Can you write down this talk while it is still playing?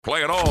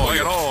Playing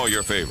all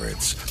your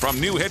favorites. From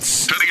new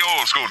hits to the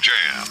old school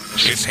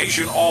jams. It's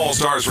Haitian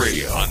All-Stars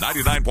Radio on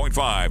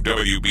 99.5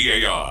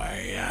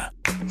 WBAI.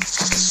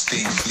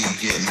 Stay fleet,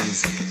 get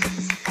lazy.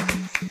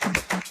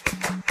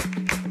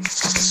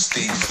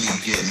 Stay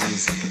fleet, get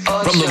lazy.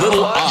 From the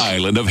little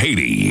island of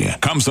Haiti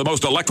comes the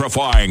most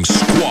electrifying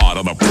squad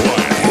on the planet.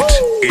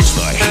 It's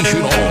the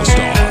Haitian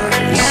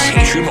All-Stars.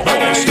 Haitian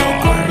All-Stars.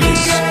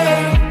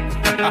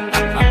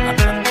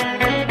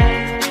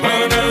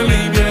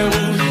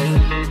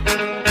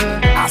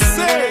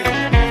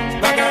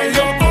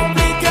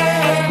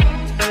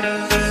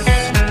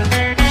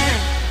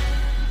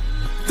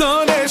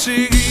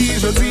 Chérie,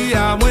 je dis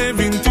à moi,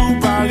 vin tout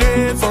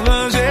pareil, faut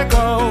ranger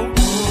corps.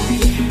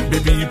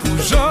 Baby, pour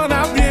j'en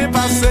a bien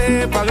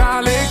passé par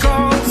à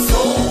l'école.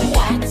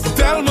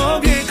 Tellement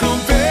bien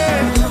campé,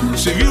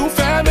 chérie, ou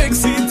fait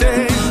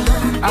m'exciter.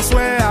 À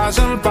souhait, à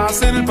j'en le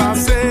passé,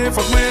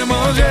 faut que moi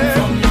manger.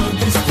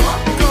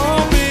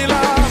 Campé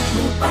là,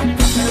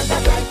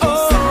 oh,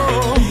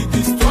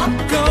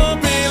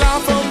 campé là,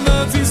 faut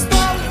notre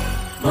histoire.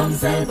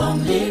 Mademoiselle, bon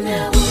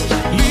ligne rouge.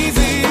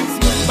 Lizzy,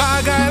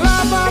 bagay la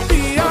papi.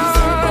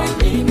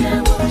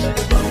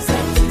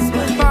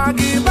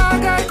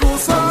 Bagay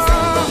kousa,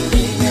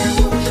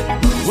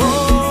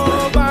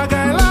 oh,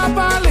 bagay la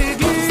pa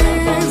l'église.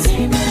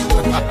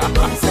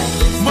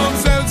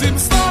 Mademoiselle dit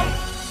stop.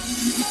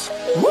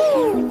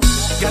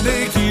 Gade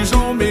ki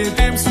j'en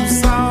mette sous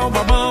ça,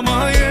 maman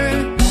maye.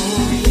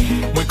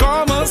 Moi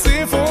commence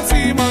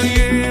fonti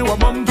maye, ou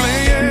maman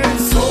playe.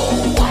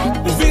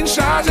 Ou vin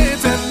charger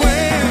tête moi,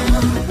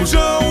 ou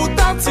j'en ou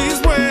tatis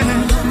moi.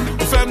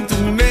 Ou fait me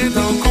tourner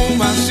dans con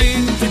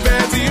machine qui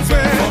perd y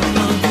fait.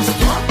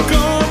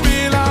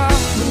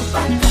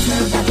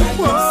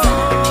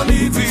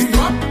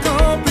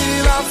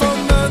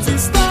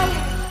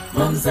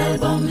 Mademoiselle,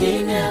 bon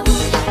ligne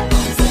rouge.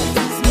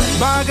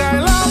 Bagay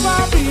la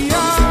papi ay.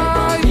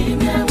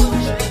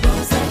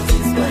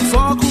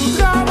 Son coup de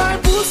travail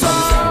pour ça.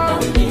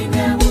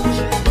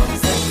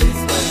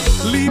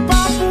 Li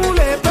pas pour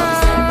les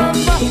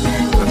peuples.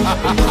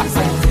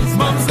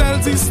 Mademoiselle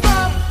dit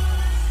stop.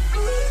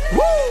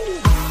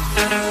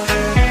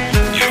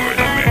 You're in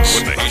the mix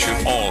with the Haitian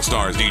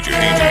All-Stars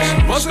DJs.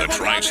 The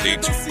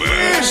Tri-State's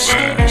best.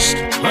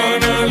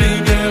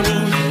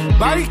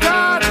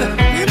 Barricade.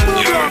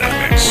 You're in the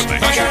mix with the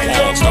Haitian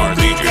All-Stars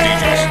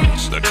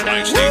DJs. The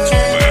Tri-State's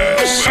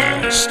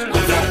best.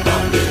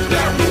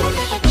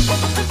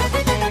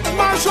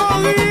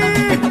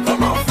 Marjorie.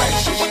 Comment faire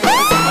chichi?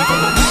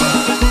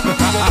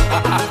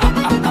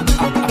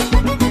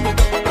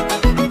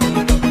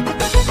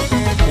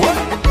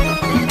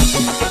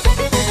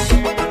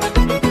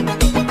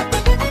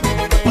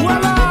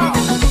 Voilà.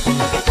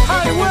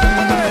 Highway.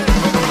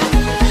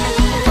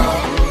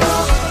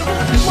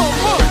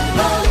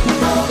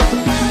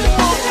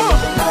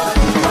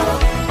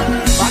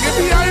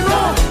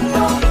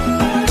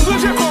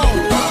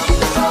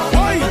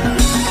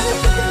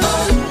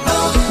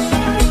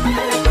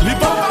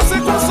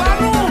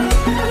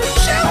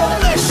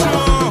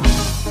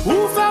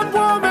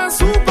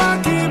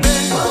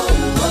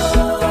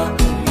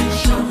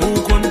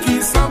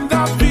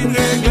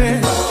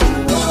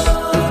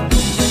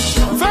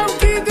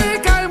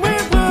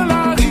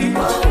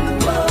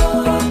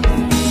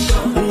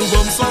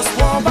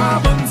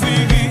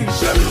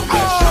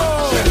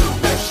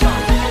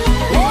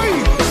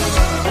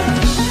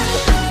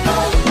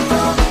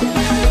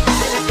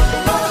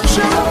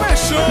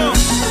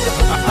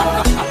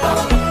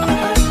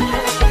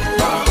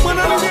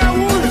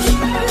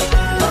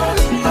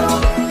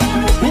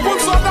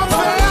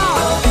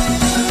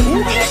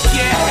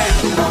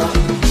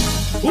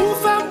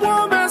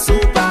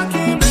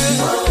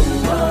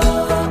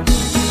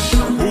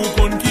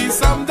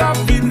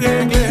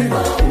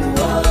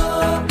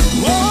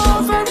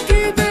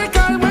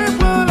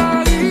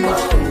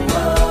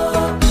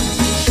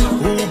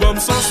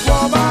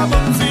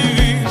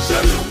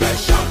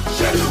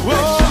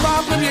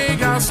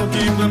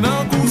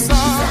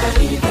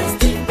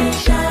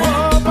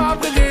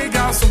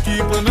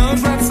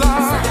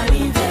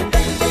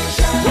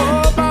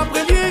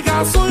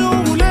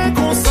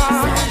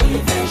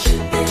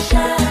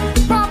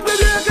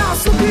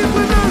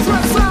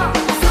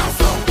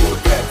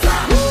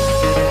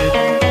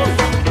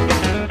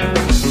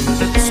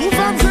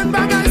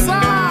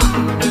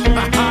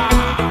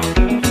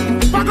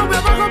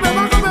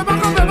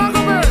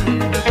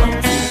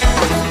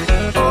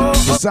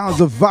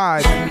 Sounds of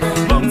Wbai.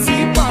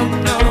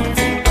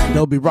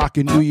 They'll be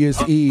rocking New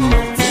Year's Eve.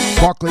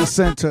 Barclays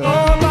Center,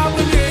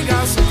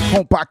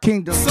 Wbai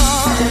Kingdom.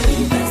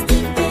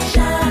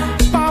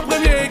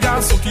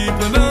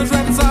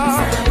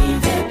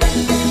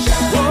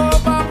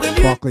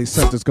 Barclays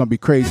Center's gonna be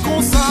crazy.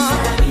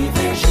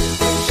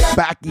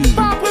 Backy,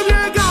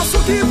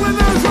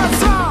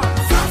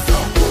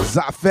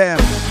 Zafem,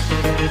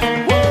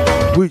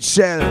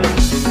 Wichel,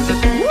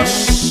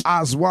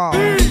 Oswald.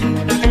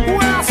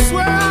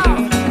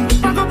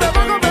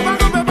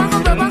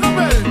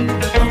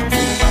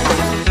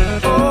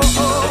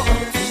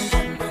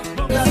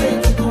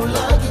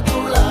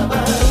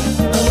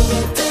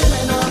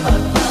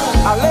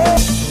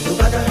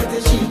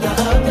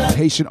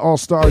 Haitian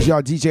All-Stars,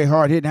 y'all. DJ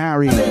Hard Hittin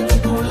Harry.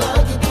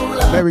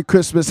 Merry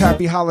Christmas,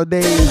 happy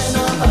holidays.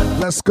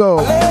 Let's go.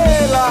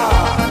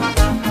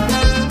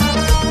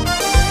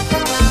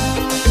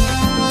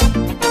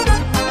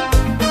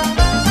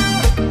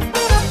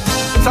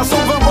 Ça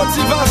sauve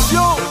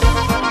motivation.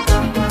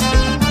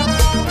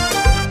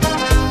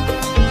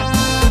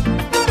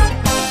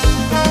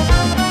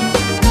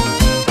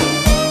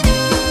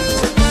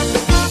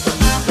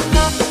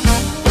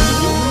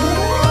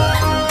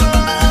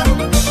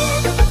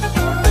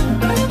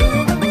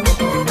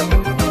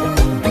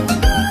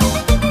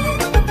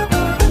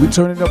 We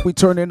turning up, we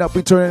turning up,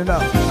 we turning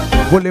up.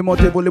 Volley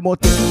monte, volley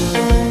monte.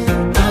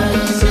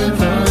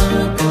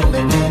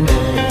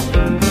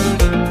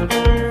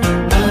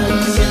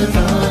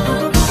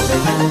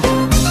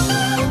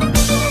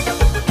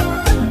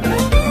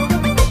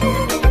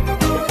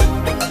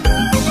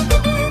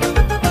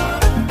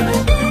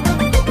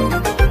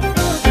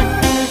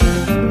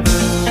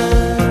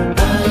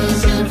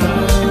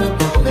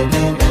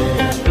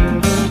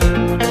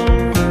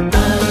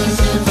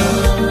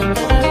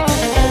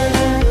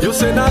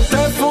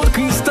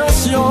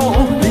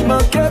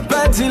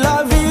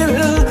 La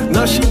ville,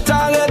 nan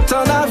chita est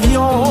en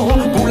avion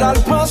pour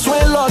l'alpin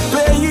soin l'autre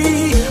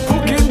pays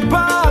pour qu'il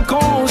pas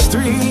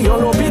construit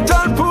un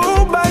hôpital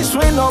pour bail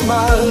soin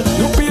normal.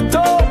 Nous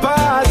plutôt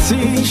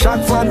parti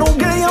chaque fois nous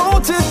gagnons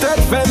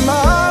tête fait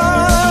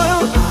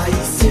mal.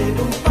 Haïtien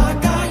nous pas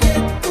gagner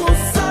tout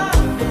ça,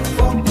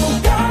 faut nous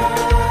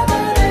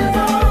garder les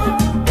vents.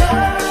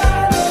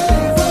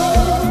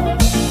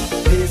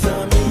 Les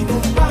amis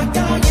nous pas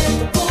gagner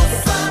tout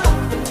ça,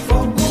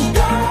 faut nous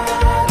garder.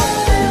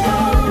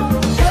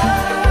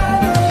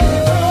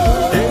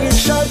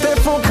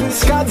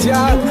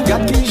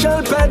 Gade qui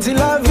j'en perdi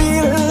la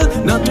ville.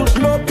 Dans tout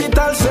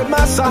l'hôpital c'est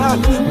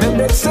massacre. Même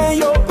médecin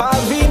yo pas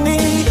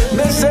vini.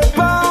 Mais c'est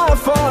pas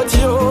faute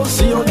yo.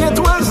 Si on get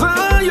 3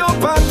 ans yo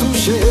pas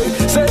touché.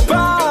 C'est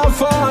pas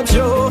faute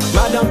yo.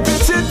 Madame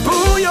petite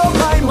pour yo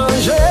pas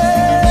manger.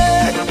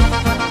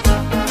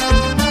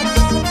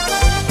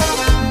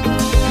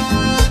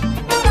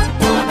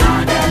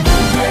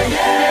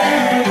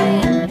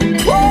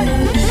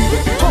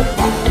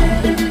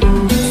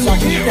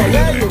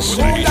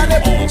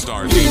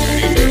 All-Starz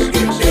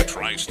DJs, the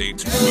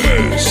Tri-State's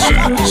best.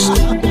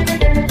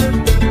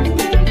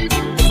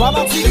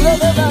 Voilà qui le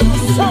réveille,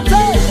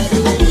 chantez.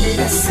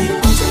 Merci,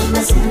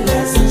 merci,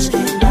 les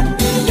qui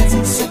battent, les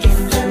ceux qui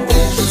font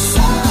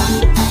ça.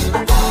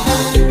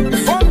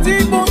 On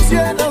dit bon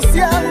Dieu dans le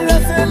ciel,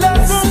 laissez les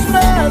autres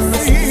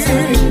merci.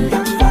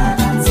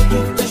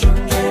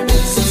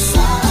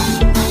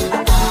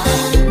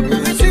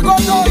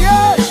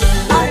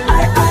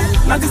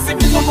 La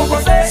discipline nous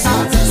propose,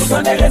 nous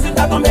sommes des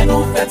résultats tombés,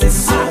 nous faites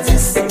ici.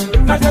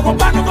 Quand je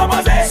compare, nous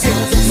commencer,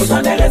 nous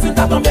sommes des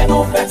résultats tombés,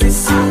 nous faites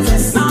ici.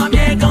 Sans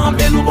bien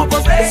camper, nous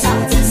proposer,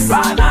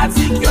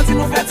 fanatique, yo dit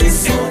nous faites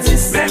ici.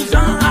 Même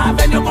gens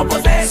avec nous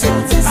composer,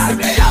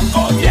 malgré la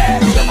combien,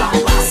 nous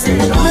allons passer.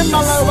 Même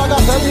malheur, on va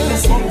gagner.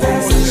 This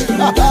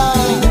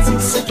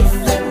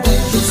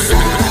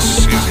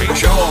is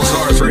Haitian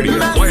All-Stars Radio,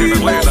 playing the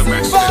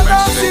best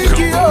in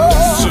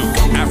Zouk,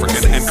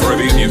 African and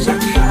Caribbean music.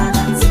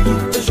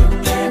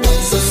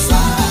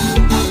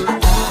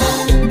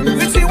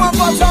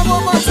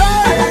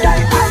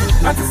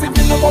 La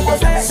discipline nous propose,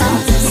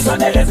 nous sommes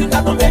des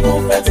résultats tombés,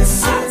 nous faites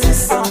ici.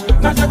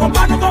 Quand je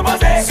compare, nous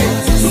composer,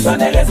 nous sommes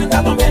des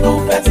résultats tombés,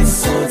 nous faites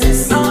ici.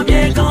 Sans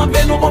bien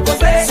camper, nous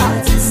proposer,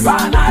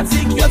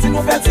 fanatique, yo dit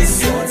nous faites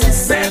ici.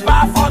 C'est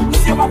pas faute, nous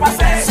si on va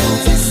passer.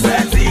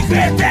 Petit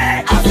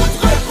crétin, à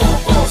votre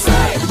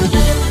composer.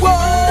 Wow,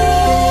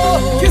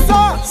 qui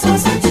ça? Sans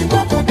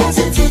sentiment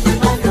positif,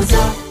 pas de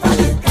ça, pas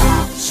de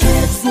cas.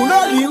 Sous le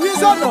lit, oui,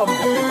 son homme.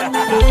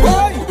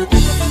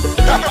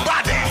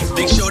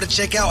 Make sure to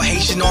check out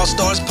Haitian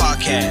All-Stars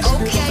podcast.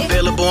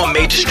 Available on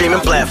major streaming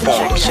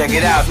platforms. Check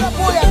it out.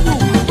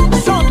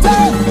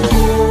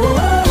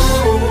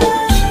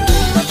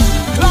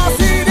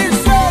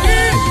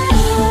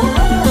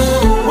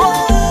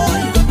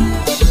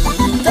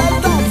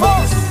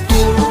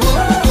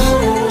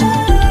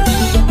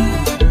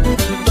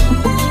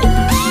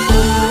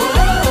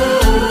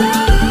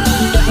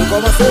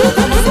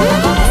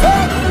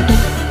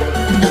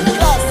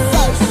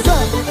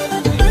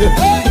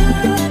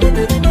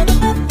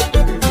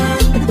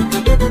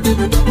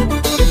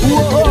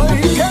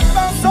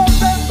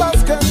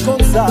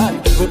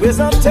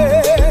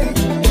 Représenter,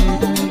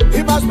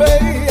 image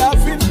pays à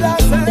fin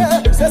placé,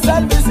 c'est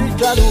celle musique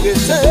la nous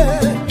rester.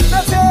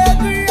 Mais c'est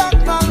du yak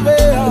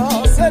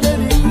malveillant, c'est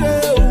dénigré,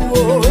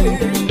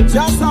 j'ai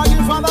ça qui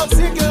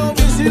fanatique et on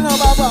vigile en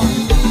baba.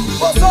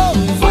 Poso,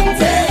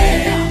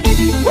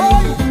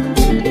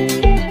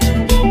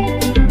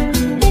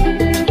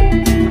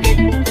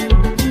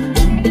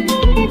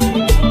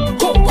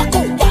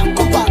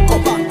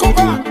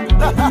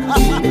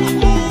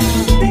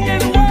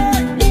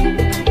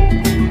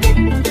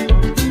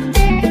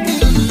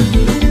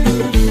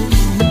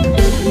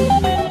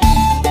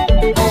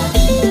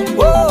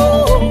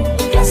 oh,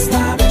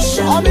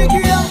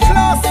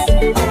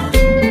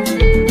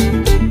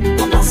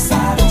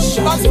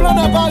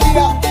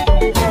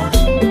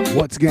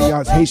 again,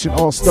 y'all, it's Haitian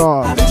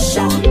All-Starz.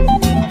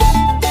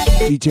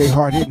 DJ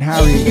Hard Hittin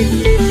Harry.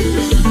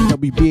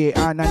 WBAI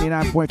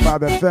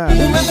 99.5 FM.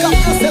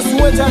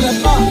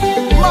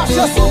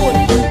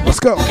 Let's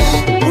go.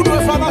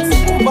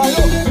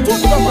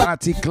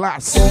 Party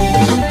class.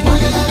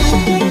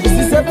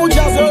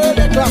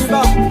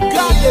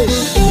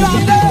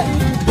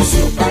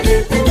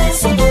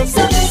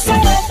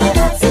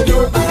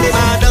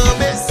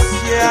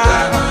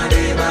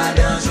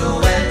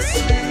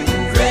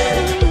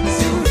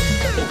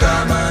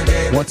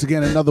 Once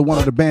again, another one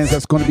of the bands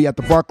that's going to be at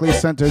the Barclays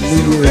Center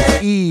New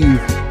Year's Eve.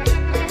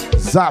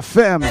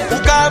 Zafem.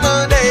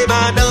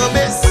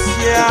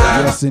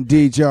 Yes,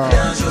 indeed, y'all.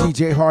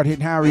 DJ Hard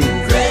Hittin Harry.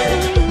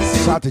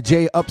 Shout out to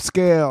Jay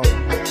Upscale.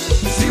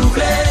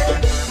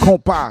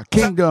 Compa,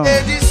 Kingdom.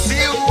 Are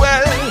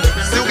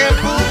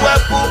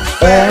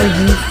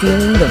you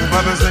feeling them?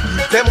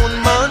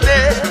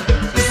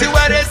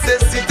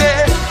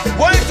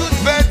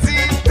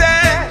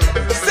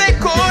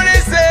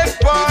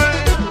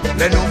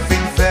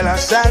 La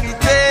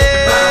charité,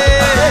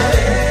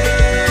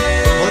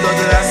 au-delà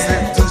de la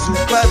scène,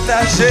 toujours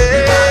partagé.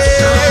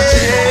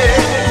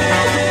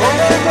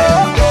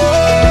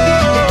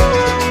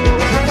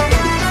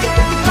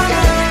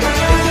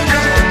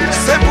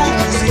 C'est pour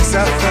musique,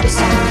 ça frappe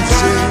sur le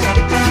jeu,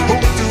 pour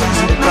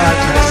toujours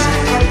partager.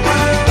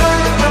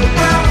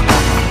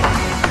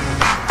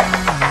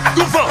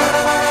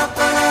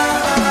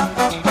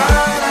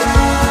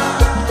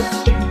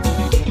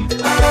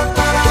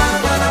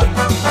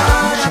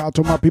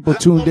 To my people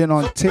tuned in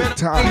on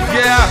TikTok,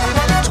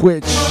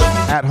 Twitch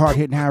at Hard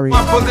Hittin Harry,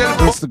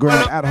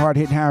 Instagram at Hard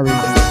Hittin Harry,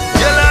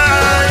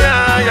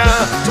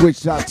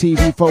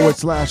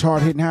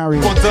 Twitch.tv/Hard Hittin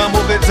Harry. Shout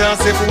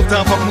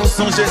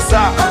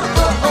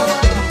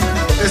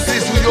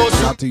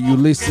out to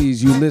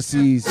Ulysses. It's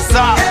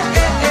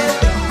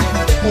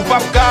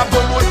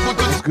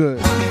good.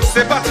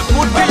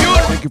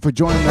 Thank you for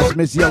joining us,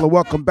 Miss Yellow.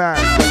 Welcome back.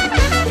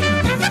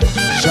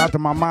 Shout out to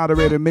my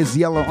moderator, Miss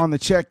Yellow, on the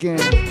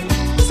check-in.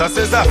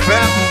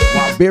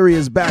 Wbai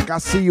is back. I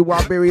see you,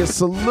 Wbai.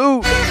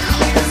 Salute.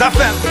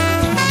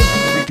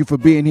 Thank you for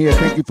being here.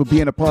 Thank you for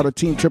being a part of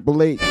Team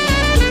 888.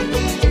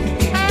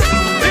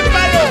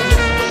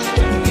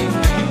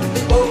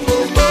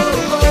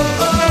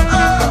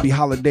 Happy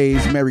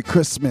holidays. Merry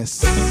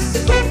Christmas.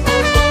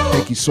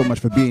 Thank you so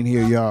much for being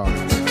here, y'all.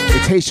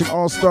 It's Haitian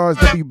All-Starz,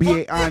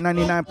 WBAI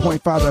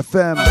 99.5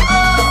 FM.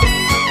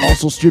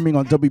 Also streaming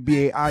on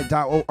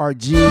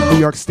WBAI.org, New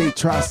York State,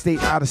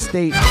 Tri-State, out of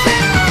state.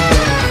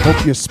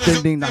 Hope you're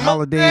spending the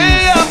holidays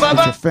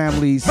with your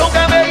families.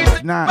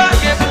 If not, I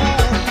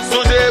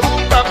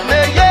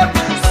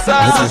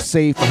hope you're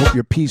safe. I hope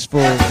you're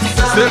peaceful.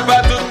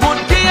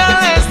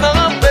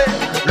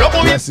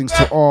 Blessings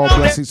to all.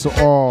 Blessings to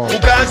all.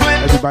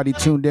 Everybody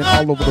tuned in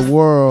all over the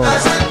world.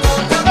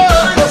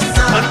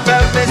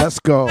 Let's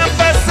go.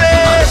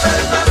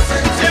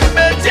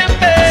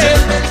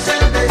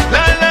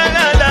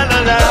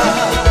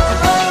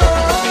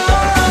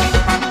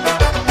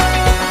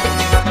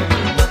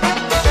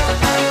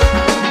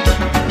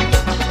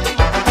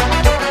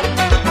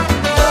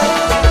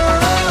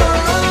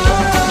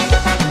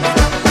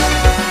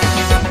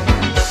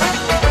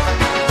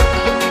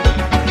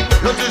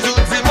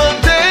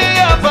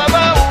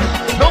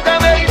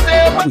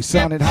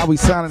 How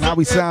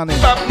we sounding.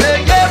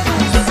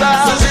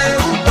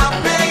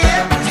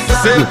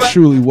 You're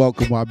truly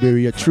welcome,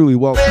 Wbai. You're truly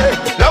welcome.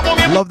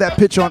 Love that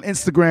picture on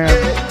Instagram.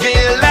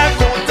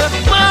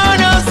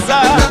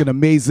 Looking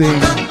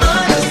amazing.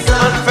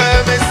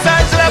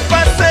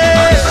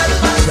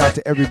 Shout out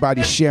to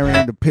everybody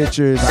sharing the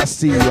pictures. I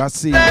see you.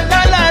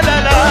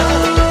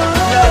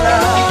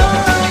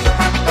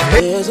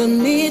 There's a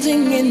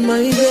meeting in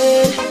my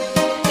bed.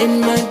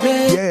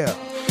 Yeah.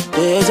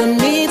 There's a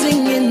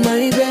meeting in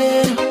my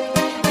bed.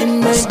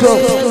 Let's go.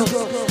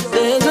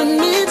 There's a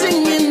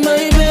meeting in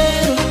my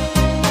bed.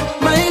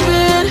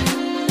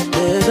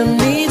 There's a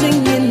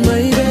meeting in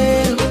my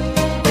bed.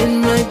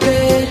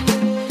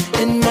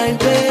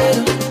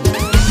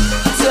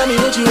 Tell me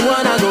what you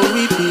want, I go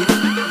repeat.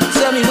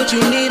 Tell me what you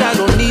need, I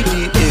go need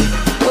it.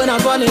 Yeah. When I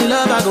fall in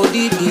love, I go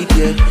deep,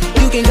 yeah.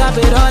 You can cop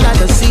it all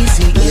like a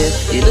CC, yeah.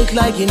 You look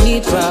like you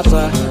need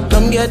proper.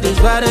 Come get this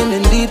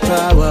vitamin D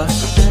power.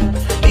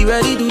 Be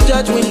ready to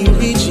judge when you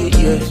reach it,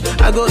 yeah.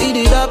 I go eat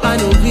it up, I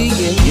know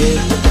vegan, yeah.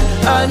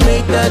 I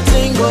make that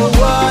thing go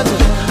water.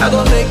 I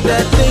go make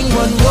that thing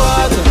run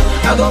water.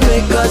 I go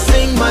make her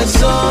sing my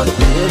song.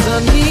 There's a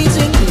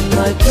meeting in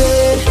my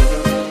bed.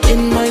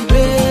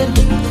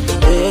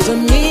 There's a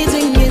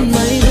meeting in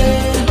my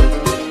bed.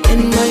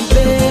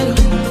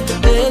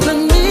 There's a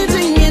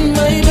meeting in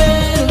my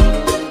bed.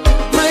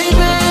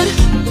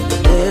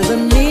 There's a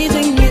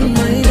meeting in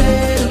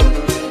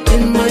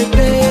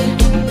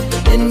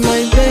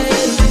my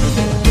bed.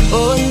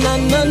 Oh na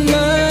na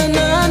na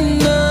na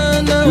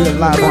na na. We're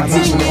live on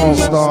Haitian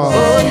All-Starz.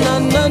 Oh na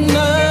na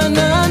na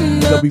na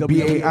na.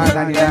 WBAI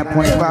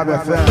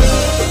 99.5 FM.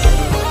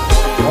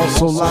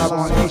 Also live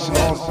on Haitian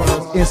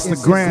All-Starz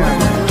Instagram.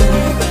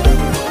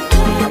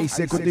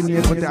 Haïtien,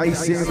 continue, côté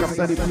Haïtien,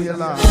 Captain des Pieds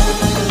là.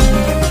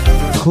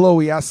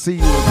 Chloé, I see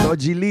you.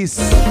 Dodgy Lys.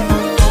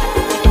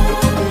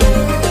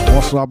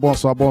 Bonsoir,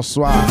 bonsoir,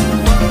 bonsoir.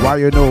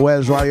 Joyeux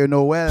Noël, joyeux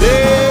Noël.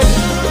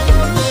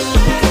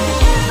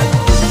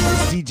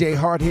 It's DJ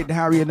Hard Hittin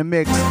Harry in the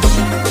mix,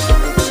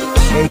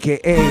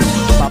 aka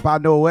Papa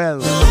Noel,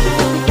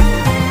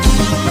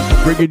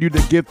 bringing you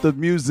the gift of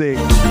music.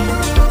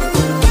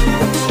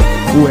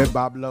 Où est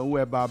Babla? Où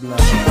est Babla?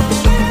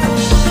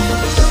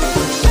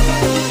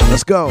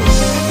 Let's go.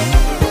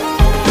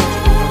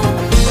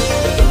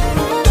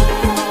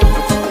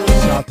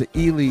 Shout out to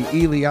Ely.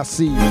 Ely, I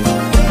see you.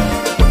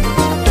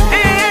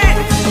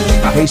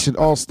 Haitian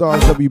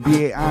All-Stars,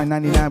 WBAI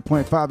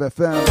 99.5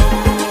 FM.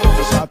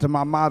 Shout out to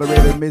my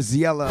moderator, Miss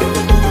Yella.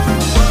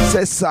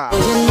 C'est ça.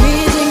 There's a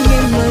meeting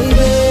in my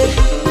bed,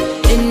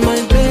 in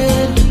my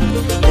bed.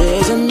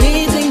 There's a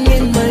meeting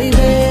in my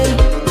bed,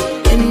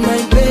 in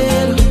my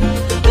bed.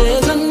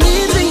 There's a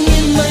meeting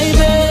in my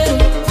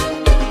bed,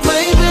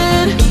 my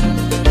bed.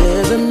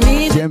 There's a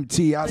meeting.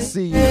 MT, I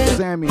see you.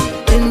 Sammy,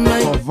 in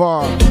my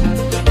Pavar,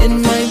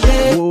 in my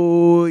bed.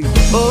 Boy.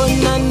 Oh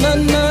na na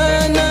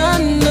na na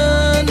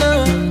na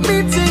na.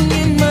 Meeting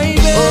in my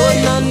bed. Oh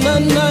na na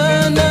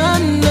na na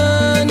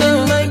na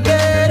na. My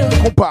bed.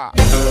 Compa.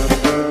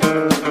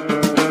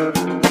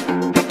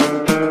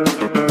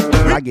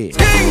 Lagué.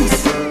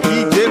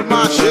 Quitter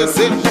marché,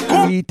 c'est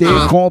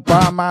Quitter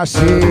compa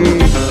marché.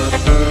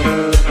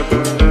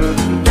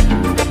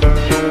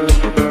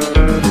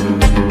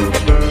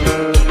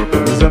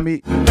 Mes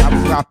amis, n'a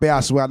frappé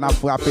à soi, n'a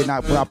frappé,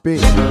 n'a frappé.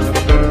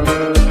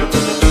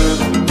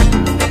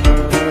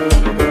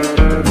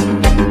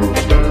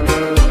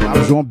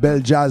 N'a joué un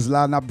bel jazz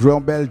là, n'a joué un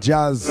bel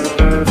jazz.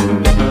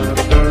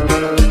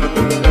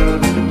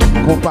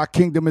 Compa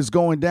Kingdom is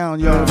going down,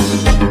 y'all.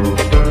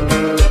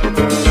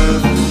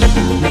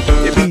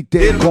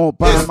 Quitter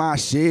compa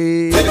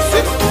marché.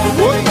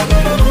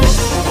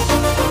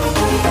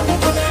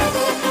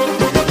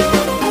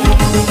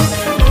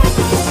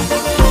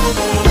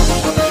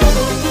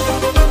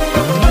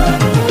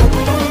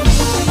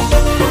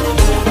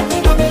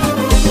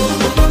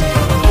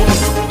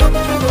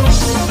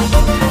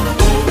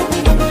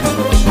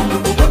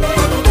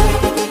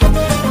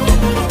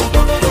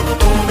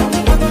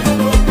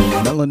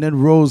 Melanin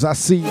Rose, I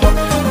see.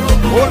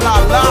 oh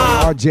là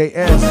là,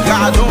 RJS.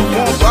 gardons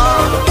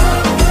combat.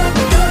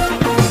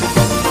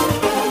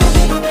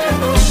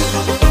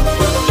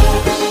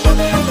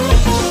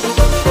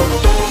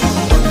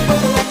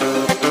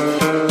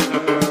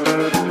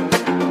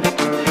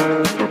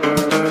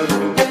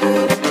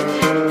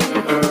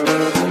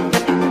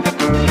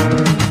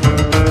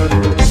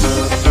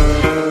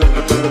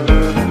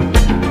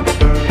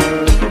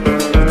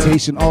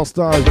 Haitian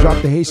All-Stars,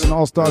 drop the Haitian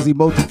All-Stars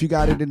emoji if you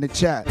got it in the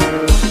chat.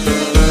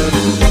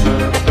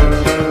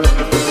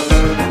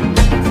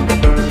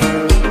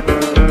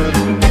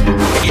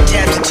 You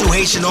tapped into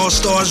Haitian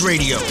All-Stars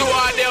Radio. To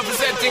all they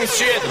presenting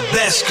shit. The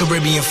best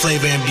Caribbean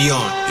flavor and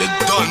beyond. You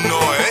don't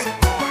know, eh?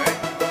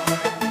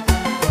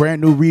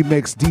 Brand new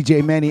remix,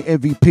 DJ Manny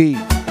MVP.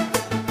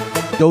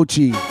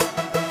 Dochi,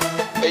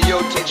 Hey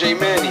yo, TJ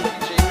Manny.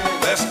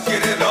 Let's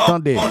get it on.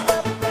 Sunday.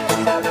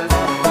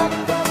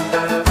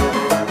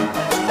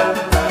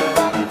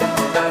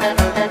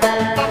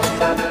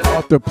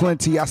 Arthur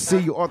Plenty, I see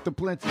you, Arthur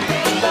Plenty.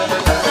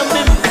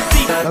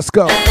 Let's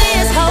go.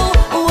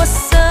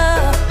 What's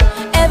up?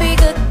 Every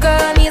good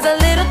girl needs a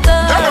little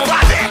thug.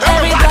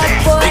 Every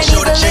black boy Make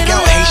sure to needs a check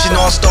little out Haitian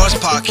love. All-Stars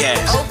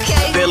Podcast.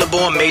 Okay. Available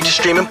on major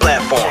streaming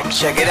platforms.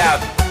 Check it out.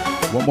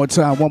 One more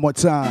time, one more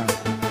time.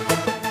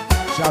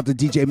 Shout out to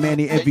DJ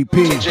Manny MVP.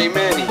 TJ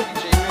Manny.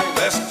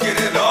 Let's get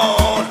it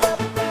on.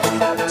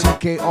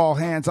 TK All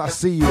Hands, I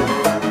see you.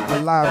 We're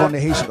live on the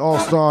Haitian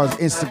All-Stars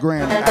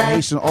Instagram at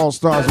Haitian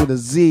All-Stars with a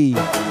Z.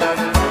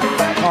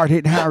 Hard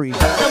Hittin Harry. Well,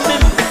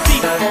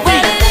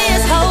 it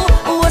is, ho,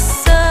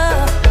 what's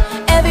up?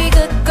 Every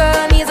good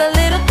girl needs a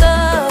little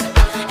thug.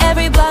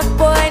 Every black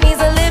boy needs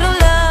a little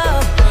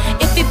love.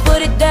 If you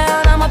put it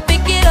down, I'ma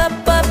pick it up,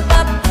 up,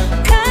 up.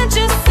 Can't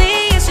you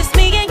see it's just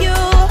me and you?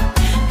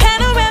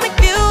 Panoramic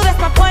view, that's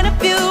my point of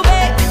view,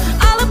 babe.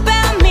 All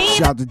about me.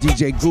 Shout out to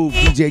DJ Goof.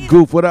 DJ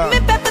Goof, what up? Me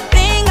bet the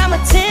thing, I'm a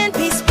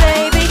 10-piece,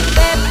 baby.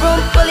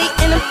 Bedroom fully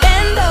in a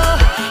bando.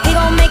 He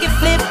gon' make it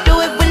flip,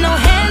 do it with no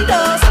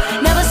handles.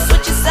 Never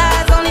switching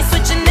sides, only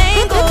switching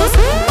angles.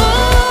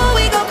 Ooh,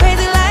 we go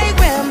crazy like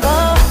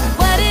Rambo.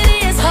 What it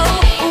is, ho,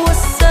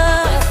 what's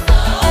up?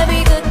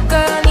 Every good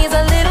girl needs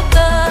a little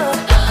thug.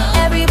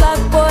 Every black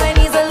boy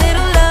needs a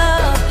little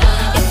love.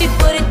 If you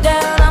put it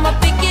down, I'ma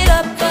pick it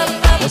up, up,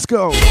 up. Let's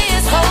go. It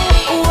is, ho,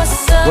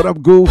 what's up? What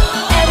up, Goof?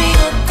 Every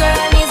good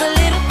girl needs a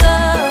little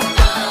thug.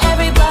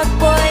 Every black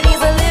boy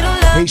needs a little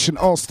love. Haitian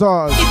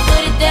All-Stars. If you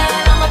put it down,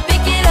 I'ma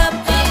pick it up,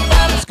 up,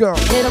 up. Let's go.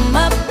 Hit 'em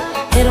up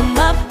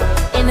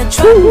in the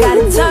truck, got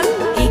it tucked.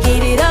 He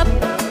gave it up,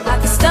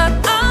 like it's stuck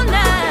all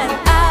night.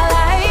 I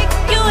like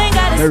you ain't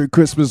got Merry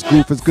Christmas,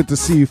 Goof. It's good to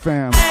see you,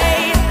 fam.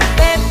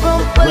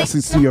 bedroom fully.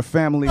 Blessings to your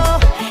family.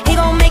 He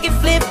gon' make it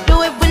flip,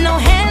 do it with no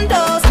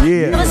handles.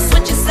 Yeah. Never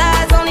switching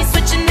sides, only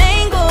switching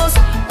angles.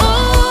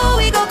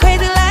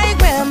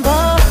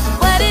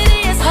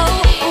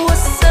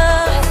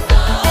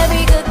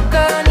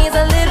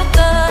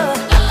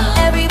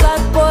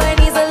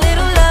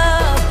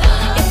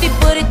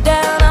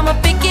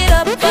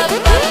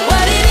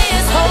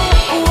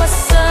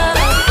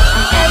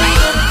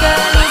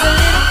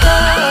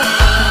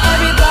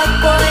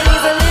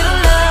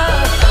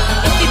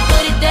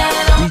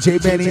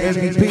 DJ Manny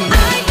MVP.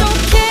 I don't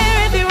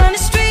care if you run the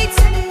streets,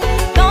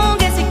 long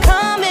as you're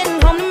coming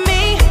home to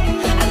me. I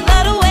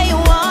love the way you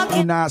walk.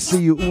 Una, I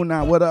see you.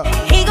 Una, what up?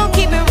 He gon'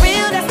 keep it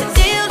real, that's the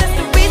deal, that's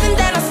the reason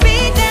that I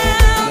speak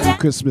down. Merry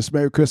Christmas,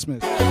 Merry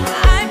Christmas.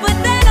 I put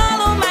that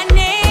all on my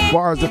name.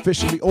 Bar is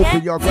officially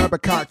open. Y'all grab a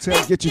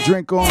cocktail, get your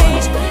drink on.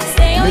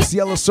 Miss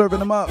Yellow serving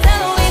them up. What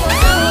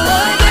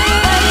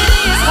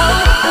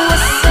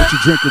you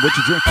drinking? What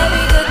you drinking?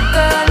 Every good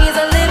girl needs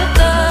a little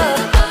love.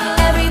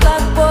 Every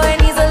black boy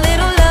needs a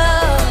little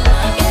love.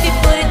 If you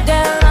put it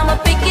down, I'ma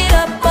pick it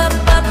up. What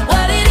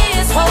it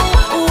is, ho,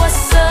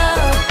 what's up?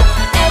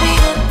 Every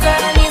good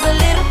girl needs a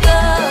little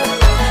love.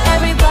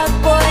 Every black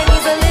boy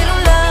needs a little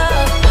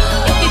love.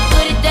 If you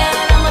put it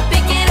down, I'ma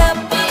pick it up.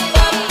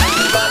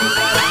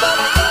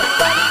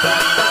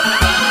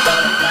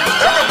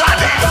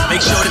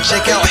 Make sure to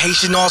check out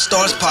Haitian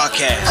All-Starz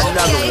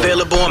podcast.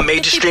 Available on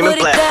major streaming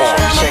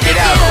platforms. Check it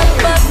out.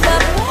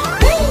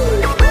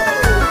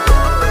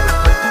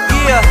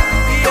 Yeah.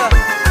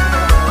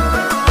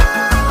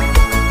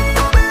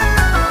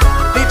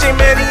 DJ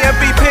Manny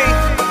MVP.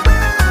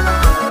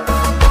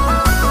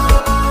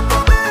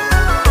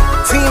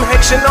 Team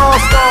Haitian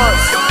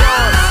All-Stars.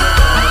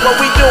 What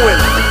we doing?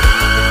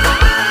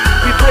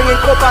 We bringing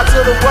Copa to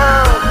the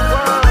world.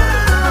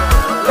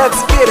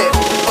 Let's get it.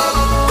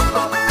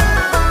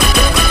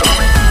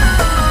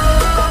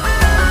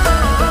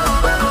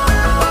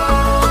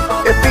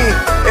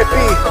 Et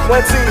puis,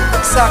 moi dis,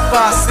 ça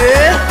passe.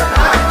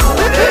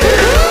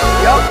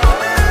 Yup,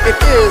 it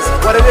is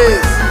what it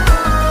is.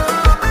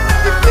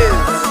 It is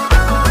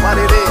what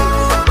it is.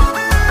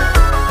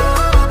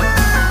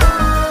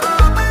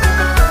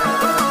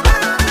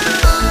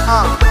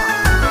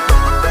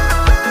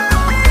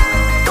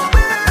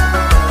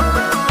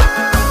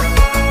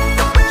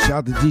 Shout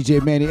out to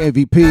DJ Manny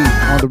MVP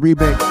on the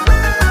remix.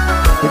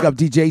 Pick up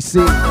DJ C.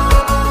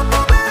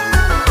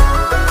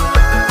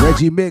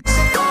 Reggie Mix.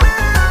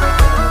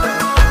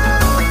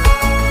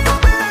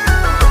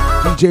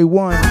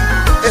 DJ1,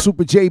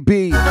 Super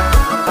JB.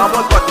 I'm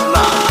on God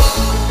live.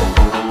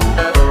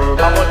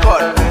 I'm on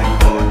God.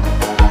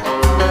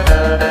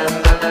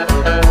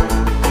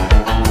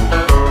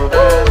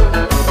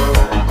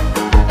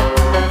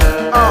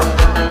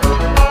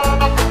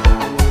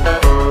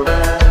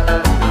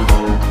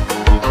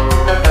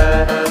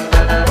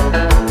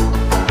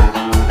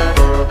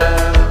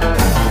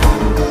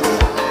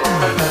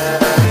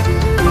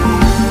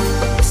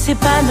 C'est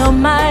pas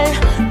normal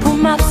pour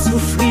ma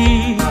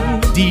souffrir.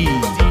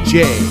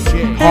 DJ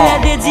La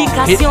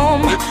dédication,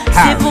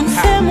 c'est pour me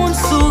faire mon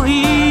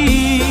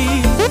sourire.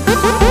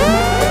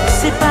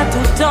 C'est pas tout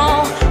le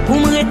temps pour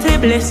me rester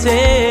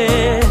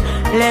blessé.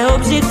 Les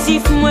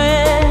objectifs, moi,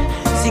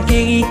 c'est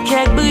guérir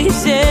quelques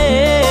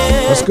brisés.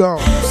 Let's go.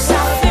 Ça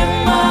fait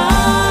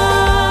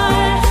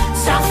mal,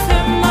 ça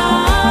fait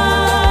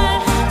mal,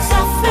 ça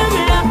fait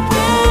la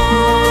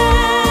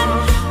peine.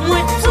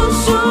 Moi,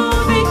 toujours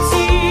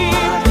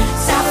victime.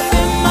 Ça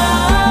fait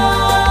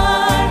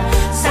mal,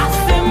 ça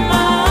fait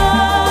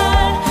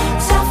mal,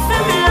 ça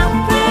fait la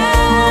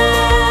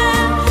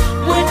peine.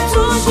 Moi,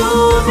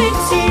 toujours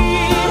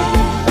victime.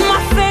 M'a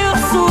fait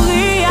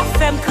sourire, a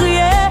fait me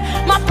crier.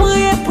 M'a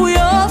prié pour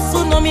yo,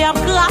 sous nom m'a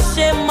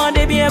craché, m'a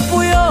demandé bien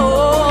pour yo.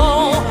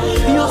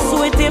 Yo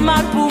souhaité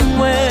mal pour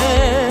moi.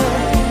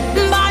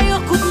 Bah yo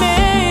coup de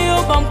main, yo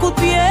bon coup de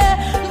pied.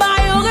 Bah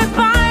yo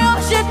repas, yo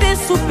j'étais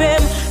soupé.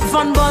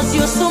 Van boss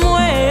yo sous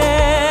moi.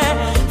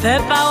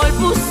 Fais parole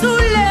pour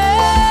saouler.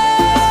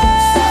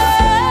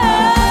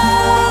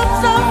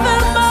 Ça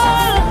fait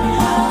mal,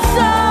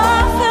 ça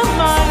fait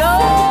mal. Oh.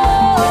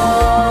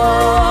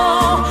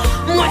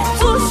 Moi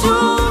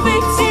toujours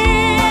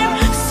victime.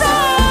 Ça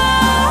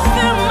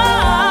fait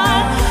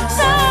mal,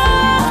 ça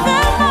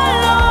fait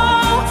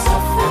mal. Ça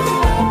fait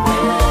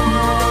mal.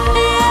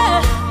 Yeah.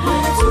 Moi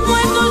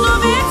toujours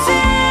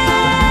victime.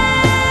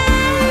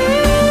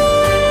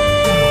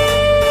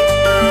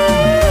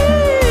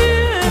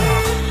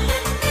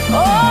 Oh,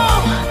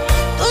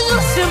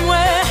 toujours c'est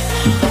moi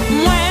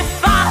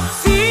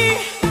fatigué.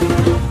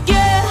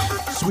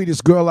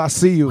 Sweetest girl, I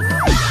see you.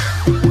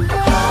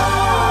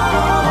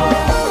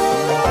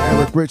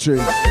 Eric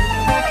Richards.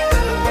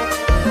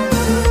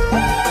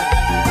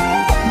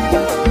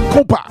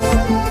 Compa.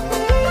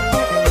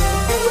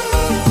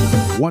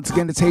 Once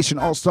again, it's Haitian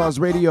All-Stars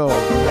Radio.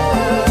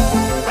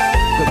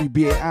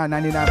 WBAI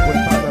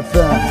 99.5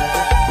 FM.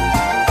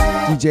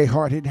 DJ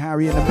Hard Hit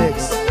Harry in the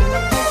mix.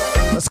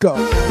 Let's go.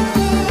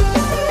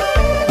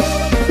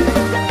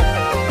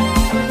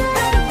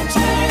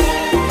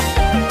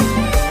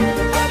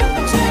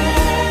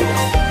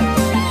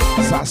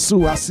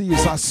 Sassou, I see you,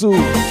 Sassou.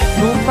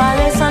 Nous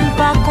parler sans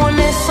pas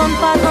connaître, sans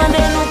pas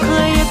demander, nous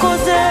crier,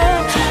 causer.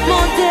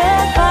 Monter,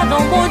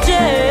 pardon, bon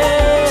Dieu.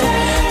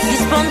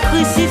 Suspend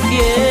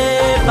crucifié,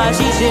 pas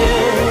jugé.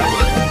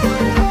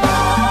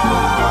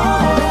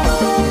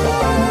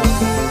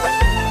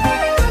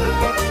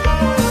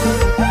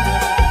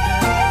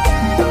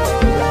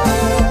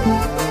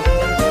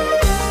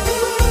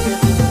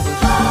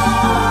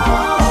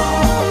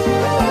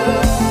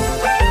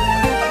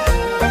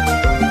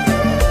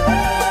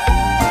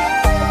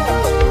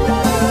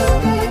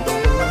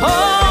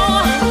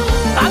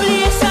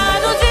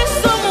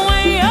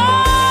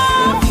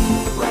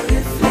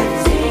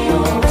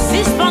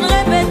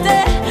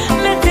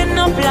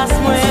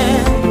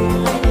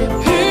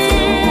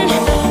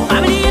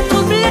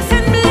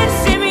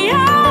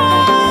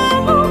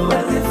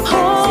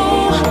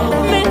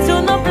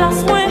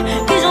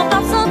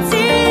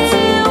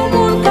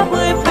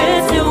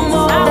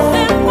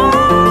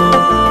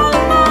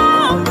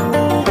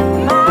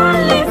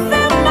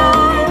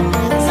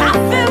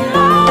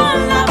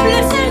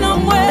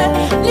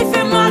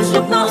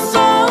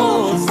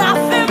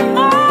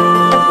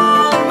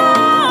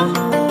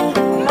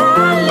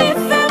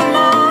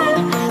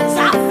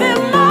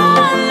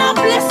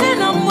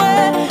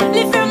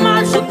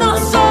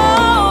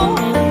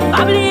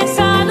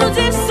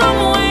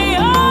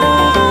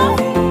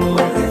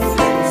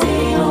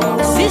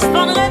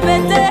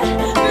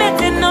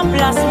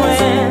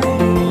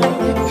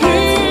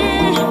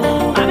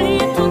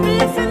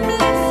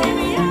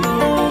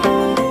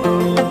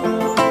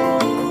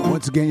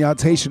 y'all.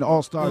 It's Haitian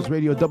All-Stars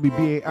Radio,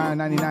 WBAI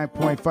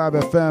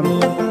 99.5 FM.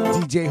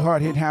 DJ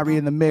Hard Hit Harry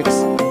in the mix.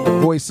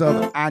 Voice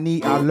of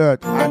Annie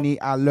Alert. Annie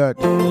Alert.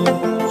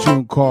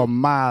 Tune called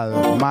Mal.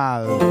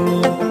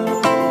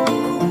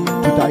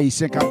 Tout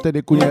haïtien capté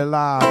de Kounia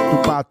là.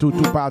 Tout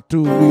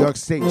partout. New York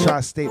State,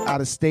 Tri-State, out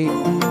of state.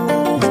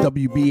 It's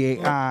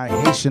WBAI,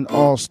 Haitian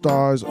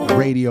All-Stars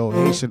Radio.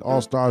 Haitian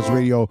All-Stars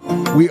Radio.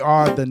 We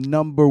are the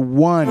number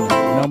one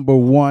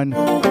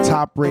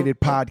top-rated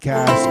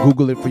podcast.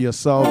 Google it for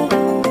yourself.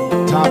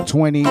 Top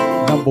 20,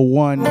 number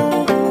one.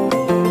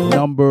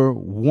 Numero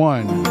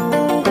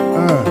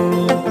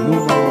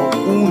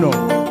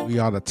uno. We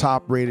are the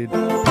top-rated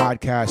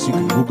podcast. You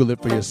can Google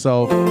it for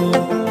yourself.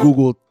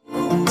 Google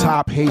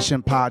Top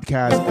Haitian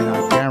Podcast, and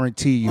I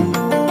guarantee you,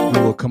 we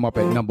will come up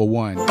at number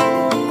one.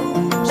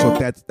 So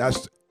that's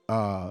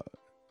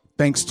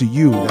thanks to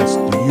you. That's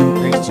to you.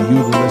 Thanks to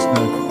you, the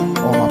listener.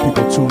 All my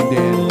people tuned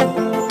in.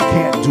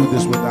 Can't do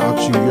this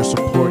without you. Your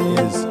support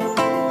is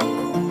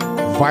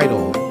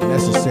vital,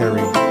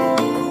 necessary.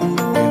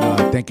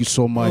 And thank you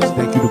so much.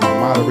 Thank you to my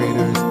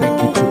moderators.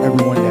 Thank you to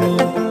everyone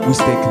that we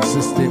stay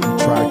consistent. We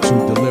try to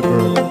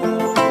deliver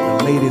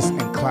the latest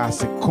and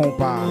classic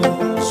compa,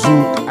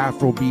 zouk,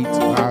 afrobeat,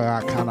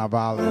 rara,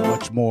 carnaval, and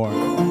much more.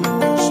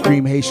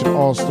 Stream Haitian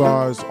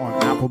All-Stars on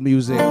Apple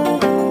Music,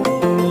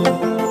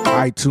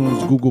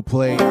 iTunes, Google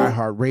Play,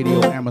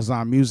 iHeartRadio,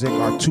 Amazon Music,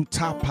 our two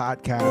top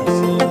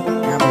podcasts,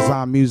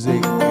 Amazon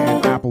Music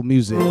and Apple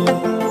Music.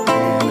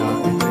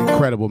 And it's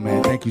incredible,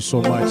 man. Thank you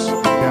so much.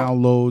 The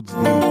downloads,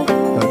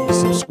 the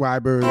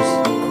subscribers,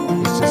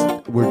 it's just,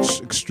 we're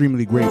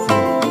extremely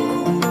grateful.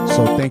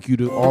 So thank you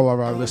to all of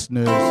our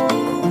listeners,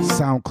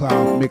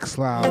 SoundCloud,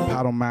 Mixcloud,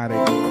 Podomatic,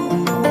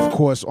 of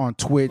course on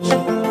Twitch,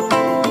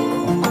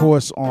 of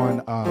course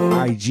on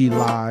IG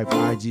Live.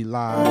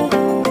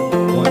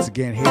 Once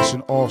again,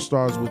 Haitian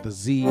All-Stars with a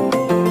Z.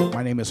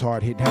 My name is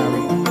Hard Hit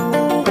Harry.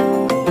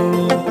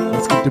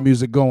 Let's get the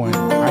music going.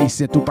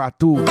 Haïtien tout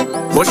partout.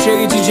 Mon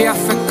chéri DJ a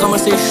fait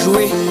commencer à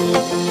jouer.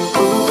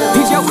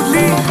 DJ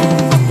Woodley.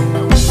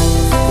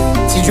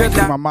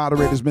 My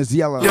moderators, Miss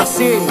Yella.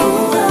 Merci.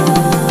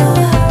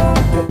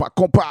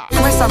 Compa.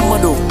 Mas ça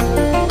mandou.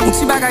 Un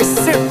petit bagage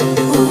simple.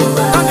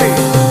 Attendez.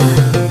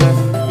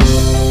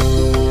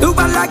 Nous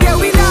parlons la guerre,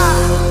 oui là.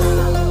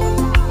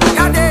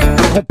 Regardez.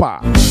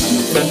 Compa.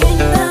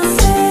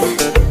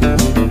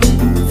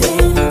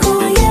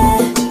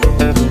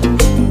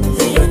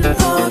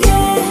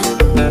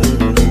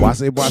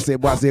 Boissez.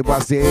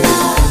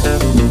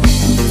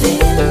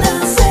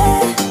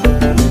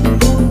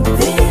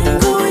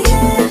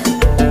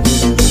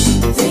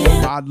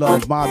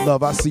 Mod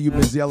love. I see you,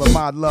 Miss Yella.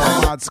 Mod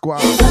love, Mod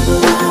Squad. Fini,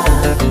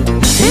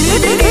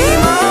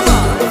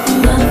 mama.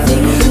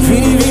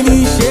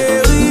 Fini,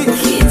 chérie.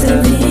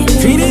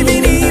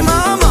 Fini,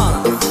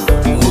 mama.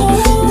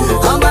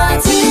 En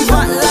bâti,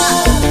 voilà.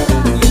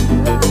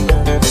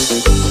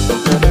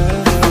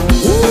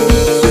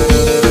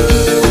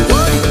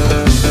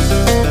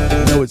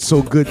 You know, it's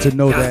so good to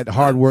know that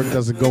hard work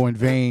doesn't go in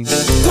vain.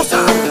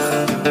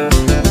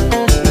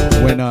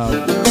 When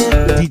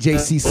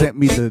DJC sent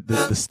me the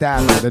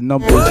stats, the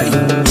numbers, you know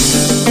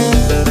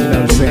what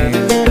I'm saying,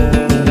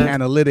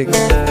 analytics.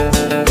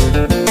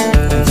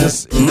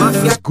 Just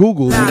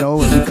Google, you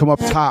know, and you come up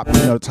top,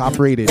 you know, top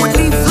rated. So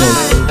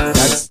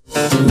that's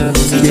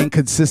being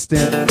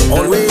consistent.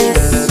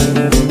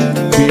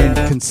 Being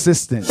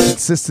consistent.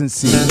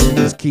 Consistency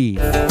is key.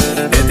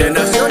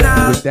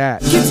 With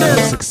that,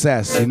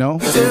 success, you know.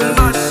 So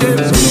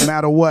no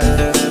matter what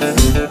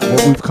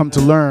we've come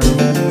to learn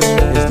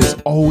is there's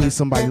always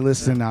somebody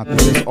listening out there.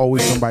 There's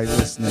always somebody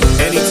listening.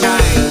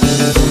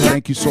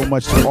 Thank you so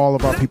much to all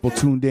of our people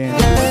tuned in.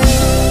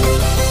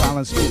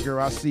 Silent speaker,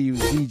 I see you.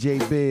 DJ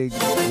Big,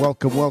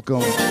 welcome.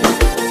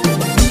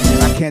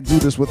 And I can't do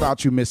this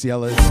without you, Miss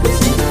Yella.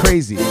 It's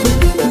crazy.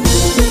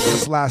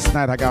 Just last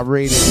night I got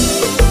rated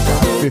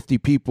by 50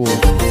 people,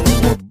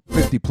 or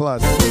 50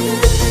 plus.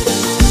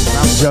 And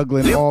I'm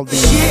juggling all the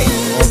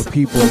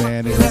people,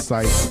 man, and it's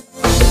like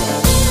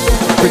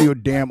pretty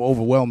damn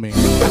overwhelming.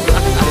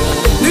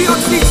 New York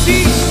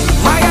City,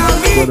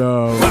 Miami. But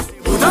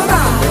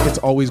it's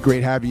always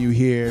great having you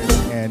here,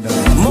 and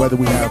whether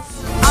we have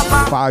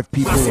 5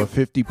 people or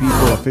 50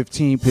 people or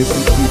 15 people,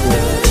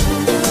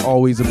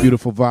 always a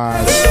beautiful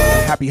vibe.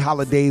 Happy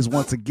holidays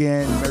once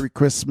again. Merry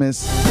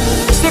Christmas.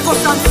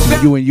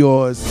 You and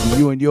yours.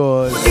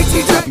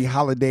 Happy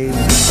holidays.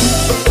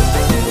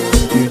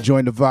 You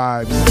enjoying the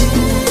vibes.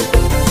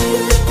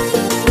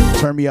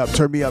 Turn me up.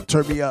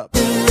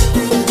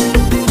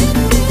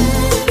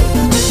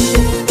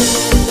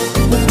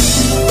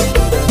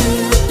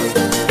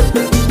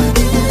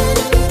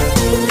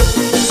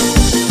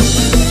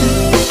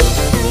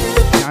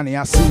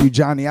 I see you,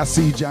 Johnny.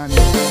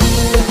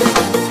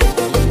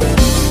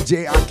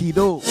 DJ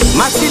Akido.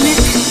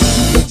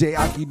 DJ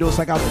Akido,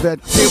 I got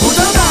fed.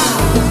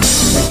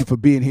 Thank you for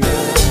being here.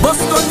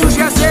 Boston, New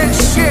Jersey,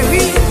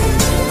 chérie.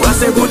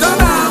 C'est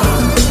Boudana.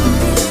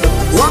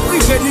 Ou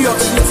après New York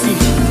City.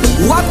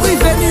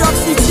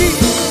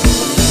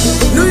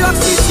 New York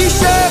City,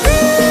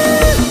 chérie.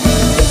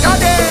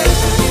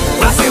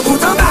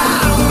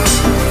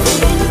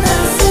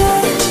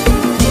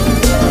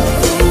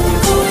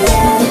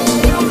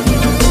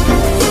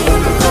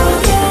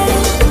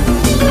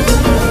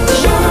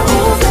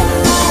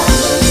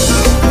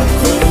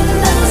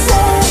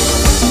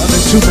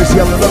 Tracy,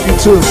 I love you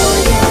too.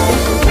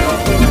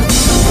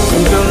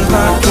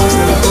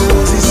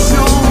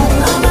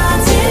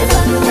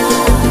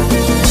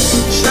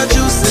 Chaque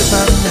jour c'est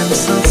pas la même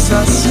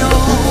sensation.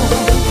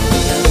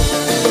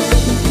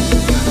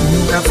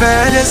 Nous avons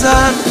fait des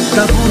ânes,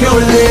 t'as pour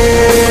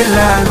violer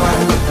la loi.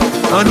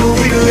 On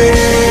ouvre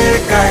les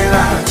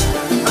caillas,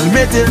 on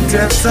mettait le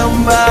tête en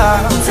bas.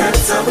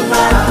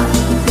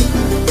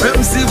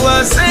 Même si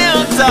voisin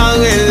entend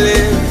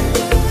les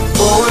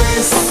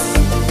police,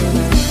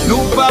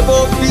 nous pas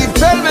beau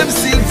people même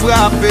s'il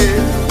frappait.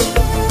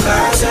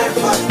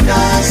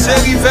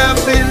 Chérie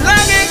fait la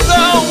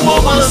guerre,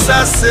 moment ça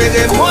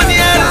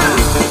cérémoniel.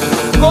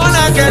 Qu'on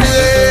a qu'elle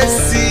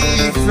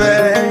récit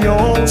fait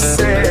yon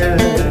sel.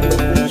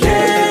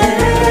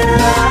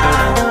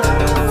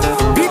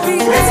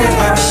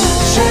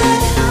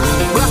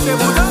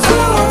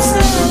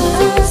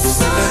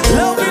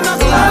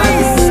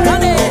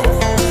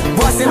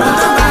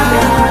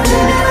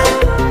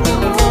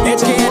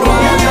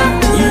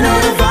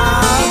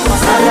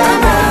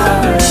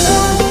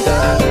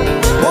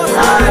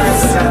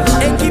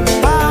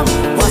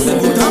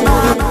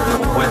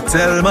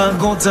 Tellement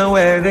content,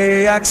 ouais,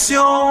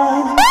 réaction.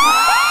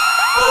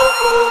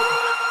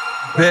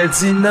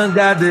 Petit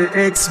n'anga de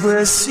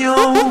expression.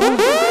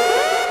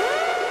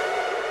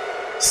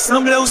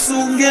 Semble au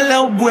souvenir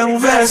là au bois un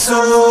verso.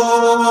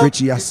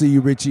 Richie, I see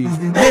you, Richie.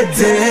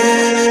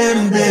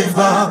 Edem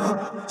devant.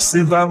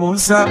 C'est pas bon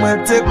ça, moi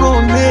te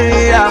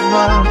connais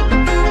avant.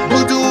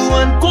 Nous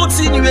devons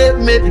continuer,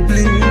 mais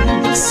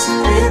please.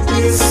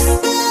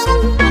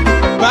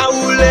 Pas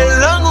où les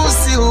langues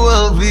aussi ou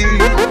envie.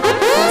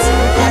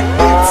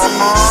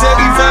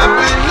 Chérie, fais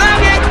la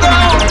guerre,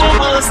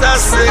 comment ça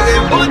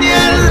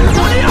cérémoniel.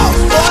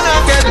 On a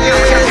qu'à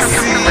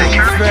récit,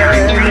 faire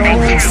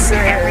mon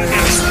sel.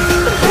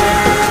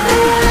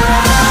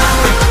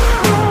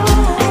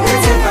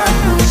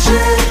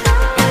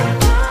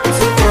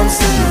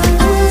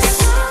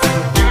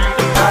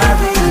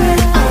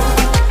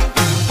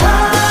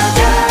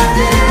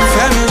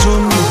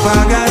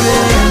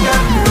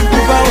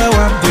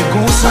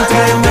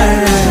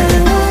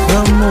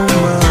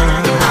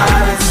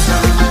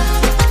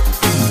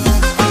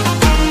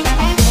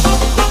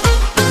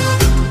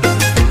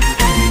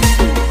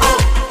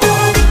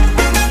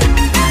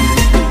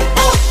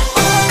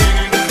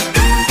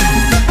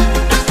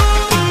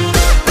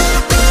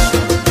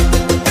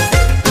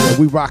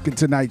 We rocking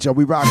tonight, yo.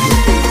 We rocking.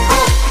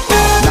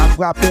 Not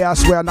frappe, I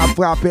swear. Not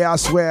frappe, I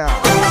swear.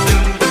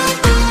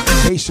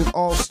 Haitian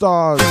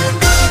All-Starz.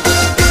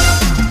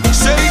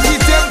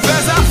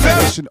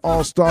 Haitian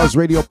All-Starz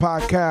Radio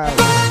Podcast.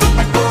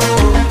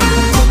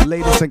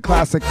 Latest and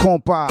classic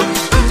compa.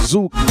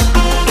 Zouk.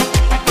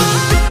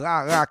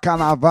 Rara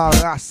Carnaval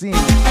Racine.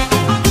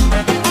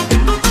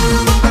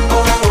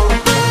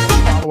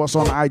 Follow us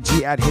on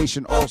IG at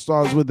Haitian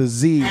All-Starz with a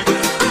Z.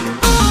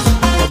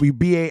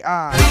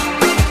 WBAI.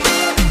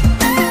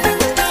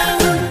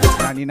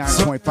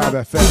 99.5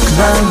 FM.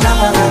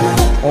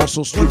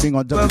 Also streaming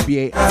on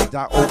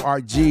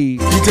WBAI.org.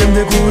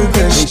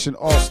 Haitian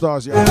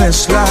All-Starz, yo.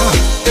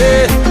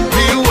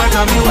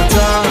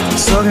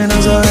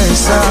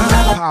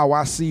 Pow,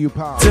 I see you,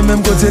 Pow.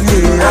 Même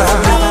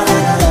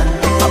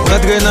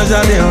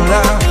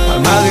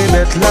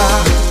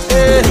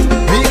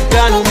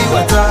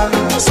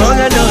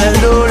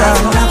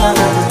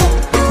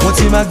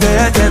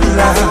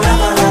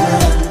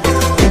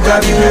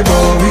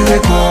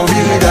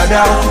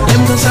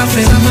quand ça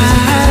fait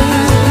mal,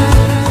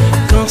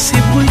 quand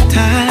c'est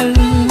brutal,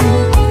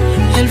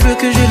 elle veut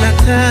que je la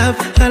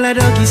tape à la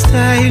doggy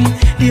style.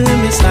 Il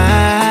remet ça,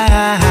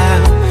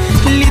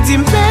 il dit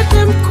m'pète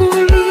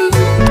cool.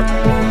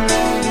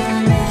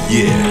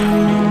 Yeah.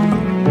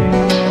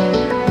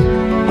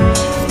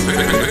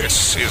 This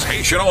is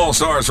Haitian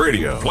All-Starz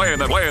Radio, playing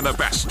the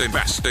best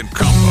in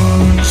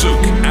compa,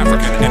 Zouk,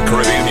 African, and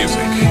Caribbean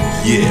music.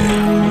 Yeah.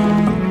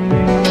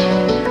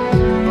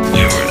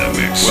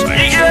 With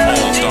Haitian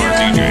All-Star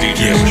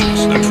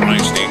DJs, the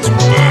Tri-State's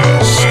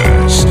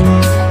best.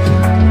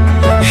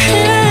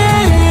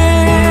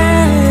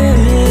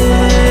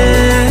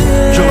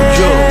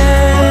 Jojo,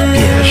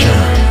 Pierre.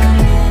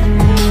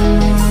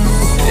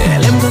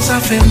 Elle aime quand ça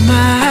fait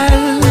mal,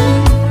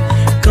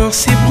 quand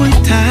c'est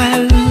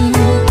brutal.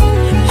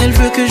 Elle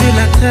veut que je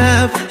la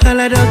tape à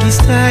la doggy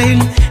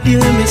style. Il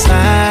remet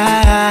ça,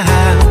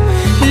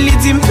 il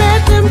dit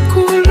m'pète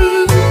cool.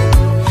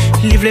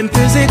 Il veut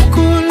m'peser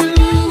cool.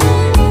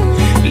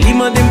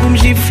 M'dem pour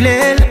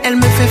m'gifler, elle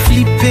me fait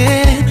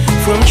flipper.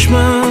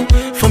 Franchement,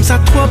 femme ça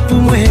trop pour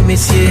moi,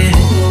 messieurs.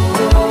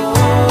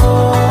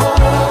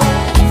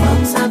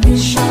 Femme ça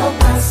bichot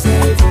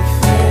passé du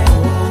fer.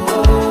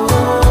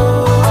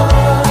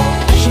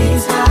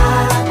 She's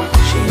hot,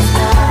 she's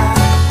hot.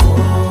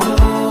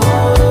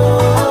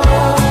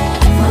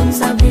 Femme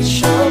ça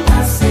bichot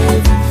passé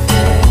du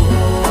fer.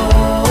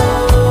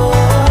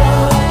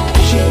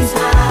 She's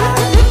hot,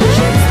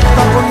 she's hot.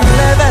 Pas pour me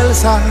level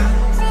ça.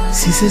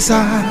 Si c'est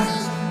ça,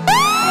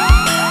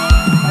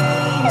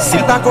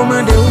 s'il pas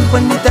commandé ou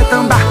prendre tête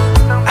en bas,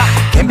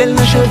 Gen bel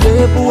nan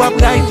cheve pou ap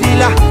ray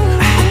villa.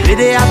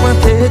 Vede ap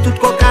pante tout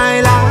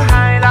kokain la.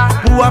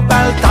 Pou ap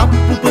bal tap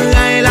pou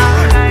pran la.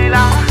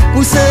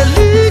 Pou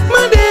selik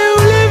mande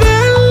ou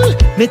level,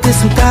 mette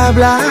sou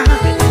tabla.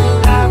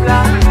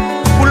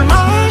 Pou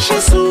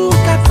l'marche sou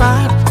kat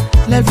pat,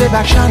 leve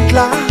bak chante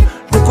la.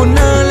 Pou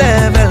konan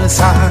level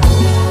sa.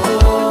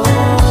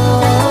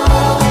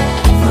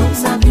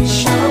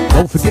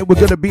 Don't forget we're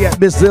gonna be at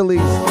Miss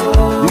Lily's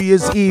New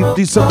Year's Eve,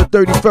 December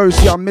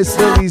 31st. Y'all, Miss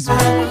Lily's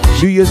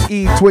New Year's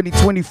Eve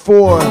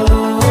 2024.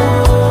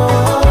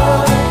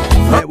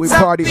 Man, we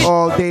party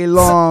all day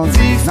long.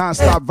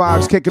 Non-stop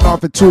vibes kicking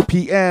off at 2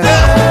 p.m.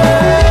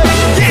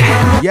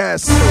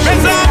 Yes.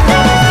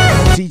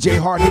 DJ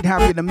Hardin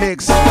having the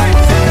mix.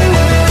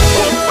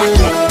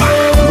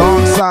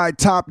 Alongside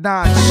Top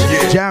Notch,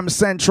 Jam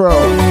Central.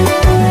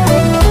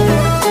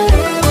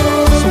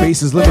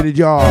 Space is limited,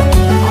 y'all.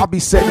 I'll be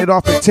setting it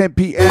off at 10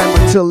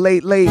 p.m. until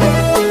late.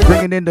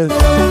 Bringing in the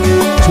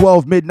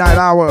 12 midnight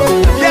hour.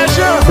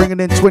 Bringing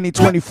in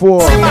 2024.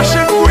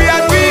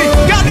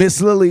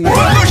 Miss Lily.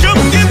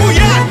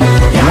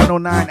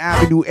 109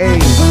 Avenue A,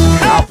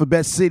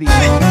 Alphabet City.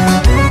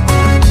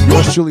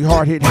 Yours truly,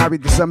 Hard Hit Harry,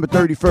 December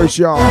 31st,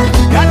 y'all.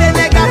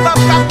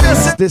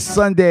 It's this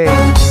Sunday.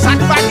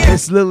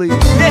 Miss Lily,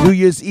 New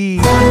Year's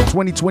Eve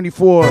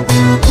 2024.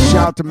 Shout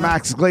out to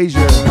Max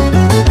Glazier,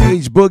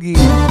 Age Boogie.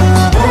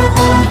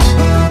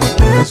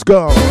 Let's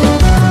go.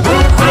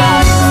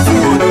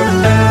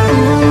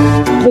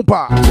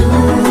 Compa.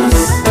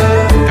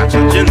 Got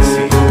your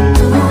Genesee.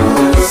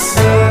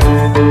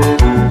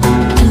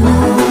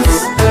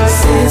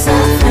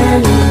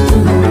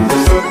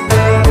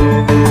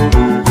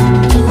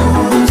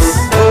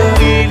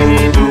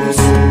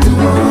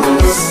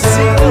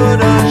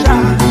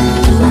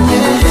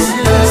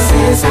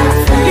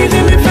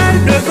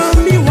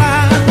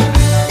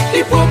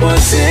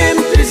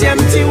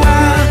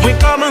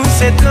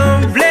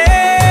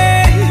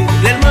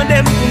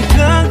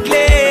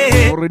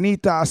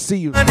 Renita, I see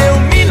you.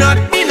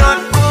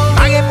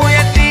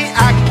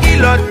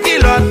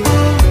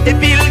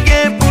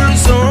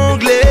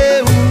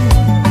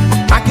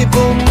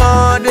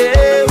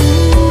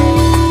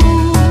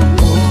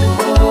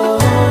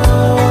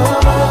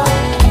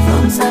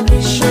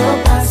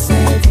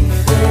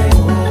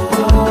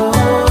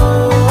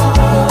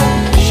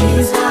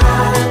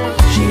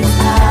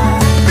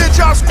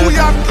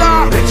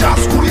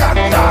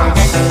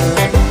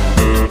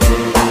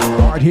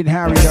 Hard Hit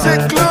Harry.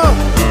 C'est club,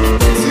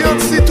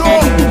 Sioncito.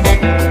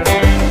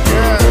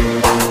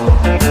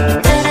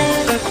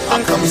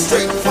 I'm coming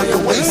straight for your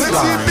waistline.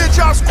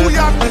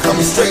 I'm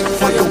coming straight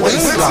for your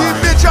waistline.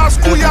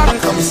 I'm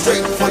coming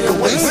straight for your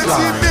waistline.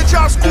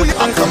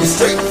 I'm coming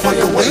straight for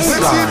your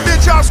waistline.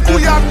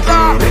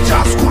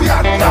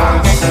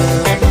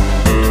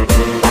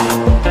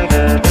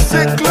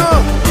 C'est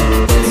club,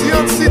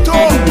 Sioncito.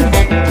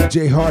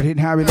 DJ Hard Hit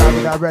Harry live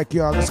and direct,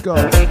 y'all. Let's go.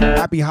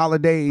 Happy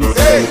holidays.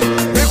 Hey,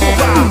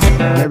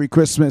 Merry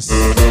Christmas.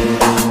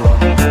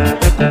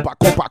 Compa,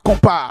 compa,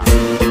 compa.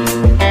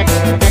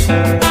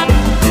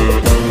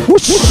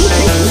 Whoosh.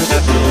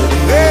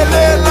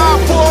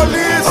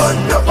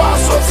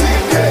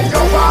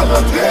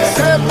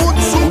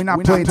 We're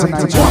not playing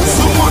tonight.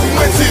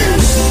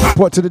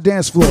 Report to the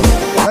dance floor.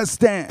 Let's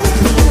dance.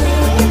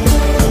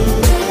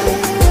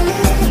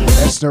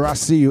 Esther, I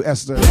see you,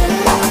 Esther.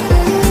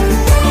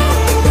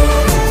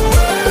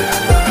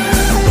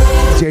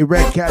 DJ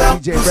Red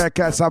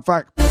Cat, ça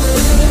fait.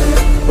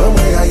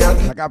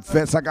 I got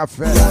fets.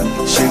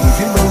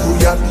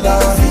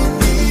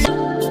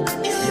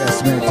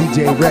 Yes, man, DJ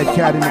Red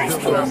Cat in the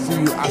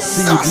building. I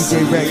see you, DJ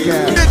Red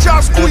Cat.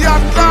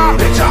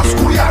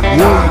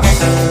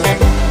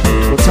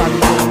 What time you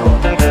going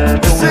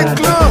on? C'est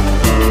club,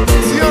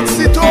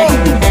 Sioncito.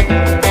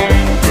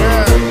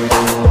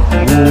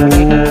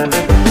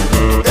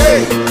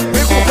 Hey,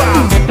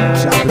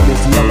 shout out to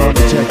Mr. Yellow on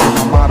the check in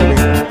my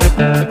moderator.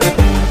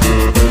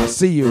 I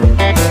see you.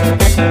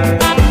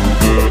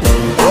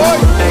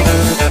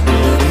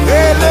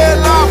 Elle est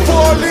la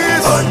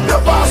police. On ne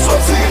va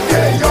sortir,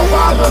 on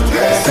va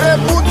rentrer. C'est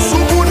moun sou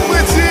moun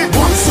mweti.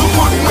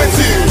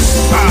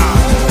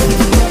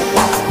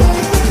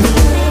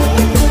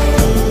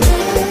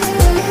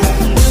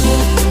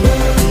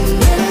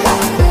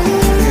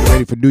 Get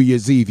ready for New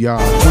Year's Eve, y'all.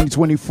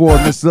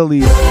 2024, Miss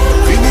Lily.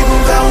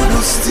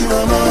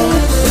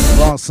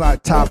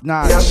 Alongside Top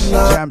Notch,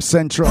 Jam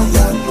Central.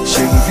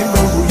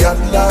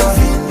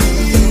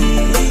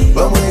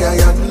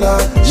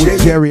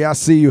 With Jerry, I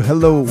see you.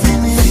 Hello.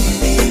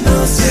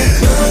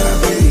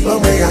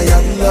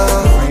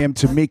 I am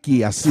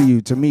Tamiki. I see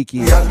you,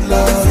 Tamiki.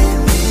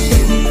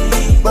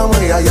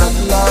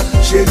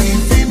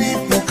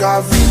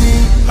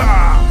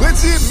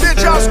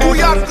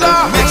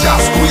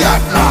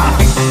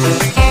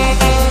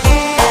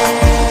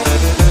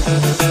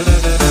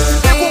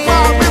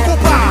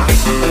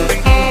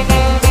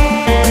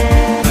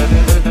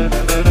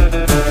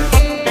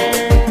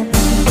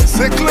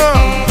 C'est clair.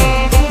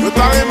 Le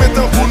taré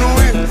mettant pour nous.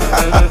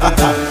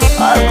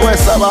 Ah, quoi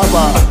ça va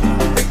pas?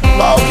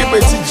 Bah, ok,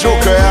 petit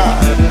joker.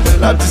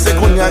 di se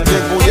kon ya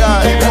gen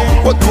gouyad.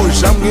 Pot kon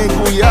jam gen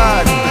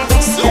gouyad.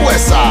 Se wè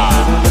sa.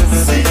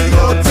 Si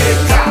yo te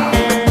ka,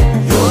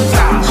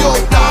 yo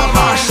ta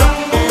machan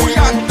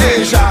gouyad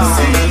deja.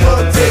 Si yo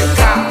te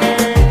ka,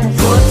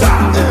 yo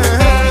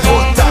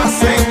ta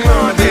 5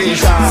 an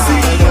deja. Si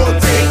yo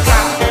te ka,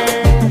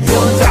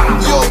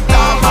 yo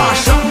ta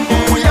machan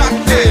gouyad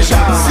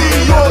deja. Si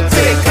yo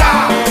te ka,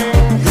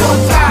 yo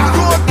ta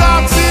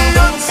ti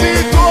yon ti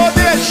to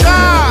deja.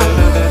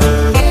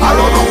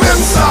 Alors nou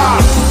mèm sa,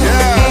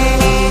 yeah.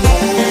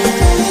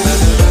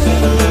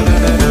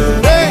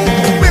 Hey,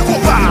 mi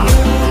koupa.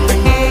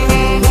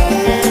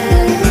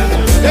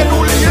 E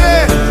nou liye,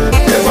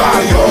 e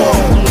vayo,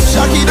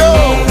 Shakido.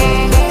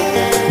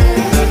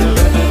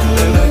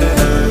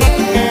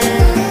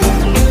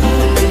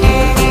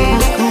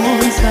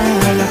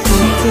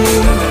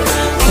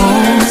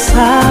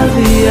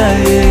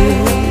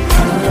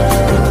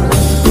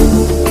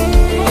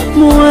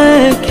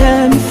 Moi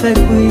qu'elle me fait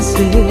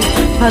briser,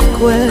 pas de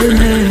quoi elle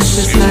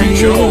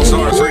Haitian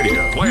All-Starz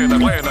Radio, playing the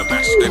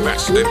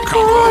best in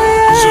Congo,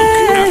 Zouk,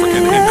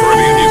 African and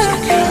Caribbean music.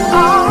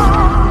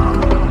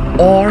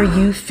 Are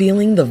you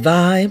feeling the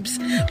vibes?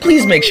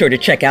 Please make sure to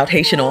check out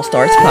Haitian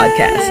All-Starz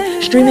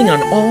podcast, streaming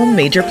on all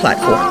major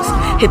platforms.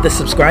 Hit the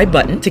subscribe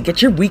button to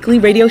get your weekly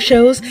radio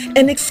shows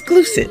and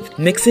exclusive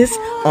mixes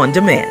on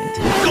demand.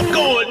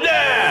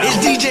 It's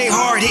DJ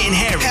Hard Hittin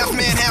Harry, half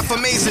man, half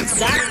amazing.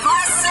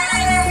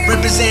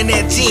 Represent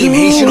that team,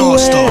 Haitian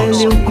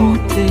All-Starz.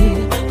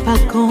 Pas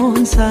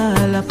comme ça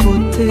la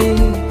beauté,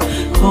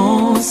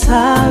 comme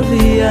ça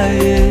vie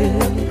aille.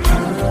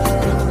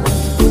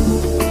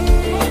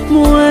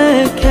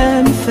 Moi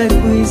qu'elle me fait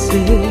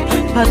briser,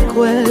 pas de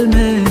quoi elle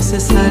me c'est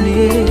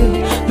salier,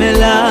 mais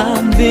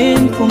la vie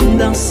pour me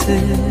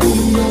danser.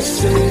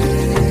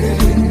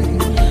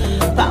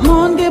 Pas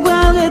mon qui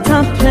boirait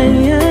en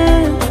plein,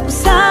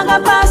 ça va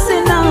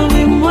passer dans la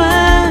vie moi,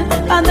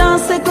 pas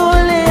danser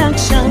collé avec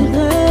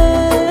chagrin.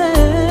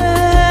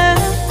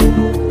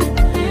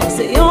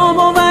 C'est un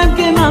bon vibe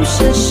qui m'a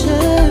cherché,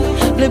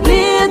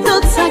 l'oublier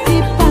tout ça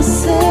qui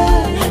passait,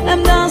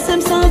 l'aime danser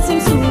me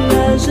sentir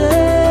soulagé.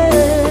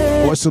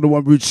 Voice of the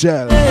one,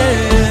 Ruchel.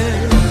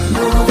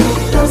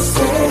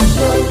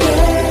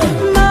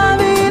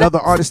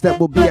 Another artist that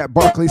will be at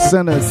Barclays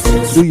Center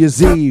New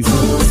Year's Eve.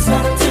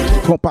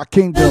 Compa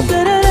Kingdom.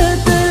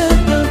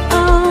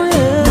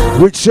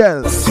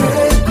 Ruchel.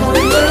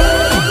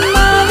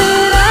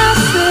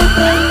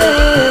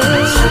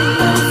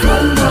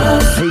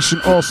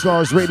 Haitian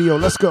All-Starz Radio.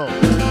 Let's go.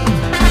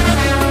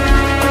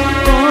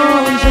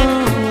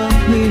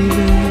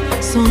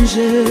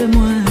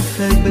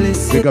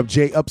 Big up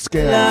Jay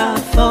Upscale. La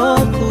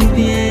faute pour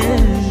bien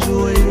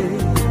jouer.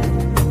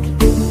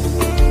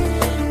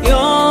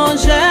 Yon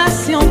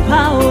gestion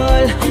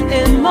parole,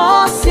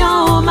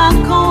 émotion ma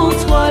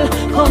contrôle,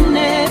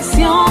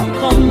 connexion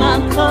comme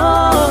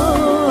accord.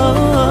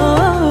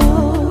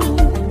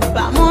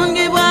 Pas mon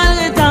qui voit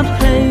le temps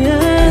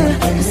plein,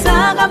 ça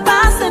va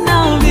passer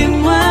dans la vie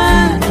moi,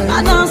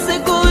 à danser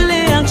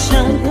collé avec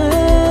chagrin.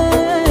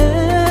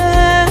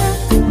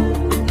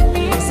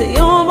 C'est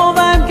un bon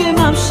vibe qui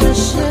m'a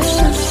cherché,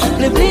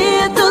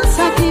 l'oublier tout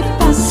ça qui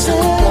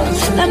passait,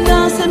 la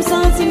danse me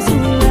sentir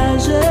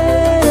soulagé.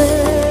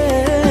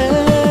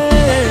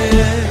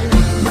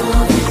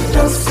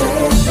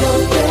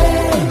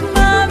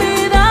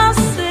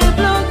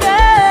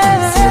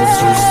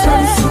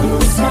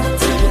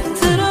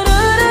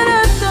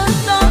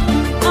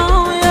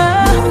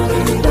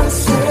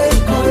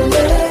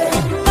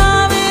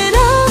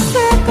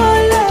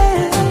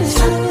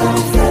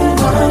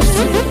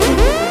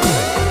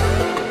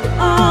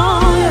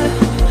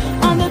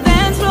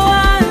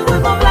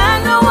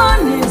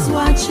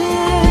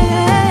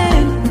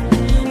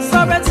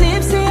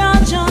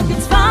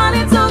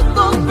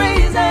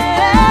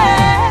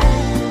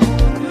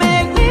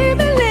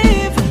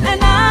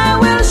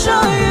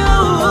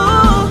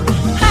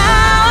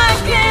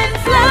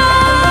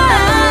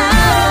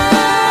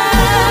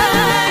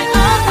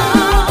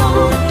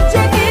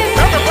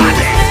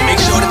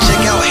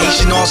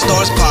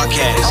 All-Starz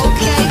podcast.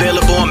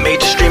 Available on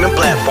major streaming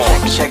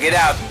platforms. Check it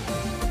out.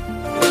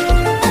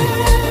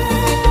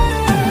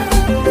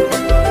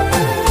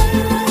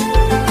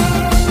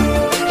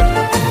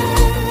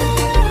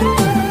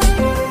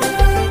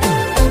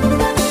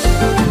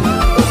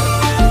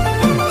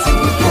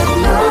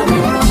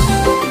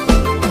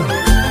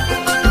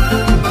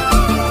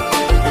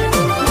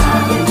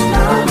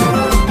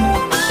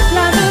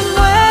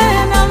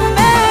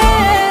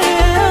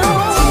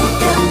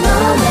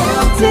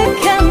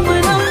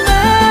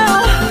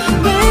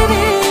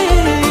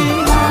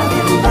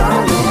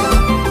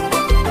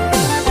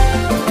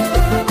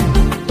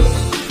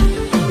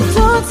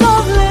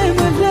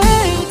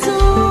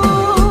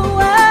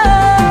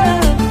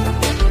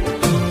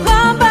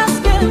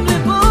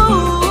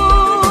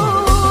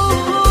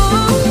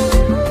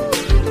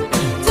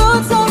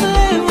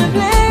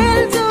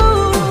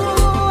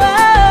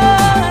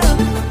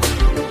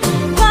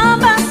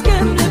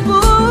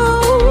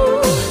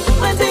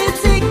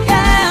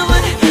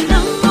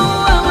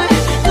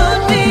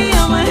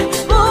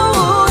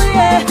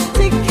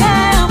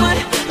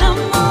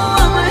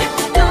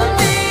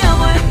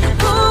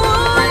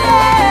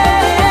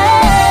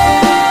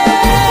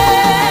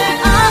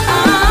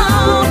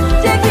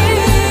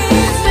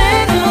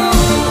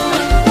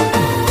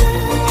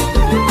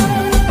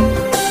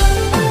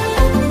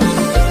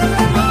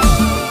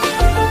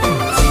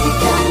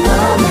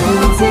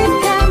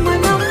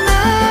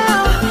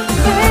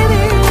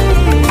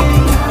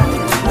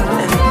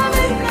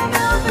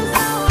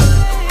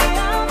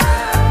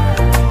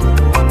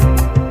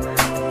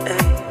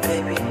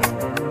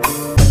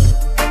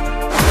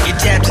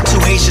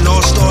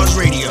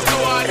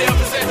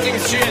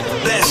 shit.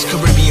 Best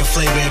Caribbean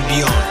flavor and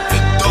beyond.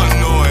 Don't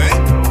know it.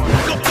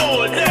 Go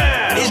forward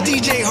now. It's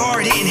DJ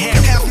Hard Hittin,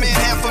 half man,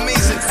 half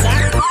amazing.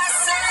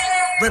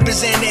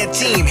 Represent that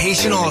team,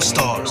 Haitian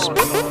All-Stars.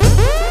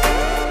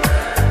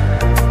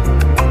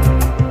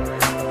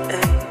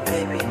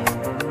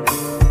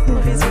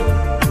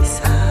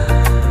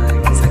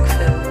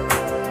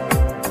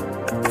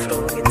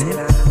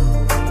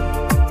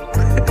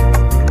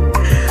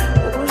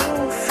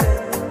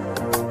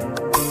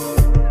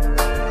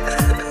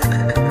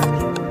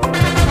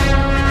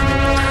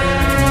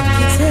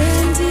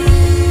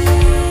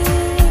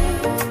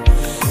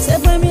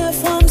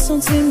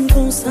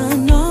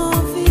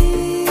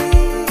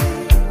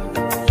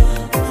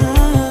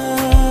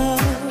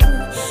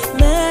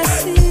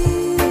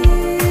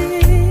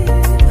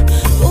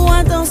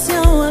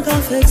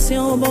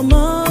 Bon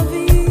ma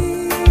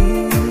vie,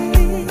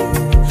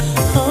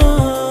 oh.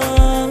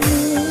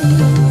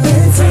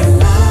 C'était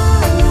la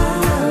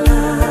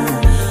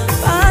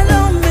pas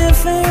l'homme me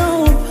fait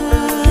en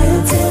pas.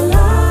 C'était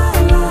la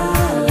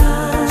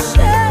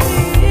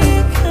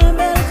chérie, qu'un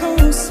bel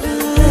comme ça.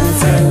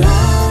 C'était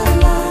la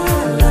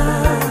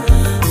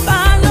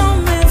pas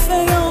l'homme me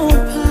fait en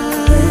pas.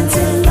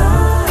 C'était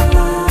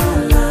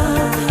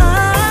oh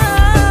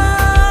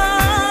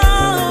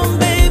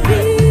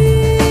baby.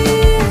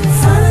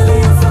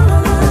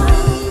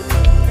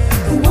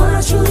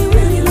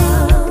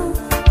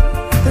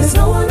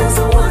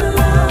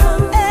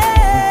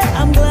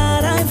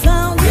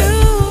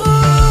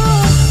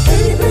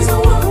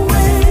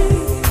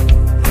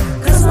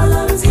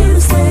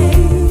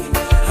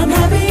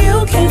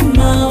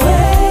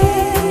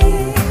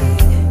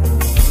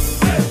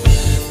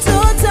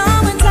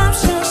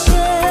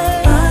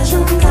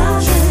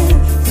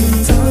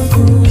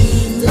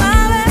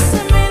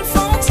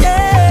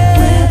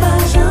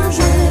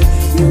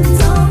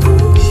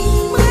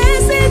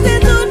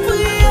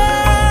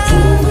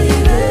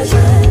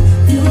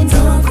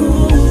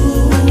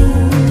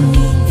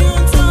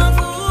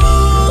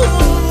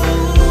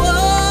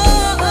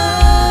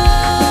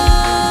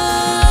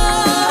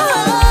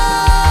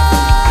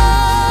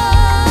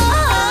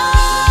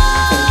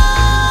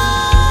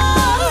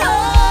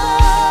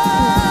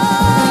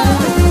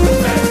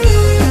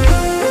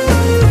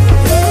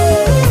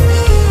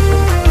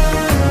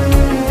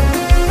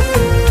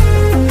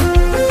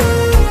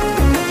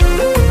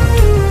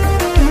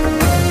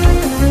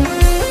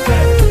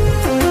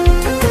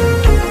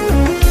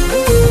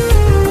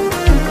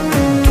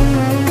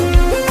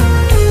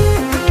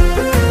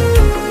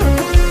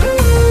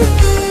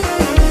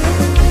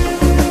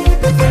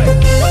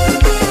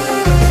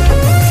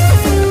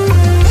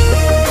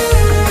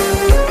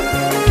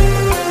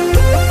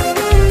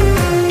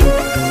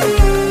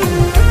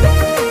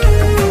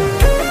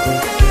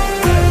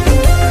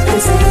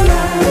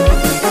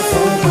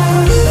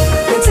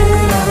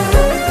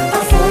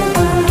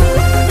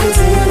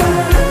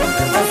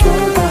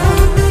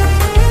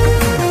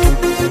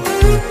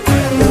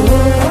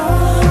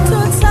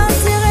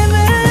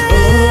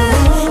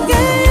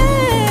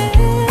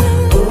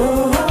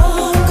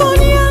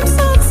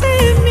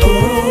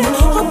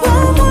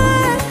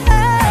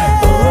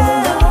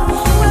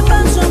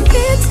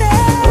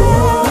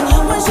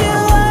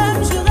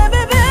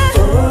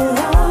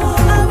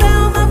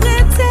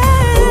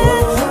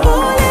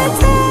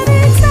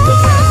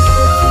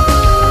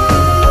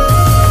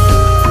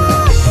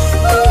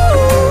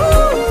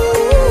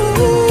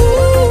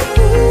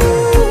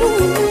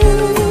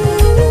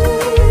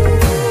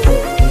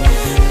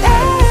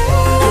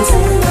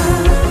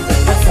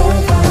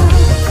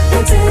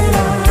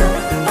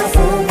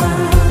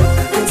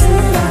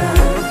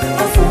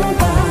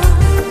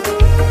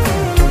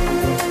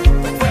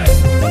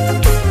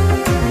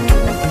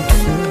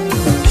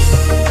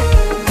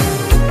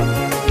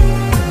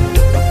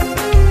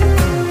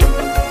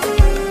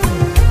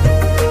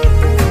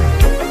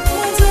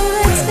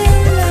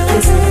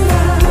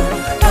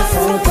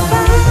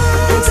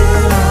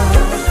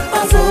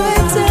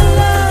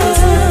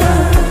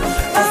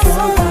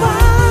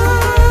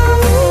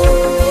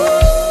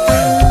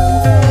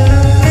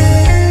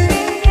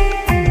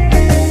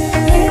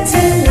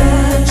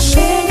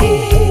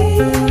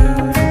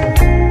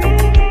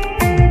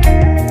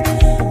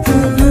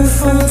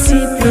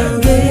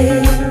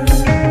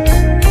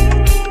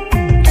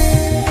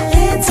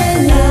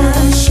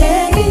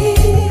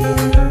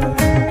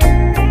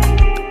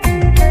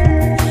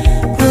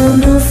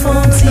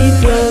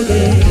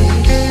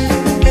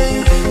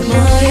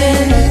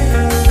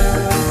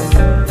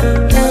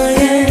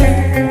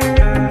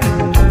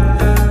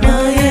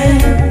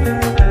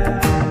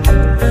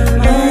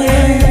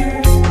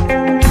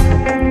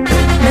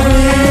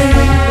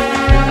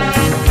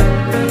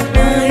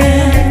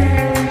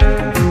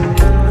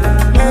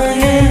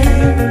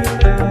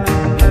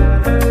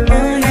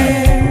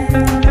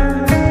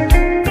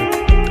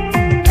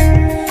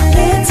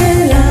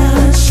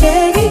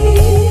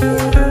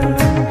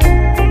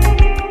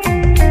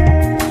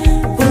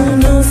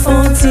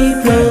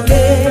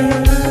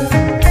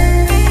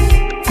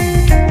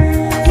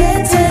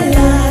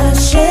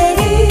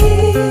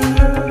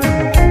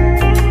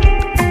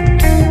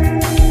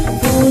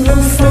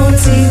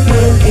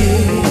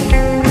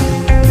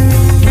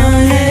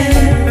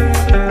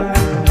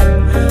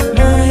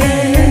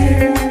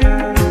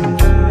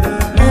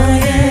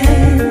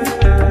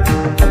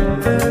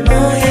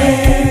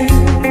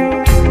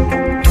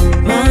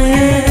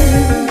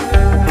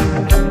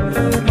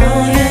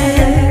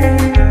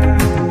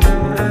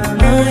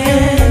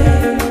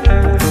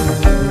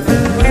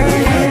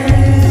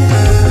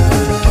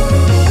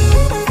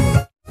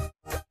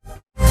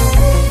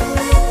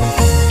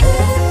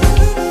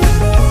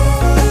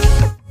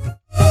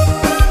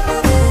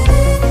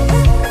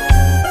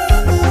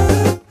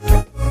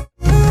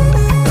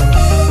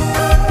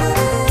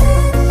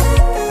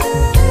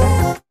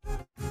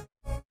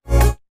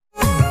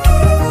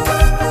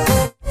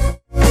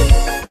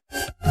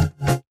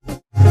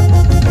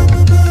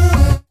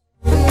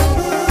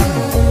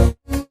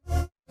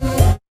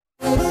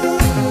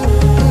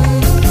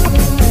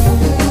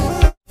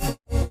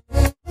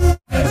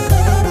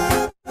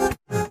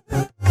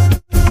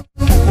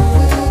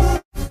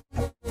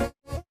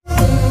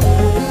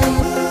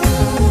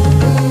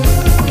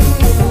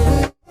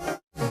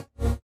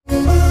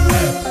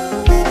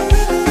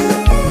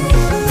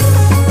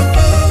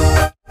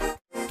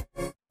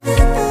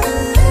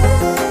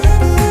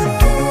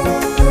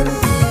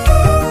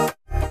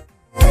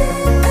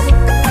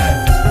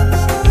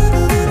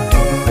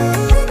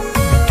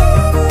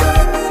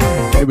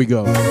 we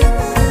go.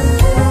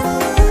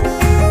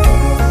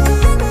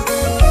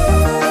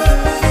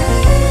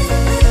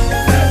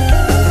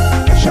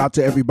 Shout out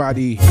to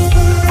everybody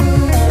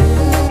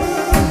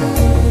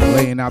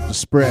laying out the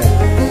spread,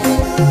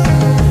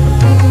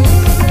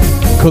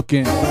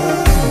 cooking.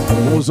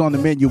 What was on the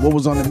menu? What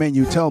was on the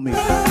menu? Tell me.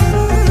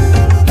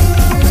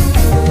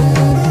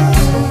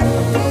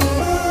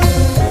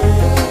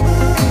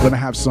 I'm gonna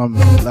have some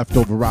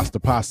leftover Rasta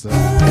pasta.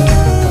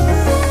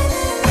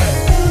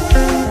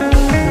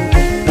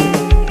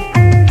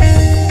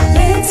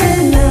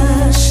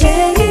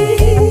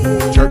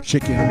 Jerk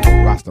chicken,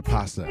 Rasta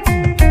pasta.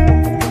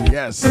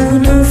 Yes.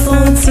 Can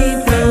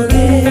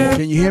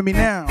you hear me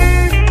now?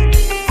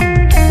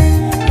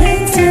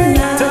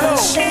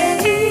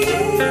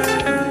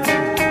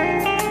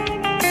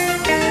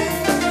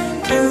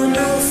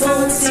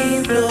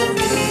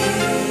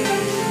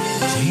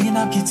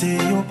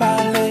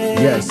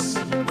 Yes.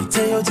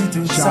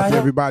 Shout out to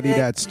everybody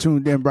that's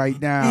tuned in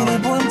right now.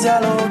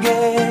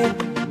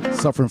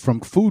 Suffering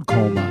from food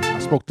coma. I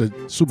spoke to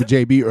Super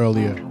JB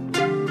earlier.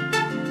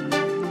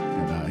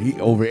 And he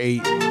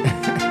overate.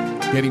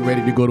 Getting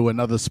ready to go to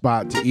another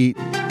spot to eat.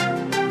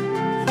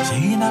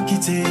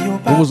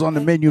 What was on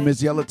the menu,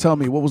 Miss Yella? Tell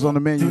me, what was on the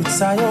menu?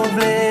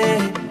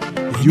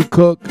 You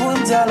cook?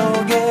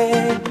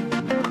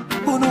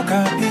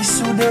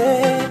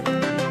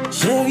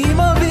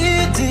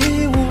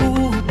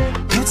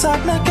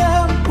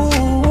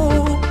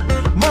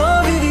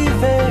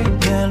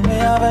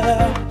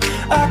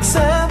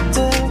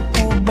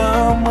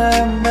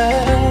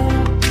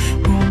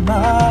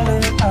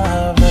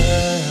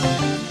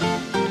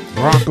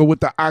 Bronco with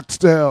the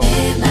oxtail.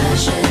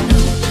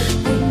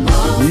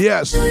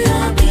 Yes.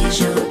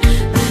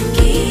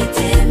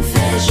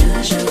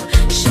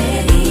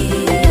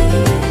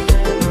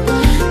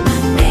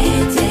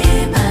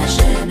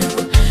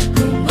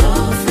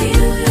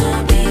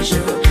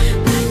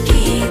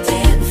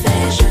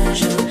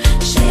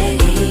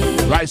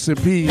 Rice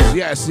and peas.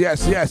 Yes,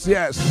 yes, yes,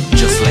 yes.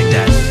 Just like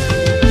that.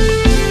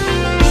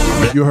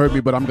 You heard me,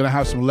 but I'm going to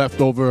have some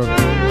leftover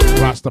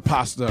Rasta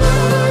pasta.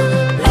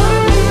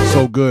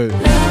 So good.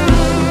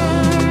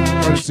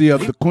 Courtesy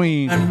of the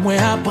Queen.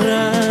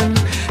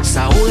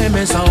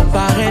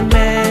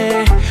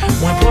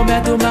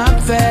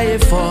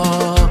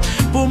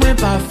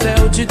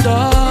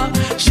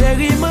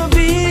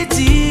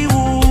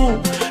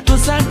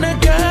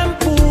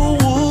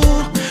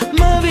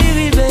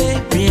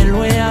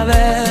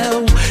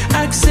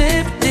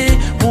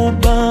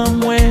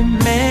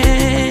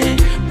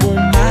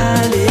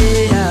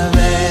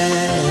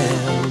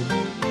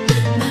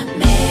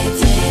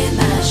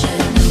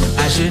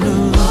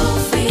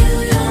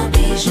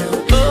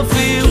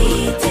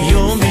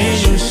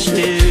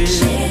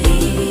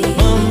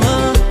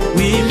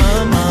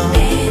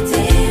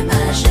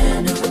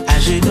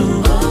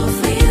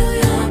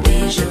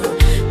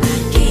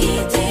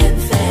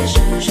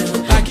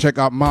 Check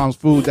out Mom's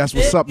Food. That's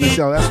what's up,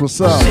 Michelle. That's what's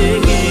up.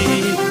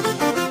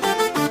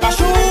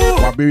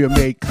 Barberia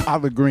made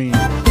collard green.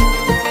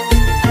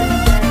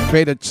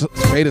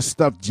 Feta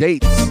stuffed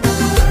jates.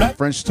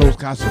 French toast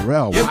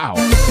casserole. Wow.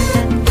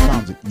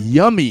 Sounds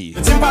yummy.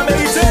 Now,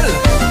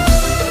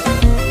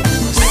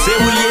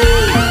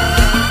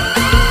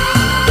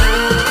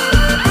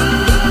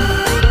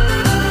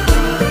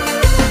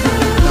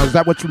 is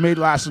that what you made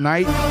last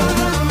night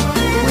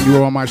when you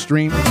were on my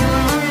stream,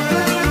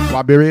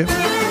 Barberia?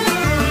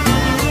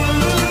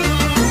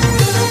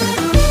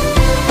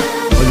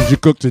 What did you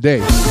cook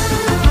today?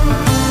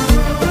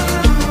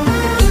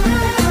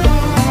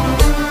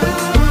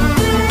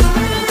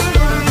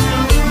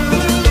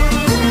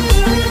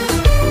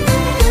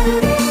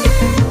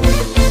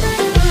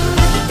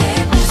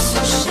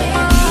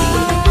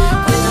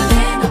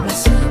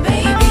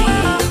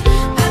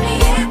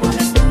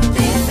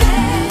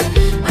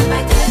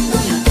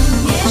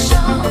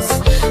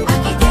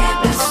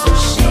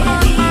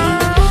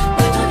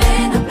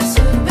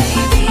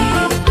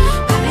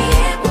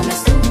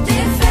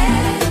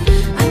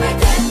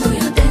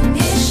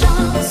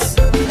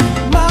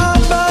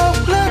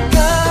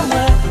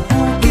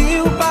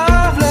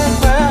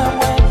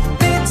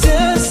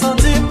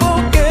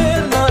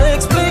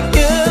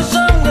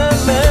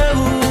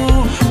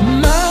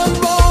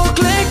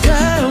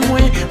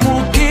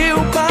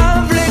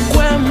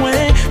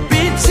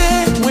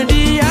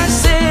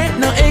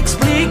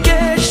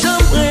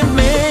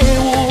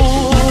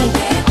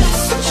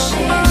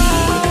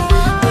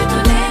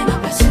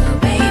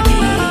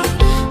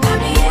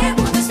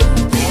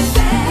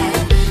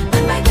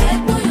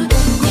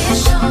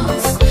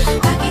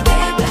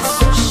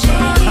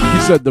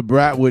 Said the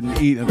brat wouldn't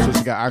eat until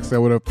she got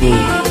oxtail with her food.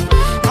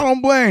 I don't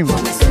blame her.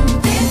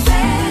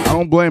 I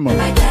don't blame her. I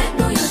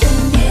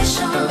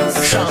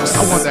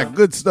want that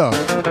good stuff.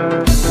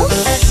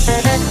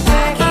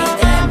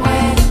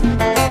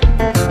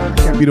 I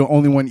can't be the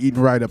only one eating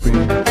right up in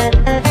here.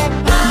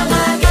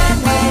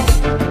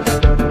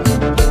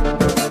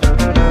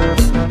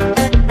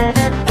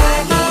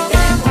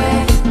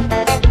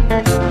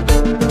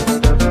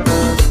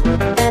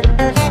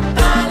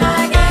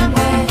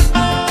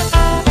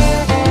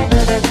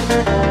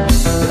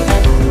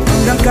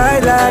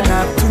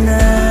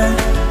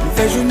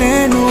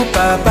 nous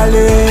pas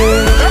parler.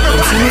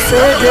 Comme si nous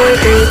c'est des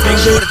Make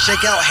sure étrangers. to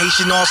check out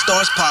Haitian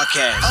All-Stars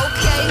podcast.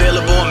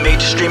 Available on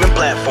major streaming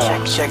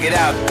platforms. Check it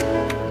out.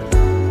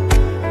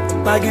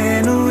 Pas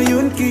gain nous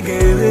youn qui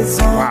gain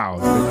raison. Wow,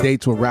 the day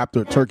to a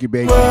raptor turkey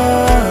bacon.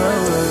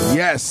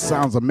 Yes,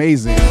 sounds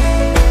amazing.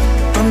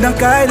 Comme dans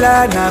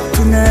Kaila n'a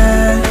tourné.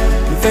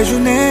 Nous fait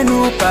journée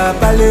nous pas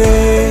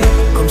parler.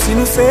 Comme si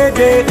nous c'est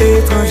des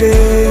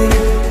étrangers.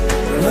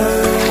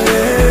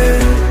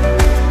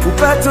 Faut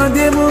pas attendre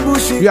mon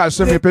boucher. You gotta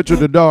send me a picture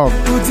of the dog.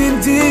 Ou dit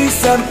me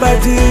ça me pas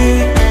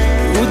dit.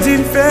 Ou dit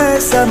me fait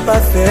ça me pas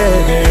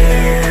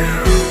fait.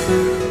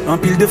 En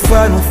pile de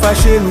fois nous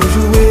fâcher, nous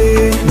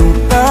jouer. Nous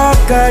pas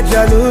qu'à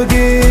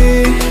dialoguer.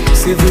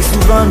 C'est vrai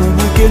souvent nous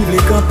bouquer, nous les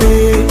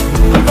camper.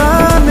 Nous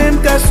pas même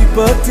qu'à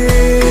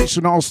supporter.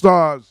 Haitian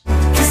All-Stars.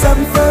 Qui ça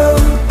me fait,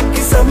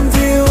 qui ça me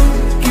dit,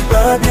 qui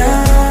pas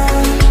bien.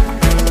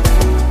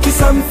 Qui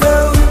ça me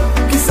fait,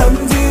 qui ça me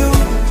dit,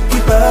 qui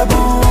pas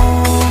bon.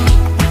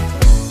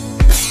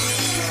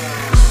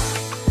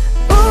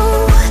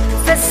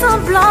 Fais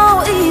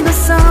semblant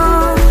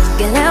innocent,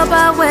 galère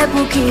pas ouais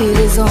pour qui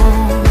raison.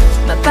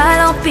 Ma pas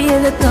l'empire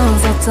de temps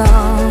en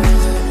temps.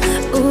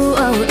 Ouh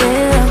oh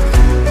yeah.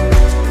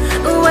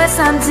 Ouais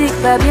ça me dit que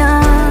pas bien,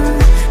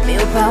 mais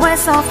au pas ouais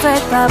ça en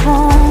fait pas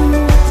bon.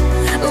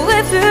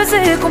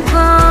 Refuser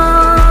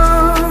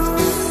comprendre.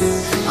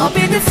 En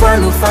pile de fois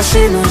nous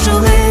fâcher, nous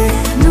jouer.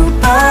 Nous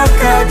pas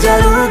qu'à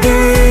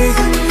dialoguer.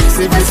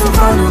 C'est vrai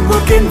souvent nous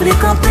bloquer, nous les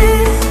camper.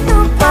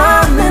 Nous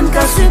pas même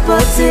qu'à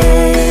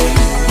supporter.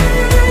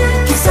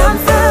 Qui ça me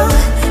fait,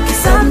 qui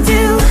ça me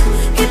dit,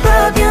 qui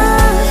pas bien.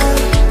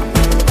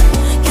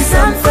 Qui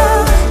ça me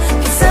fait,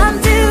 qui ça me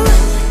dit,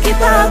 qui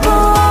pas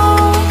bon.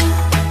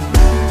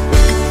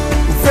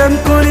 Vous faites me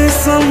connaître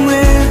sans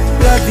moi,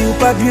 la vie ou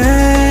pas bien.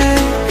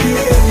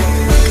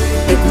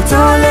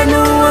 Écoutons-les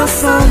nous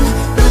ensemble,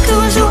 nous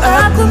toujours à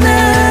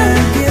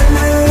promettre.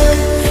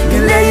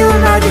 Il est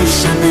une a des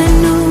chemins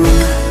nous,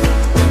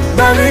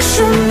 par les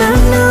chemins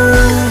nous,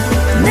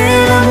 mais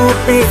l'amour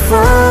plus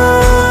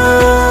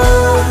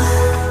fort.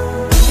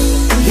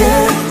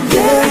 Yeah,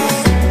 yeah.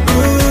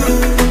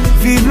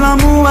 Vive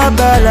l'amour à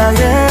bas la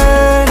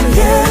reine.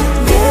 Yeah,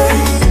 yeah.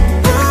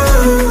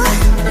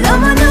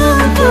 L'amour nous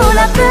pour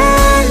la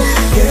peine.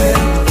 Yeah,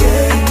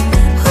 yeah.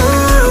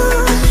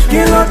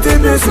 Quel autre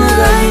besoin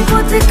La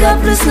hypothèque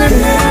plus la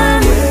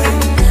mienne.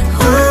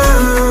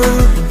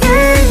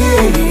 yeah,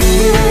 yeah,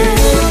 yeah.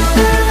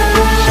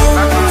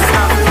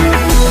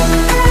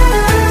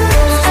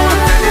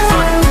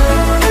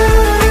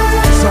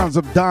 Sounds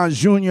of Don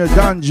Jr.,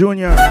 Don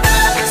Jr.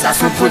 Ça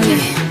sent pogné.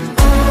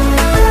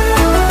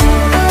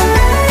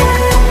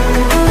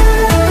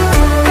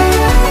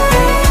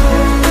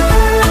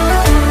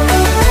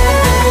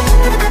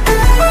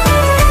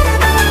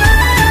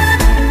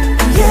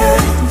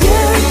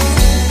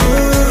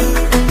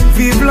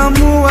 Vive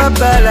l'amour à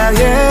bas la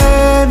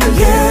reine.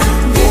 Yeah,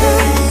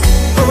 yeah.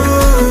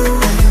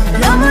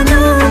 L'amour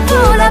nous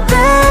pour la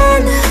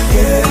peine.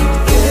 Yeah,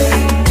 yeah.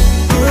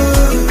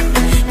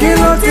 Quel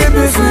autre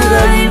besoin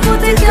La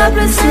hypothèque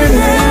plus la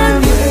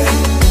mienne.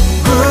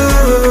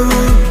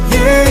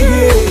 yeah,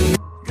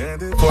 yeah.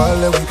 Toi,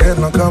 le week-end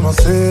a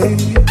commencé.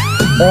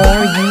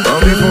 Are you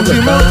feeling the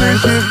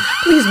vibes?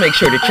 Please make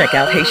sure to check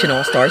out Haitian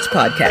All-Stars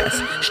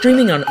podcast,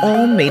 streaming on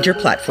all major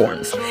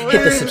platforms.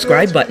 Hit the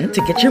subscribe button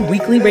to get your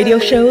weekly radio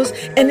shows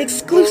and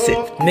exclusive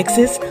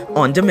mixes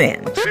on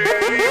demand.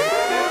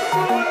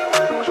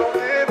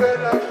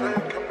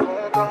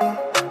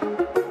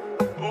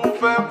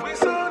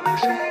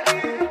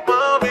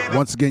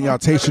 Once again, y'all,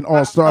 Haitian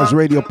All-Stars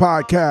Radio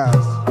Podcast.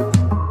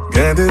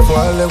 Gain des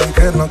fois, le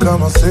week-end a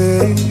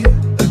commencé.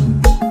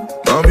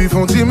 Envie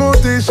font-ils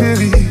monter,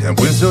 chérie.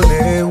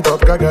 Impressionné ou pas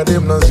qu'à garder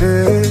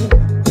m'nager.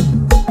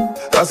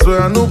 À ce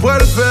soir, nous pourrons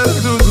le faire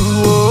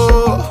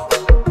doudou.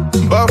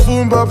 M'pas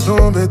fou, m'pas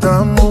tomber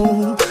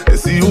d'amour. Et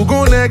si vous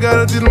connaissez,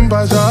 gardez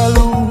m'pas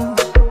jaloux.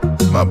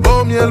 Ma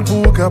bonne miel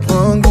pour qu'à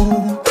prendre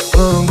goût,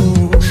 prendre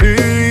goût.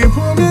 Chérie,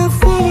 première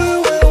fois,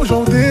 ouais,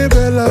 aujourd'hui,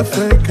 belle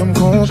affaire qui me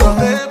content.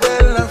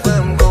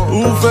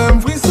 Ou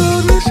femme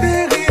frissonner,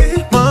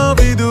 chérie.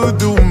 M'envie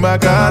doudou,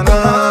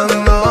 m'bagatan.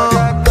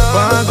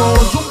 Pas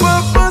grand-chose.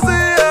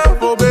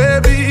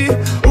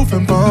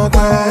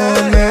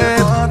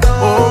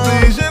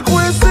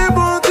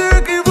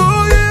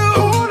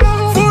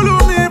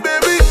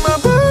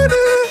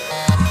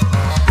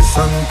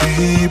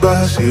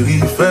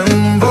 Chérie,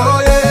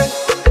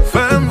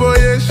 femme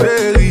voyer,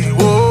 chérie,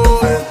 oh.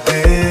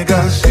 Fais des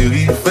gars,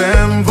 chérie,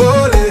 femme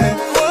voler.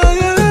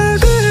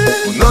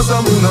 Voyager, non, ça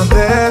m'a dans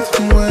tête,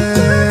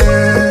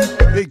 ouais.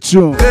 Big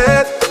tune.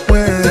 Tête,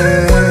 ouais.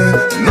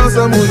 Non,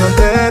 ça m'a dans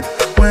tête,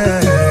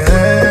 ouais.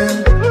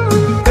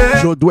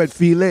 Joe Douette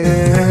filet.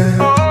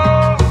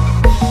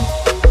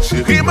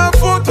 Chérie, ma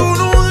photo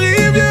nous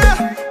rivière.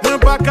 Moi,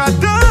 pas qu'à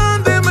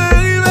attendre mes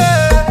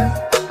rivets.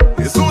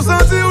 Et sous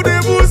sentir ou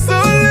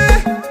déboussoler.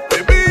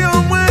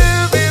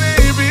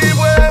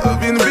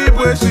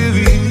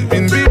 Chérie,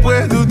 vin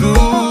vibrer doudou.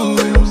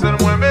 C'est le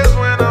moins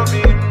besoin dans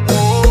vie.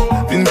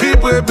 Vin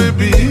vibrer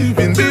baby,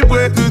 vin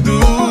vibrer doudou.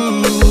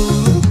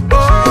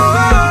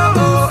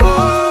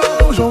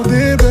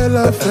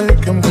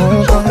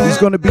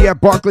 gonna be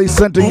at Barclays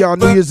Center, y'all,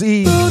 New Year's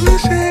Eve.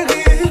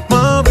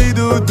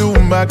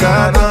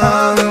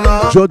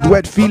 Joe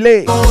Duet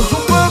Filet.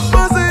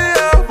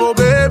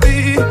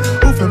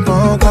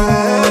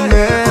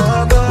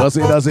 Does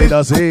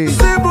it.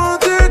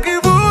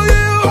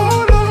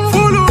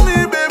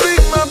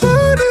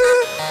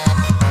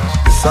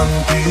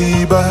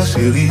 Santiba,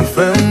 chérie,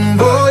 femme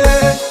boye,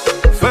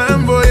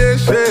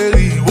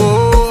 chérie,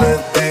 oh.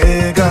 Fais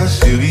dégâts,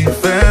 chérie,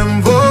 femme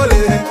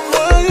voler.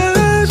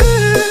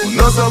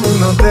 Nous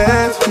sommes en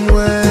tête,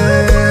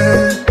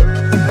 ouais.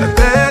 La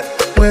tête,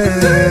 ouais.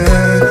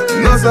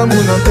 Nous sommes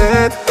en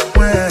tête,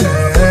 ouais.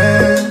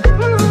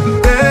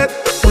 Tête,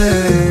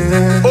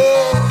 ouais.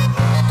 Oh,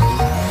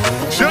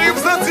 chérie,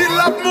 vous sentez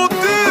la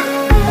montée.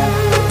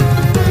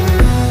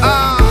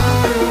 Ah,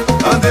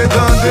 en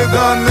dedans.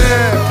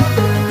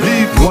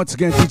 Once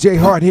again, DJ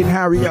Hard Hittin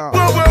Harry out.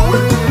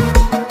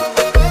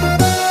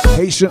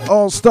 Haitian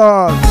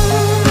All-Starz.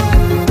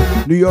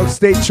 New York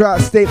State,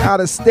 Tri-State, out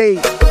of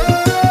state.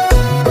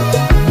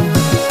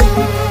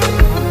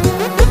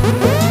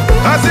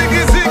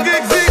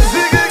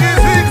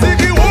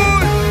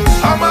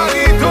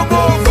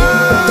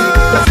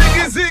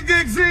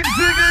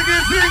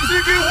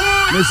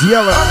 Miss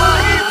Yellow.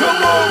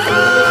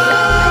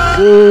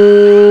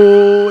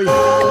 Oh, yeah.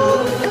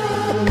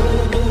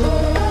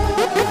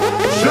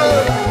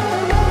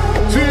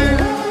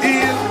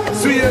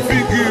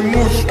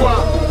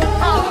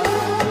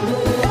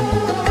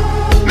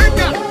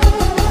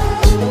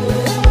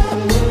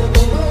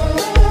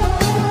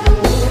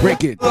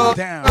 Break it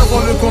down.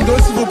 Avant le condo,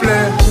 s'il vous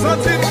plaît.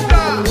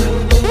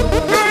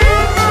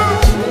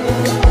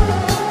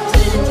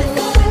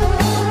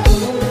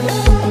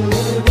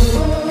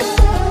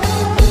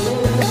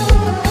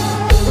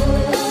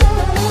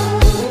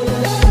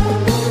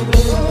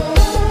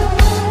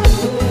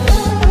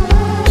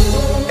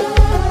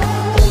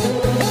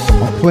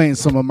 I'm playing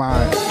some of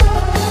my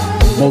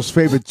most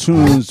favorite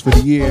tunes for the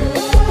year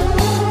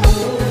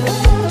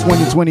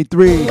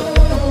 2023.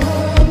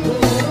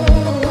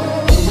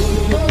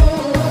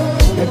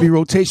 Heavy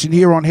rotation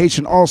here on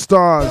Haitian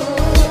All-Starz.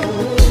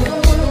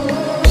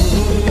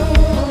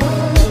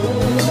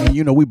 And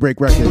you know we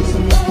break records.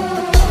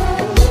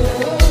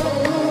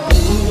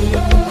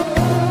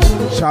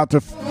 Shout out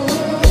to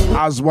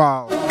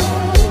Oswald,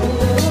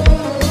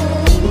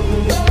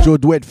 Joe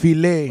Duet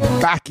Filet,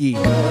 Baki,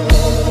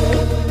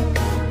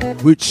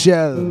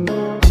 Richelle,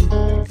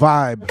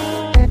 Vibe.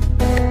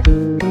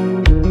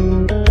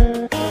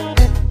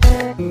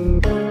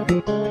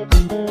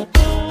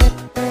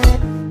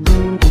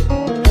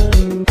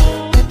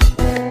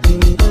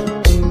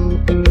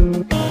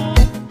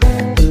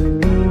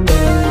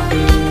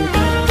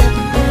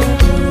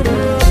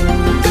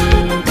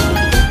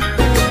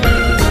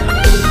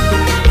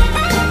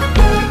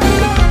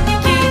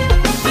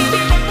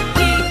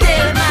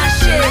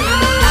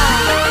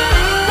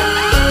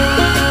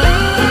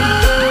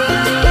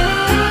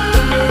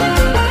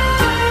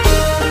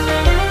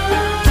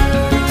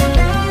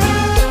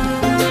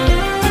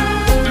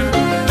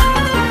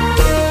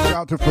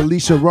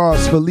 Felicia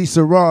Ross,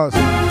 Felicia.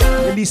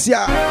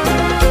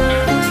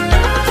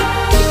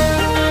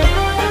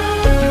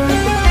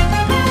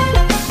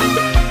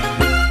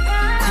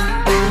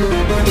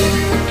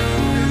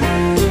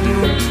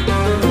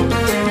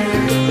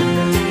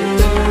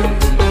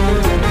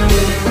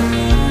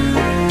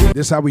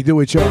 This how we do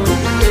it, y'all.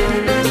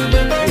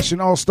 Haitian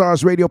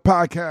All-Starz Radio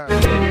Podcast.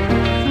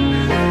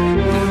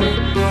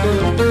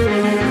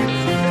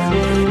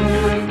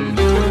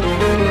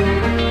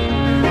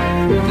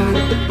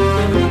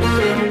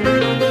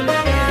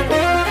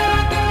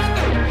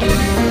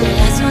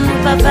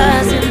 Papa,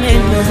 c'est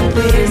même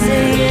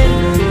essayer.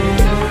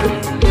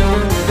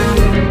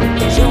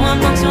 Je vois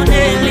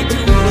fonctionner les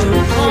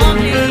toujours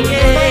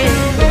compliqué.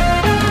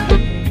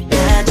 I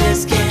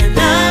just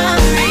cannot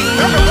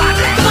breathe.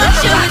 What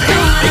you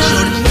doing? Make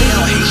sure to check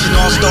out Haitian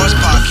All-Stars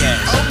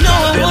Podcast.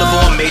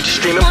 Available on major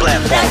streaming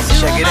platforms.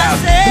 Check it out.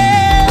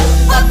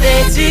 What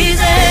they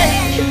teasing?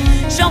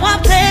 Show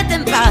up, let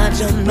them buy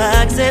your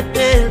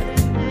accepted.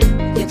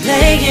 You're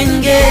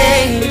playing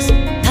games.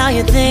 How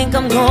you think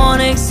I'm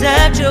gonna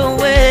accept your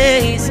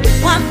ways?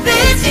 One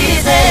bit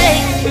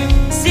easy.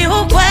 Si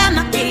ou kwa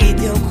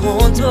makite ou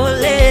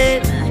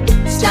kontrole.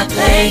 Stop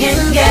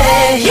playing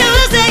games.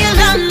 You say you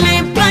love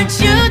me, but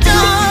you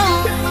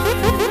don't.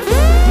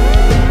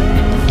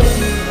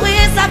 Oui,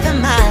 ça fait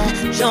mal,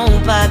 j'en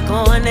pas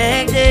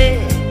connecté.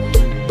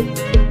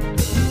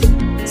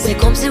 C'est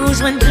comme si vous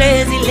jouez un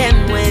plaisir,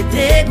 l'aime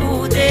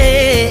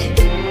dégoûté.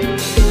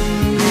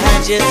 I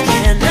just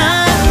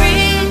cannot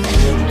breathe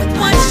with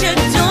what you're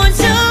doing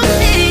to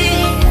me.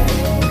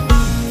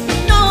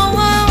 No,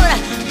 what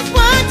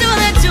do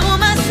I do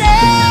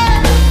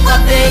myself?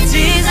 What they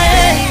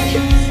teasing?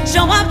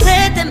 Show up,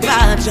 let them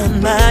vibe, you're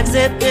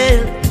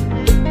accepted.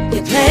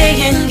 You're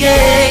playing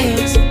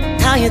games.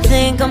 How you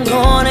think I'm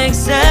gonna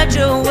accept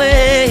your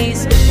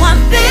ways? One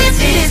bit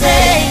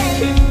easy.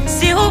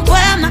 Si ou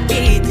kwa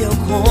makite ou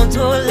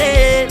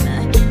kontrole.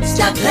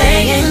 Stop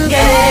playing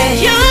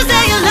games. You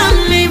say you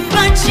love me,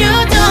 but you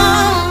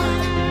don't.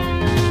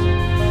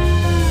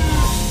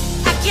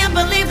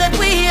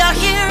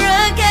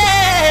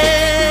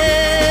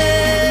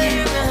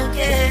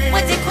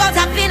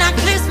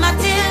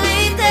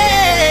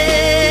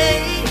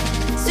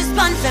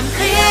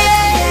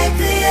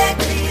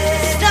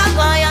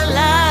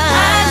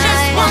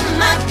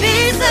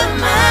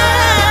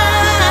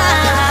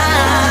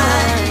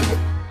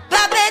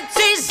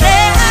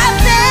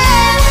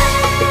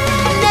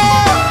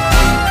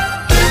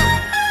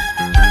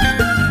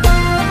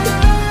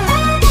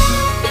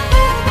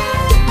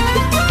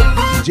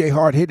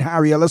 Hard Hittin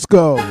Harriet. Let's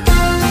go.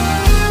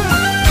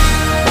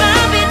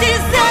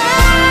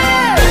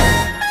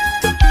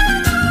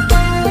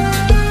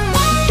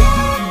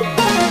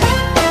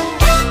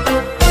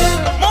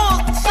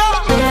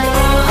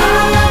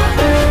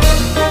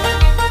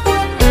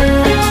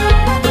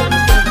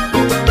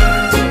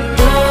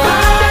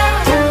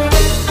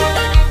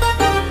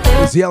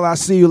 It's Yell, I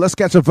see you. Let's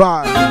catch a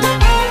vibe.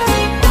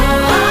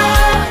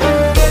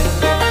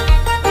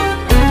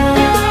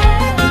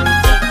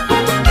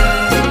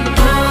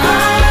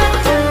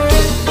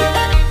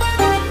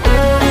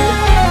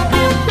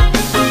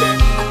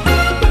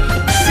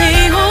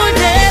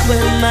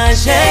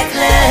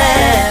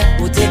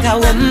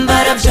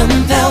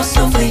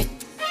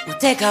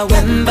 Take a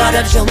wemba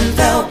de jom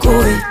fel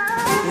kui.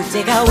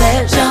 Take a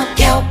well jump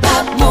kel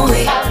pap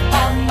mui.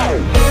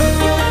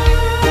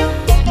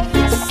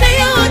 See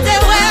you te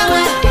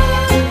wewe.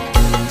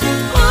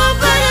 Oh,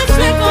 but a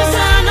trick on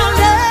sign on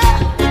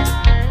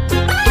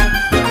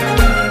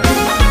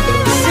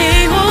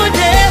see who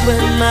there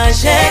with my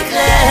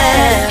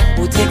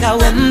j'éclair. Take a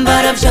wemba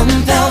de jom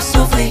fel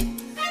souffri.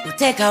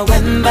 Take a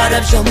wemba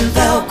de jom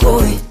fel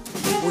kui.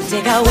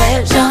 Take a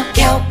well jump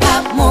kel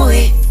pap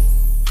mui.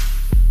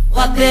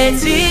 What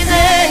bêtise,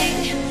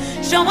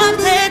 j'en vois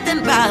peut-être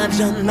un vibe,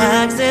 j'en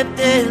accepte.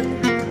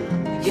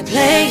 You're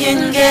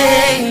playing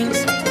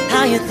games,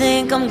 how you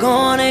think I'm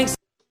gonna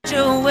accept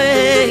your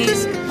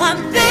ways. What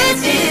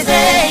bêtise,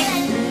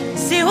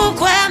 si ou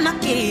quoi m'a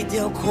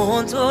quitté au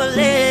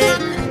contrôler.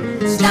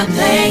 Stop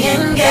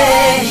playing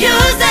games. You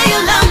say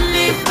you love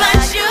me,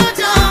 but you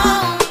don't.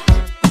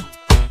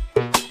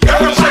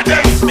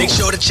 Make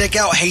sure to check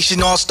out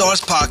Haitian All-Stars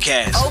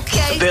podcast.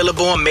 Okay.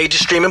 Available on major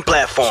streaming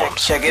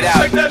platforms. Check it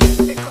out.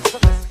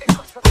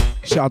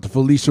 Shout out to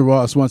Felicia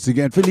Ross once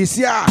again.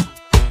 Felicia!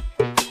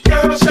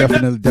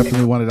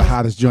 Definitely one of the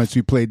hottest joints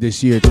we played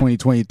this year,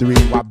 2023.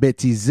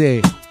 Wabeti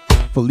Zay.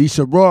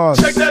 Felicia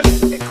Ross.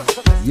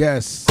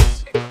 Yes.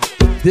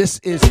 This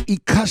is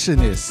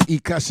Ecussionist.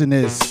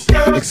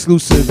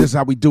 Exclusive. This is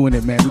how we doing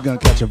it, man. We're going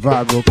to catch a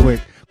vibe real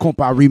quick.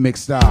 Compa remix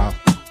style.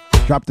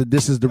 Drop the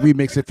 "This is the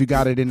remix" if you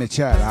got it in the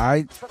chat,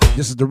 alright?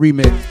 This is the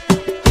remix.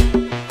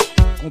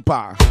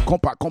 Compa.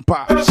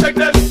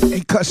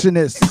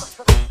 Ecussionist.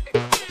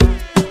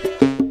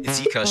 It's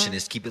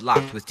Ecussionist. Keep it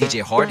locked with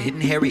DJ Hard Hittin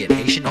Harry at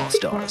Haitian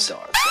All-Stars.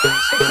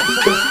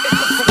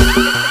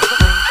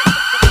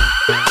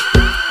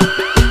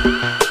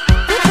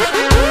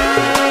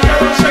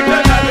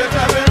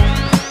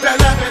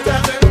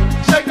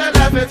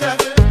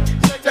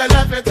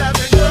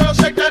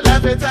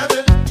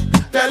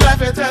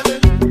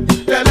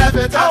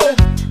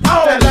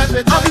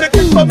 I'm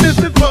looking for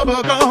Mr.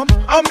 Bubblegum.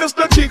 I'm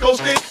Mr. Chico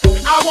Stick.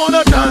 I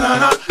wanna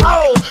na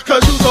oh,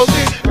 cause you so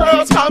thick.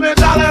 Girls call me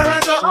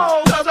tolerant,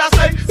 oh, cause I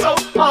say so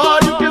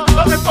hard. You been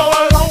looking for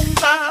a long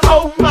time.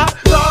 Oh my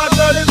God,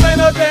 girl, this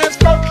ain't a dance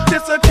floor.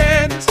 This a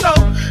candy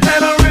store.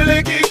 And I'm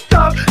really geeked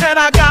up. And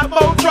I got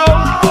more trouble.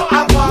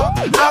 I walk,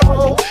 I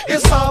roll,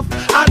 it's soft.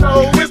 I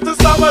know it's the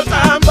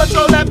summertime, but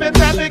your lapping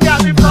tapping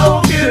got me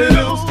flow. Get it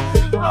loose,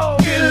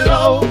 get it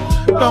low.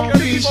 Don't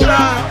be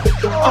shy,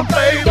 I'm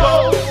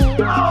playboy.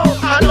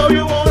 I know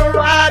you wanna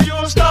ride, you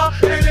a star,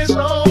 and it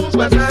shows.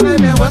 What's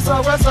happening? What's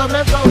up? Let's go.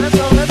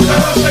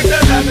 Shake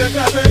that lappy,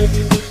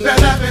 shake that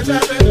lappy,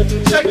 girl.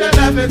 Shake that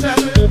lappy,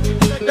 girl.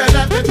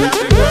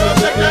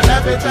 Shake that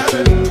lappy,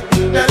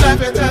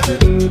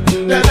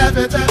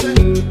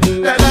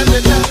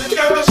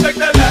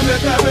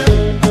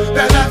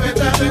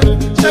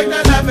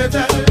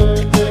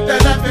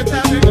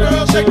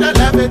 girl. Shake that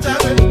lappy.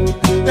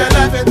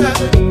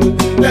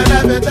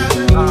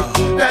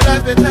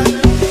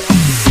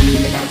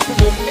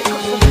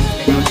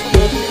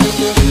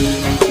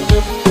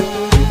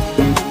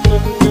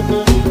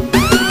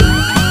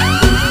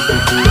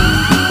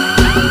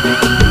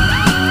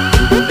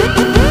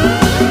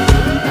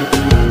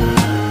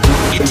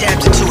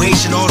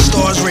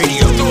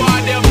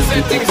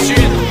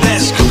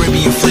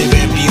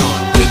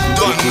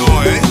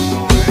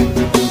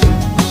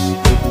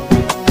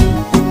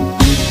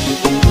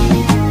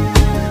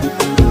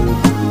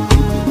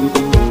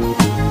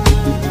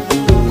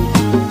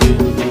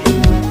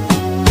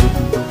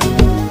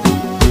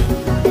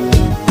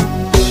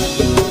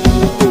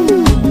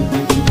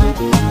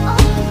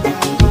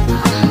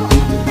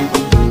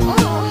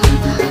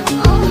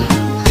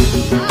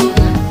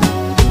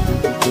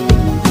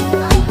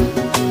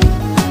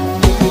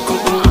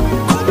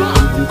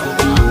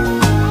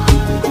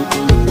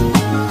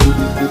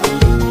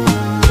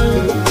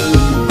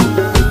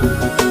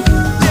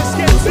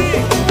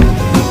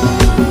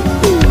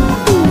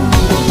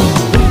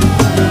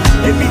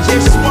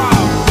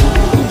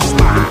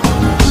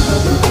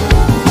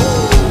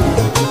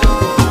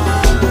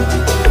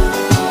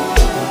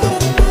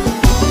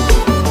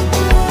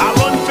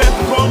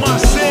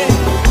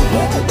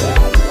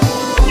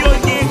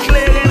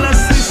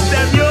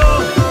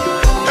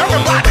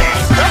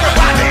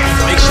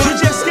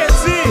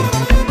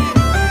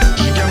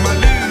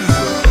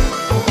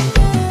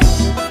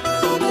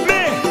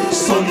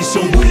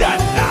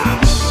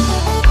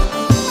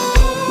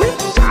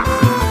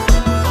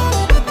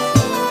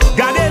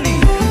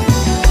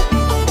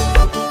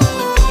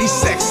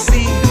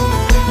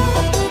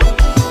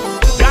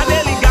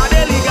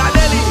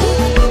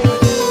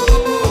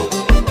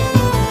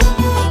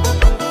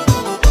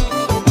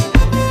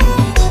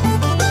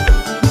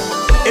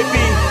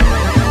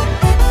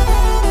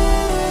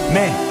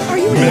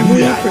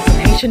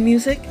 Haitian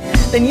music?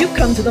 Then you've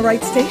come to the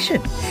right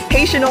station.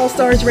 Haitian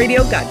All-Stars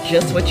Radio got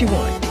just what you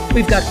want.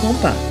 We've got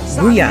compa,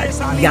 bouillade,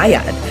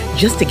 yayad,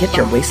 just to get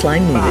your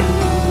waistline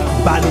moving.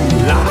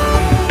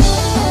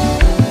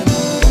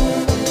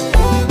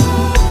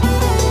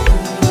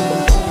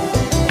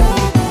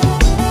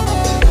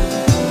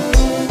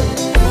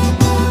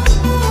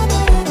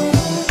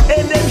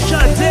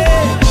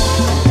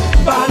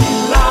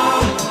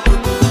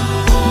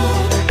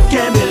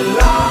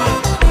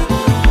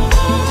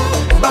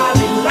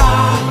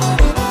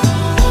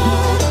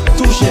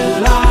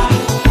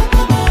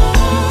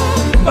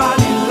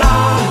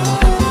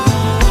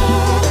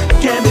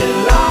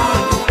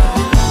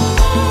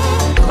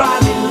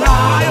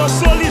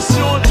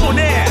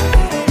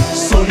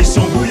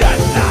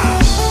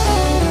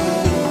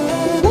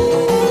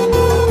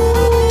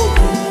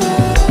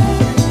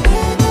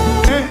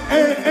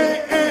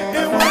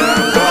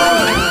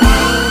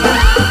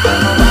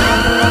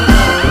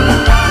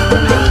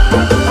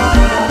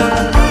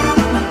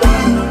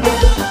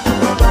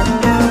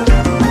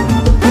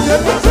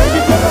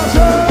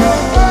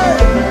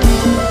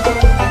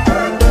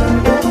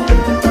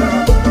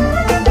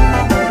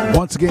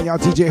 Y'all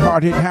DJ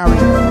Hard Hittin Harry.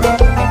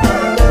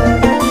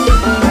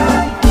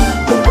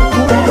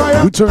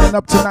 We turning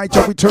up tonight,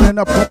 y'all. We turning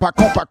up compa,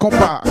 compa,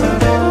 compa.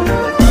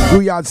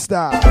 Bouillade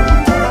style.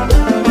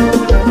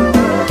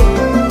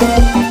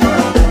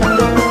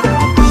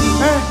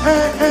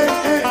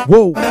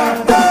 Whoa.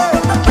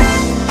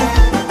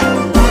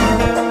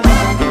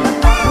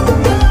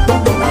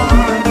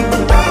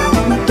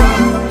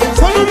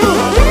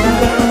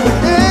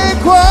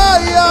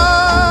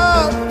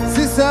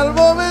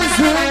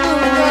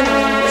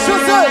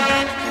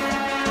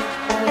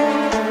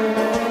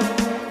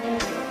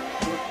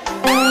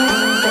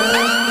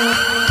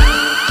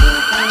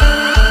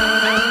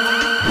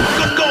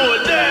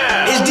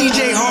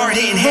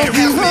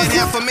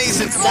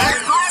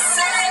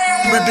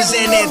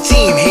 Represent that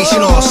team,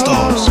 Haitian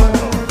All-Stars.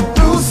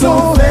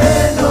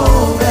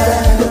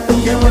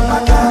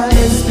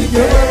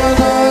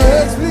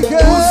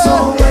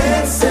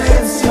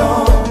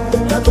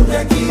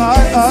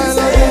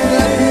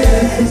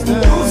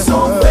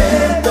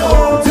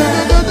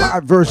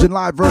 Live version,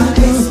 live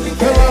version.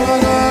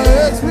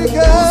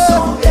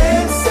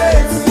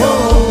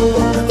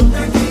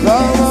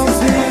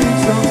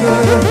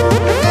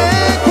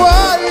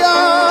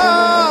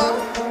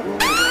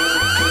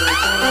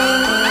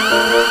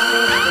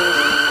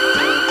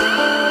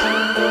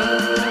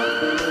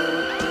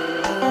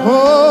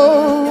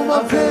 Oh, ma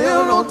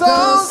fille,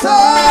 longtemps ça.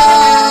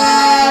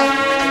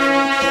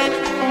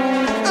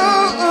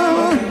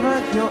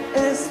 Maintenant,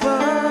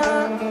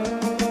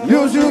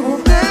 yo, je vous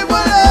fais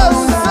voilà où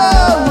ça.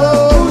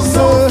 Où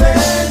sont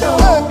les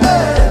noms?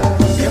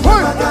 Et moi,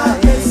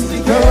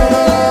 expliquer.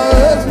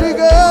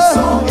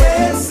 Sans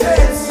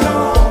exception.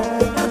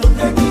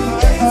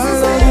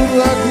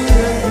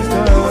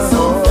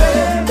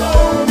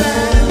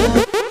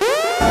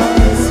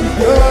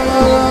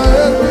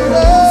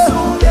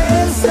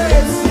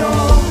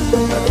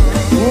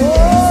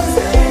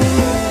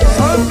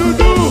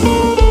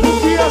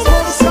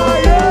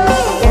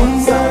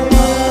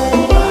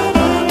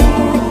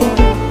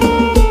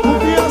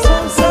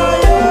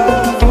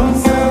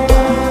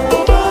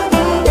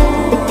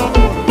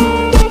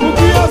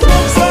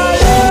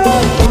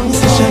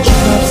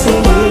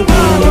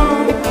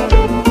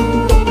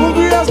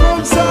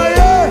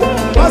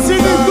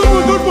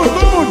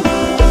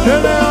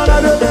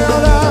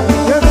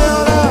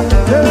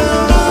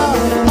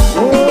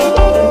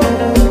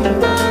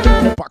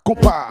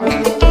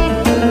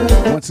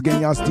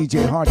 Y'all's DJ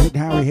Hard Hittin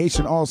Harry,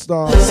 Haitian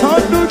All-Stars.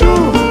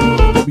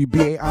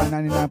 WBAI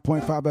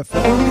 99.5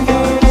 FM.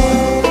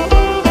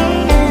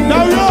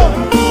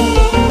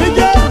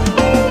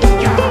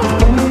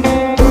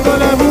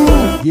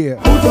 Yeah.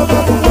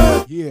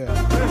 Yeah.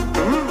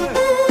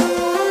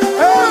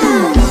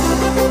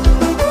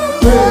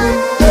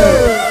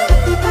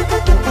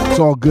 It's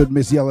all good,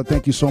 Miss Yella.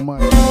 Thank you so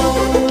much. A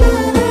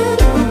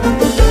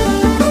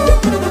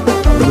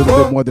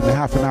little bit more than a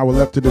half an hour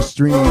left to the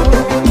stream.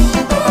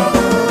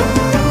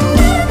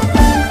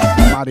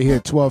 Out of here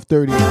at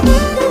 12:30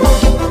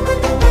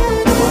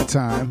 my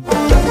time.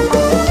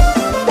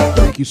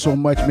 Thank you so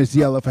much, Miss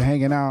Yella, for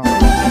hanging out.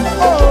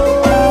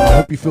 I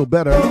hope you feel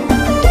better.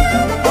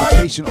 It's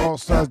Haitian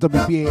All-Stars,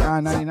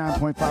 WBAI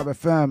 99.5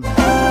 FM.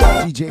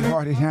 DJ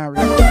Hard Hittin Harry.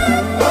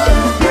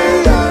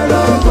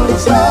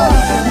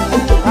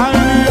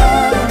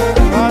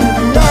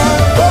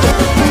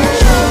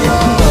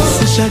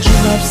 Chaque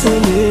jour à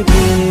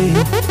célébrer,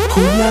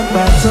 qu'on y a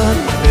pas tant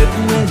de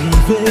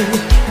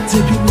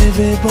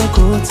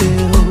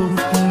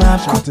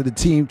Shout out to the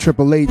team,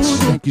 Triple H.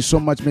 Thank you so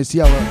much, Miss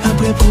Yella.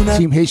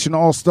 Team Haitian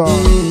All-Star.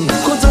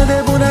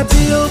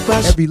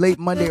 Every late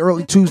Monday,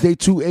 early Tuesday,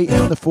 2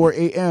 a.m. to 4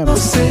 a.m.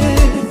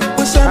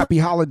 Happy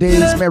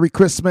holidays, Merry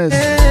Christmas.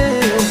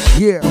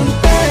 Yeah.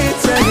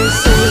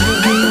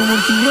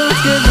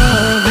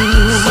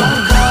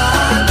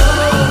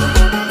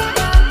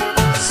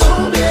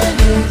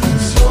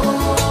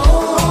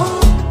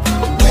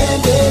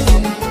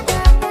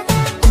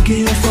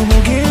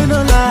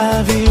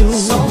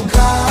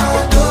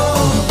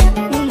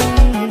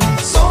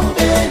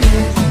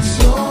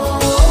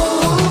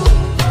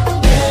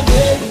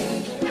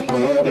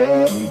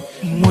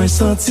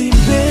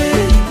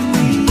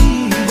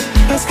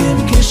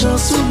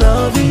 chance ou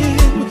la vie.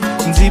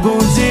 Dis bon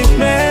Dieu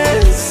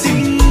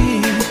merci.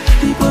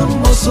 Il prend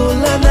mon sol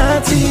la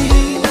nati.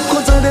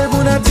 Content de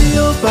bon nati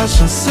yo pas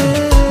chancé.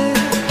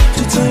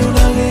 Tout temps on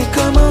a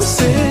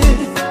recommencé.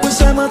 Moi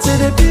ça mentait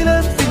depuis le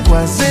fin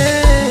croisé.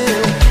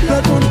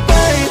 L'autre monde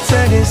pas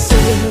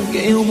intéressé.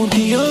 Gagne au monde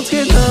qui entre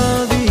dans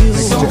la vie.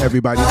 Thank you to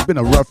everybody. It's been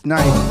a rough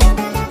night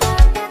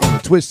on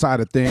the Twitch side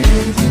of things.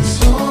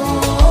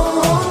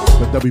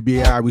 But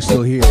WBAI, we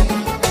still here.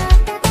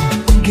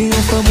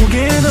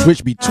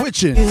 Twitch be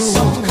twitching.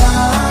 Shout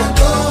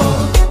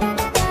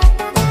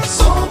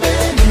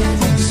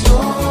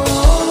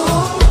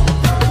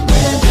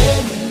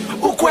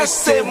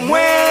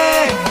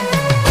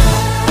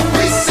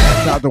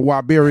out to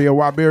Wbai.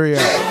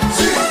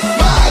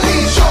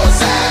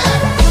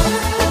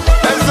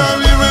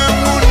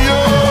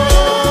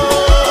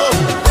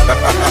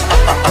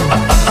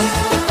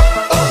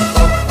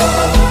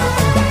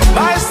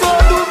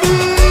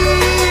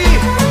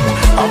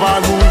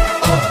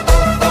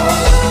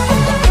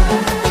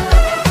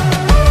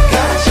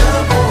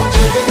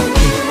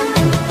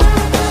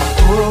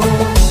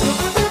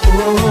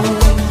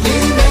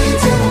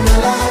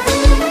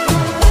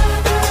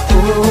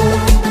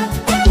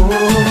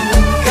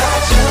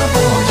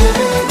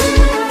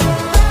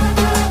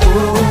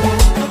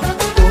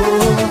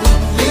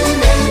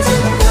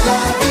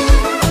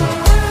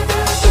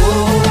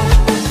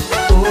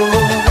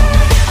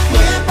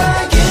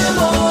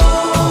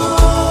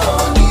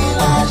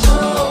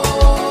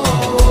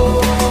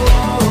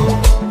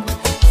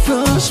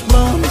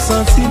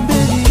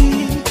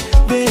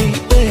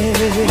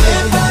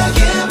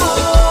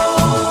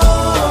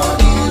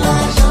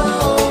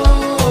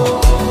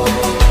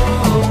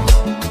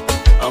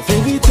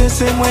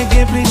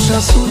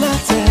 Sous la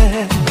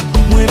terre,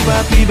 moi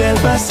pas plus belle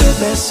passe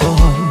personne.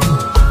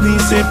 Ni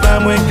c'est pas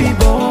moi qui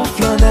bon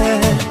flâner,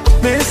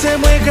 mais c'est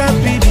moi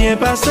qui bien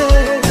passé.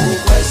 Ouais,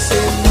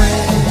 c'est moi.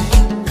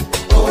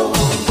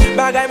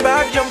 Bagay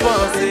bag j'en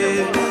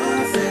pensé,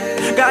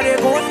 gardez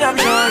bon y'am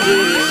changé.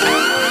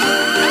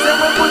 C'est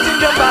moi Poutine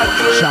j'en back.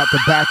 Shout to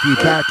Backy.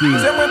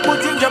 C'est moi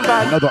Poutine j'en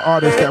back. Another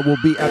artist that will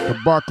be at the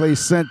Barclays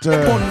Center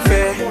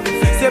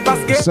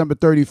December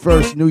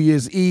 31st, New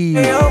Year's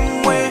Eve.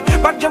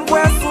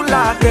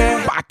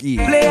 Baki.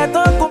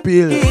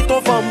 Pile.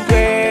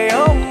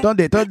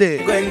 Tendez.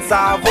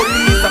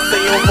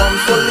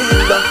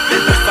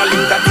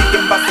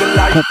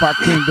 Compa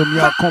Kingdom,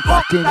 y'all. Compa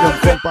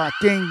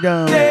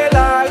Kingdom.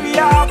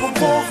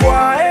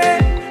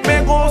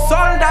 Mais gros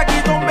soldat qui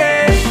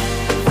tombait.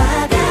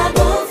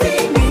 Vagabond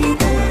fini.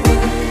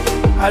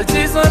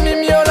 Altis en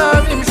mime yo la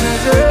vie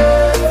m'changer.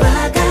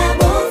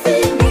 Vagabond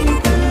fini.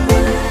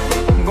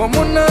 Gon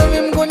mon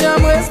avis m'konya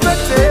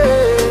m'respecter.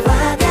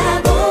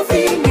 Vagabond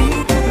fini.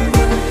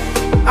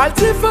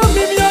 Altis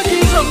famille yo qui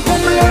j'en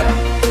comble.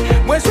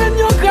 Moi j'en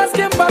yo grâce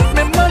qui m'bat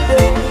me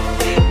mandé.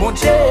 Mon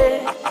Dieu.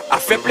 A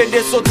fait plein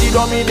de sorties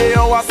dominé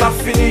ou à ça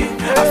fini.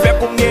 A fait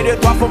combien de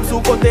trois femmes sous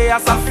côté à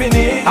ça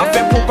fini. A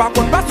fait pour pas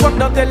qu'on passe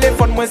dans le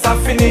téléphone moi ça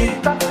fini.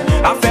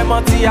 A fait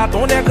mentir à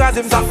ton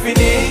écrasé ça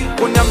fini.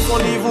 Qu'on aime son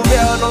livre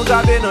ouvert non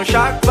gravé dans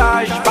chaque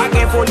page. Pas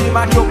qu'un folie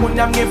macho qu'on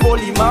aime qu'un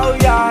folie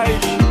mariage.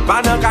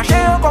 Pas dans caché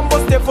comme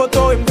poster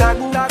photo et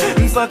m'tagou.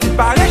 M'senti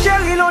pareil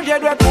chéri longé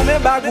doit pour mes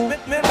bagou.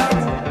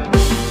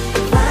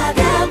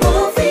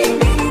 Vagabond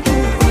fini.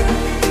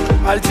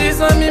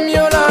 Altis en mime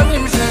yo la vie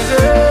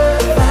m'changer.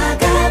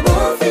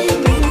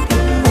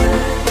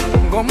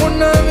 Comme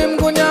mon ami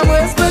m'konya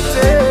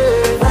m'respecter.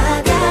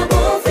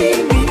 Vagabond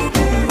fini.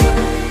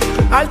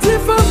 Alti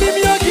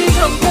famille yo qui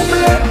j'en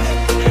comble.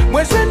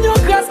 Moi j'en yo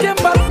grâce qui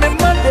m'bat me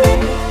mandé.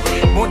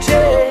 Mon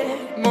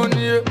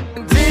Dieu.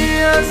 Dis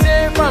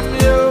c'est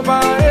famille yo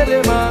pas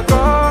élément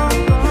encore.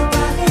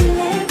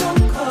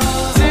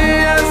 Dis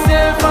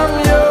c'est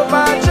famille yo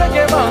pas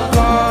checker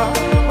encore.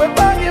 Moi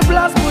pas de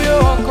place pour yo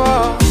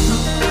encore.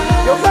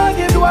 Yo pas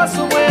de droit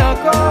sur moi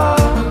encore.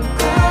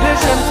 Les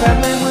jeunes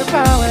femmes moi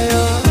pas ouais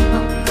yo.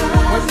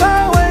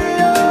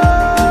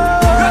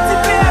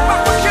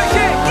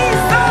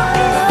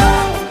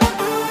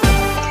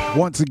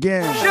 Once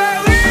again,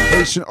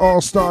 Haitian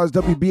All-Stars,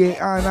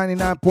 WBAI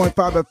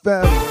 99.5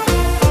 FM,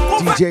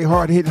 DJ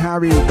Hard Hittin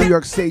Harry, New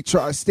York State,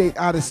 Tri-State,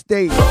 out of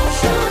state.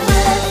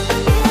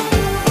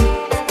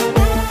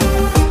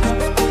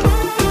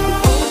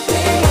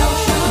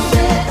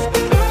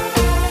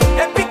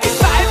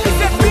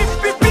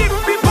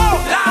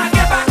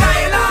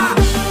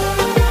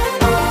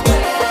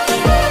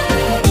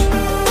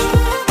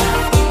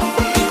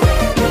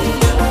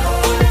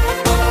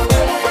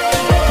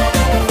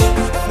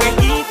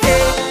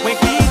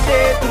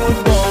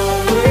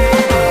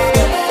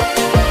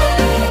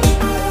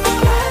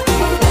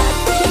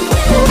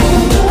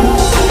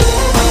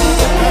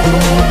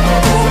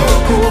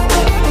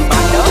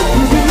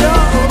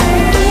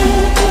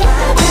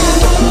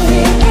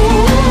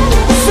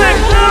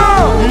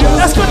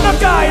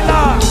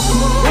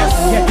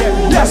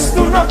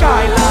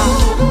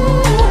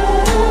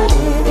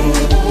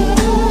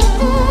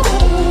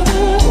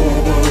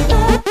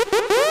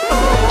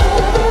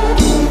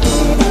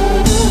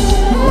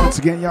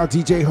 again, y'all.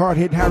 DJ Hard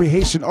Hittin Harry,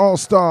 Haitian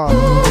All-Starz.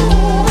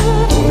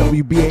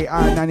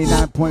 WBAI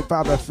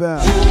 99.5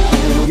 FM.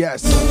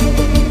 Yes.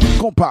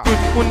 Compa.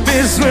 Un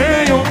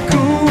besoin yon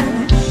kou,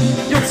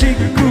 yon ti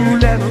kou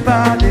lèv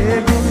pa de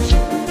bouche.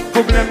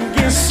 Problem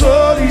gen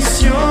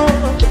solution,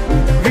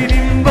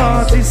 vinim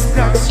ba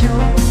distraction.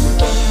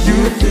 You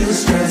feel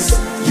stressed,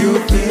 you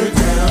feel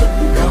down.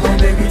 Come on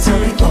baby, tell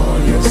me all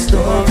your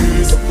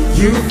stories.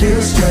 You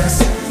feel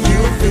stressed, you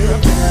feel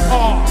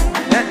down.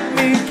 Let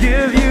me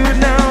give you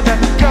now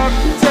that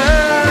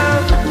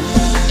cocktail.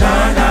 Na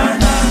na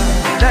na.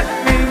 Let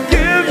me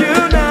give you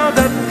now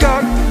that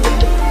cocktail.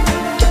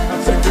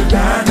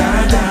 Na na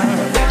na.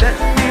 Let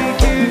me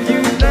give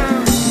you now.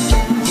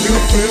 You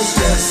feel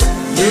stressed,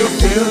 you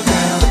feel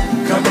down.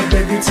 Come on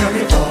baby, tell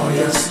me all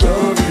your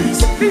stories.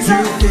 You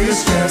feel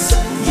stressed,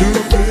 you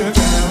feel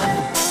down.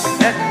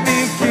 Let me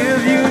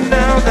give you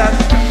now that.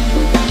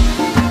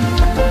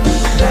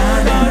 Na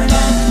na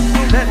na.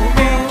 Let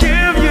me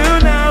give you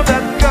now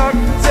that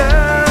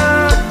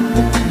cocktail.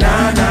 Na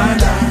na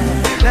na.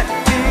 Let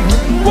me.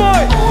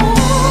 Boy.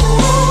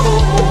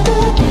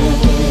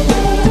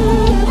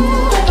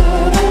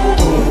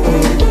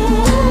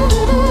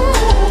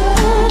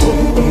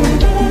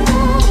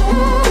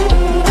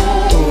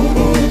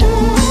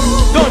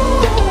 Don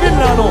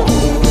Milano.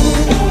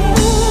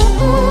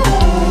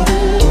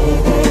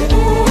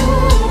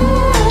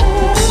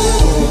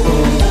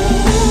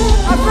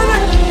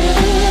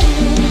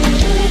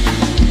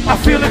 I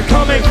feel it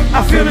coming,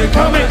 I feel it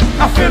coming,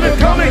 I feel it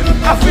coming,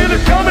 I feel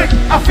it coming,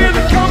 I feel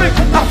it coming,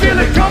 I feel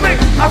it coming,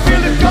 I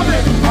feel it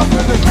coming, I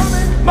feel it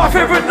coming. My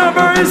favorite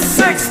number is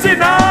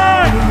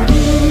 69.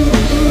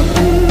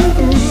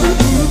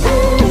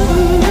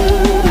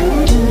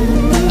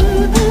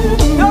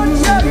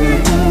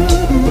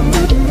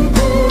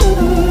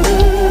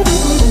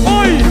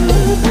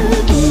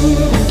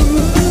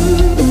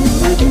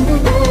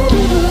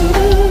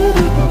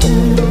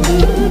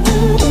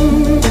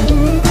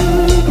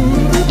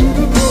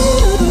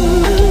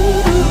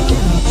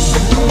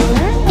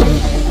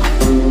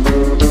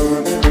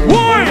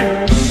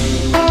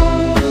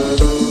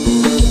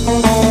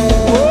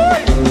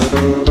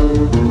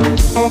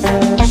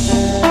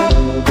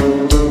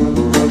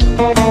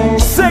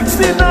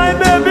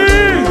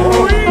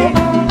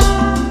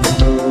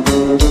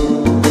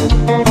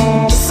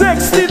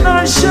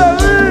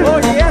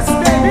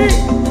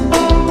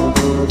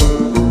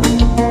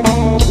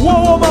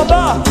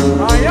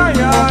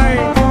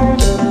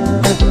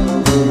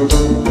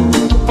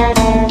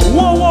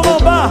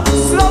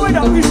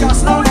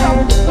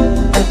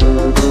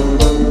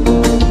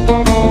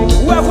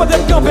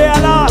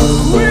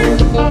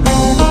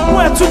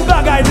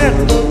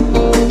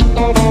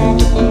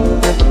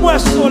 Moi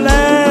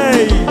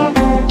soleil,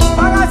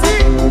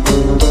 paradis,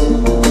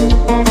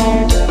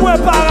 moi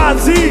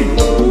paradis,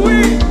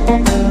 oui.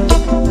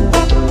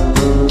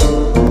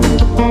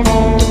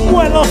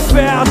 Moi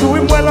l'enfer, oui,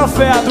 moi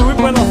l'enfer, oui,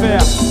 moi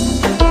l'enfer.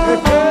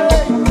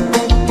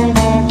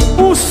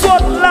 Où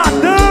saute la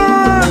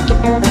donne,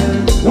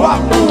 ou à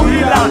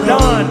mourir la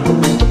donne.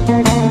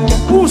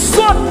 Où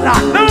saute la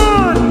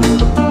donne,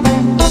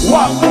 ou à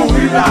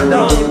mourir la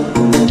donne.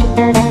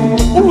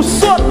 Où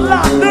saute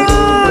la donne.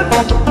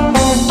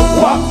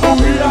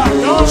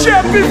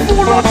 J'ai vu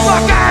pour l'autre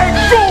bagaille,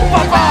 go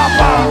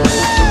papa.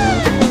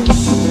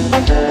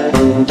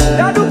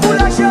 Là nous pour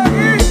la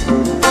chérie.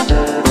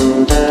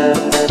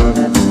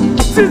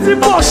 Si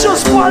dimanche on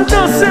se voit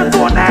danser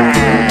ton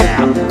air,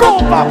 go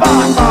papa.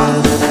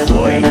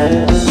 Oui.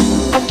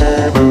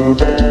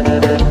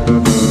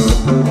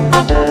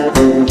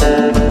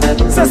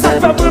 C'est ça qui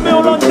fait premier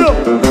Orlando.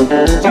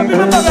 J'ai vu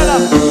le bagaille là.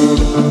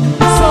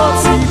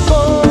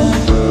 Sentiment.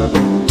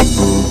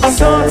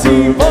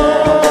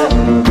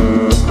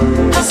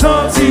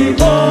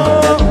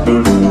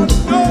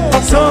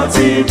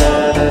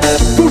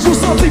 Toujours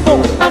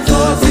sentiment.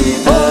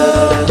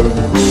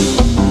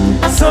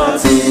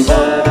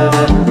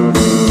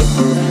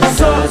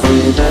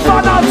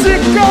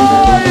 Fanatique.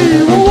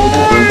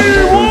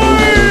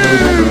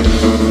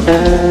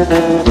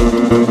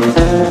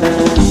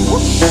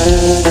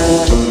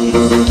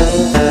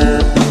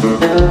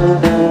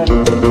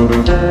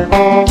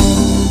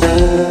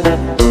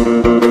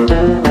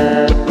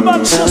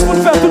 Bonne chance pour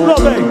faire toute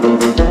l'oreille.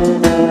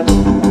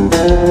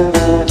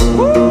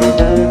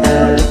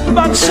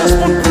 Bonne chance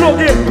pour te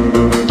plugger.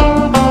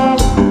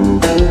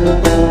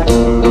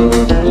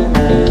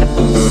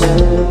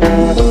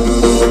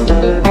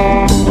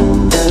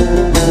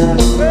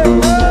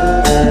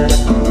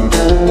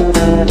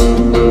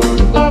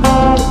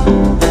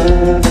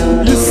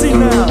 You see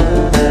now.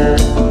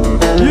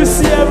 You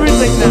see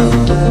everything now.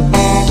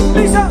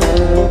 Lisa.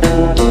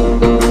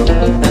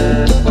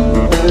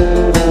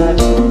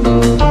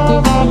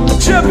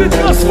 J'ai pu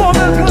transformer.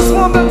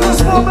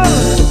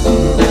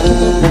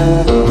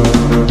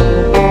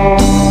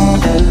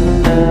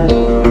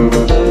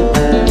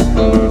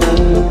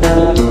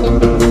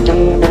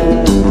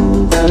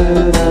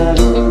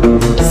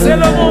 C'est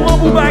le moment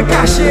Wbai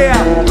caché.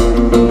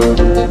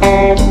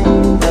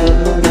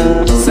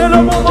 C'est le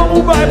moment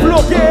Wbai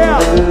bloqué.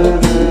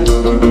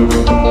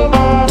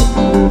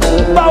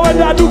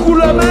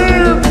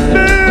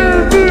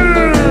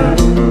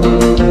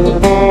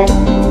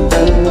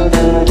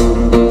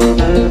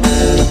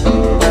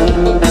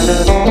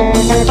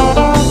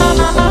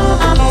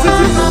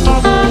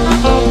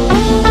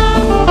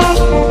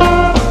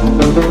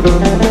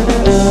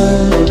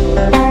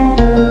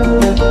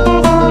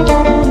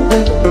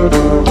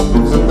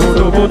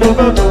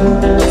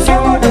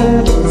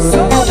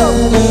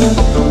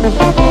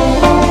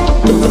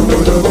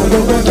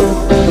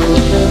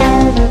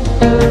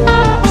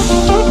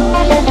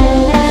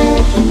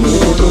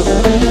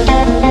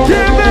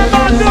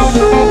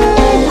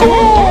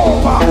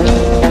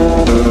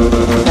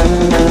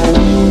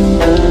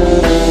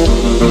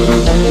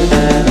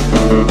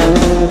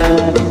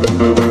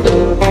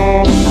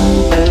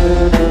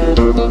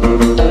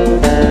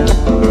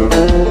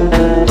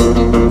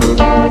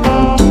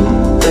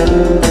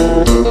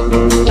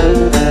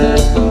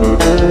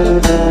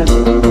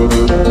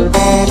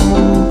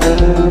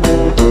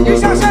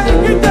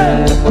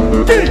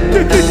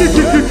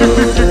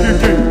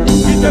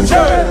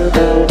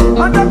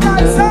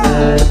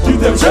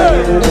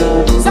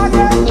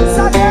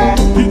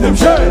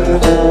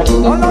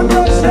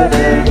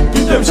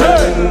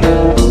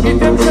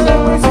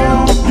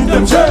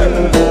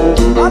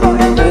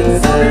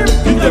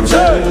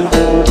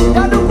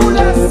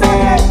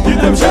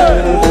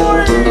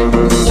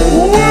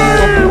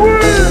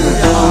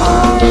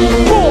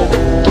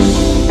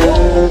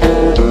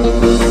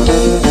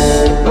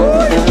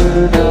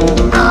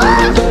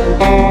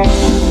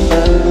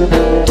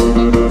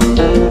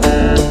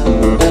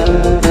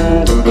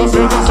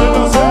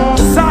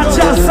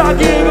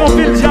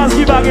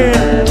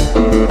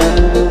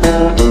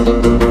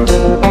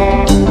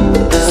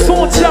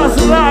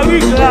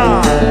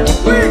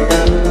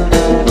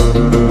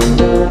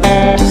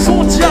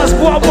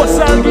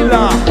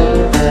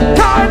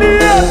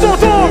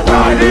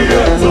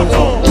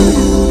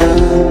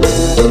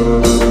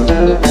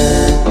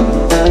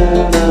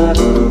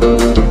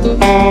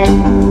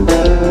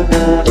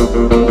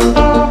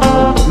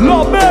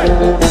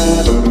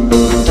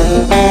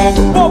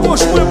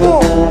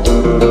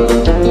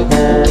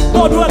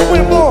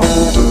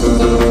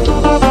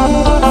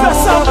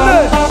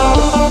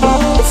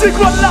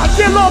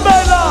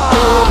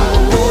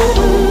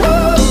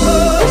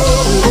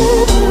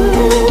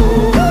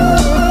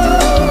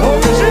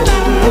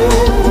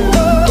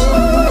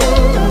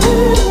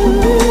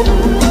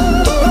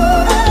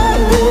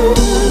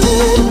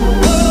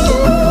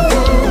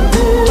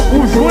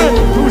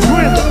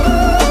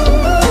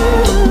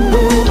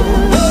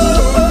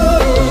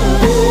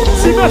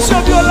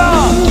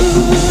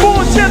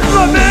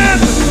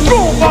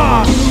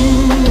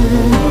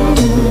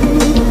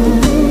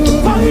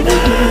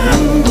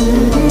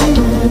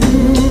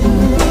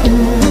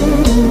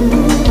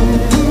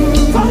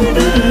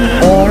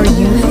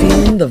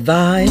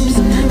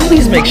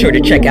 Make sure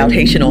to check out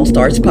Haitian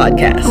All-Starz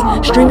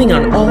podcast, streaming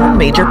on all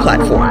major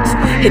platforms.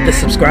 Hit the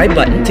subscribe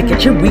button to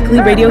get your weekly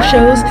radio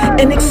shows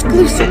and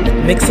exclusive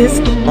mixes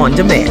on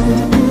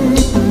demand.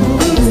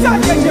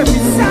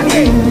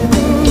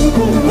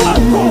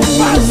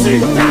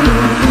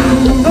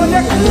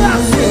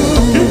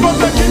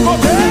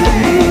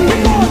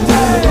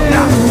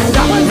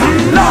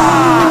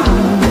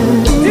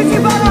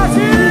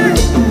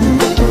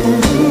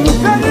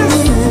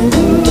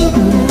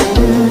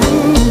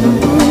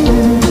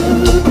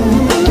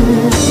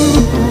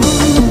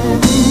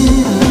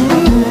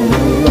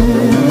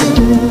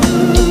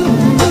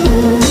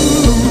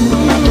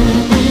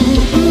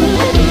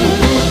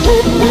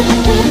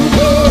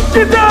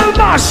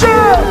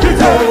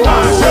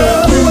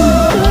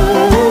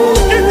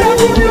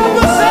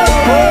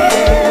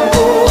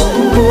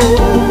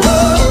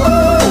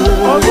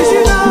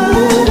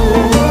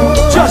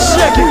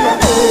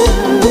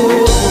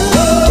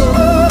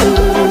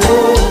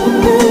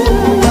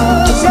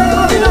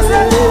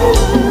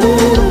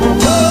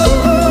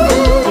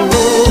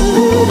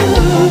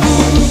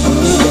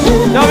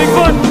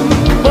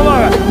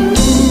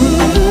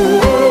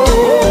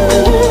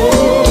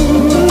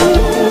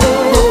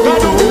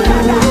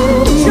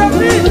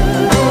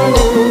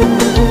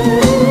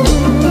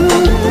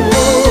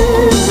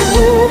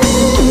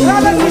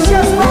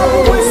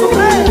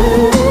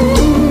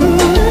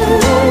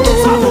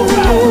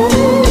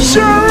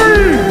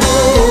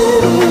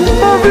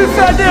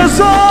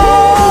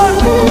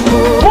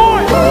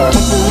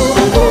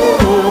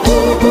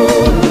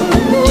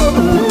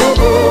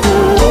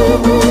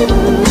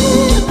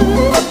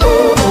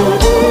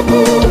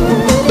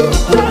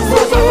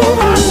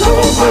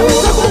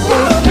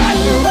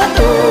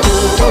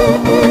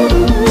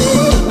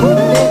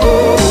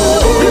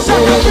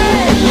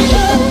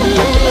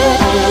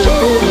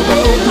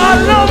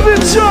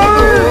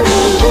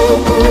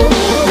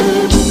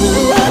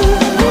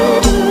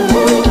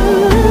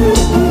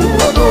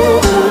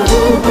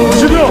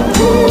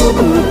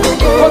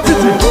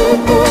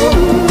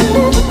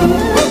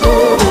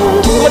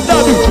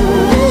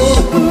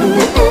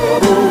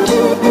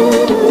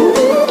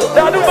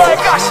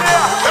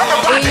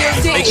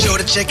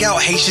 Check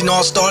out Haitian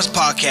All-Stars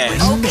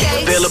podcast.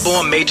 Okay. Available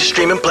on major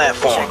streaming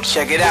platforms.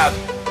 Check it out.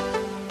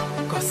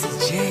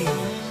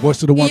 Voice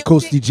to the one,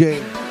 Coast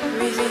DJ.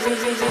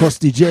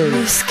 Coast DJ.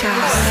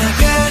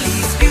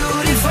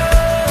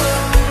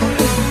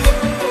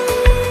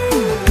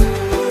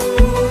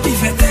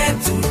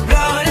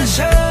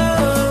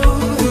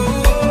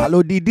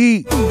 Hello,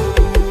 Didi.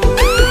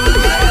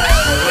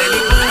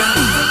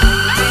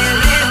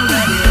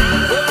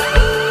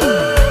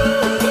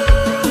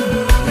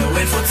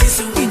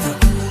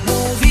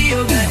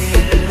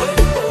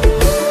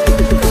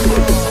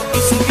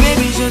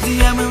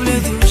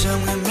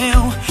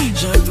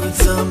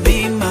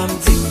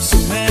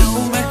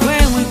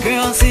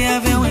 Se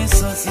ave un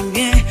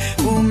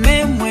sentimento, o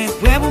mesmo é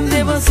pra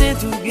você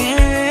tudo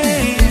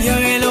bem.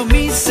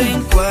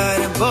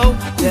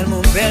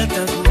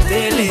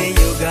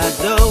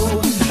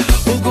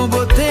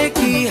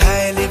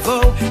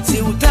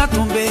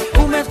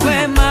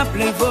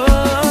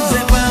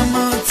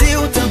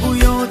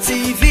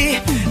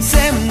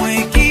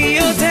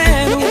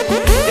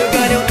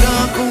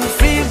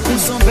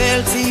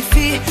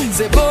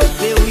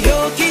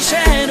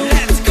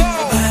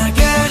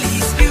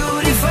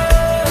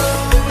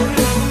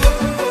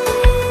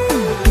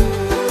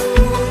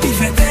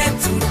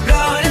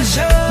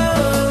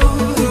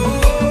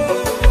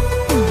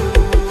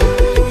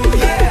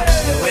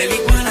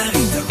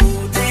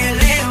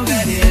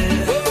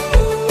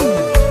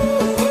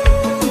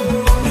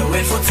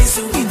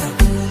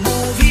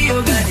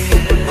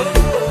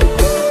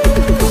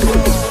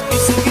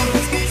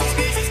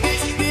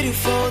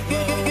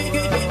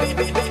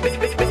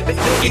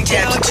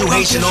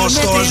 Haitian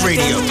All-Starz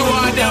Radio.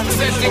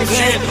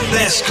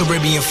 Best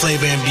Caribbean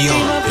flavor and beyond.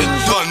 You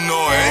don't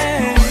know,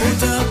 eh?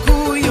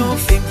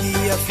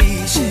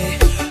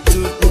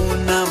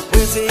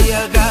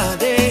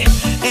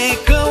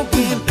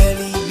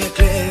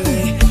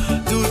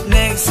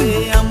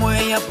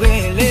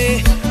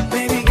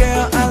 Baby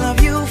girl, I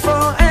love you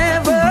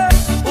forever.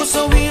 Ou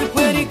so real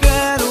pretty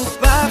girl, ou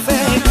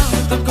parfait.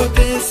 Ton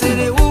côté, c'est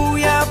de où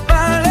y'a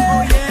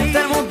parlé.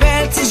 Tellement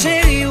belle, ti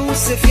chérie, ou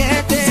c'est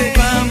fierté. C'est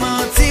pas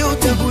menti, ou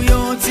te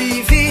bouillon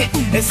TV.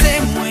 Et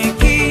c'est moi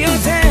qui en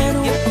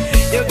t'aime.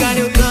 Yo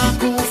gagné autant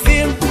qu'on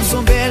film, ou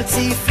son belle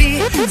ti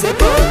fille. C'est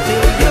pour te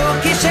yo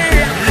qui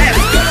chérie.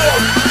 Let's go!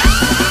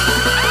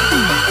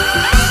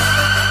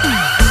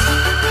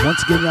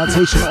 Once again, y'all,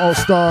 Haitian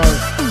All-Stars.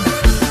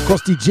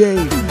 Costi J.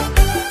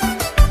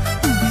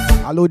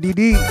 Allo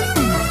Didi.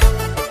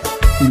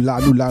 Lula.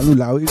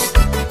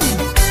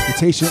 It's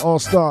Haitian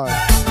All-Stars.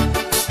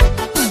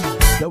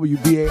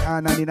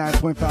 WBAI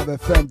 99.5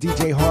 FM.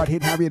 DJ Hard,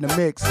 Hittin Harry in the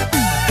mix.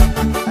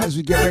 As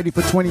we get ready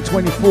for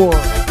 2024.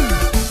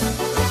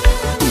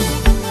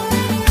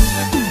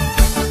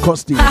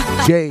 Costi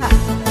J.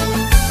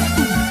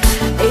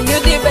 Hey, you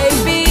did,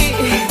 baby.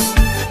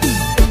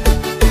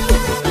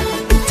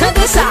 Turn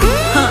this up.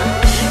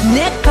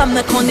 Nek pa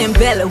me konen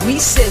belle, oui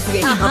c'est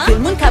vrai. Anpil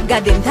moun kap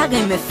gade mta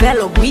gen me fel,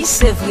 oui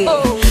c'est vrai.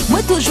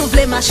 Moi toujours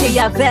vle marcher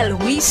yavel,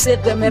 oui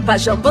c'est vrai. Mais pas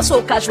j'en pense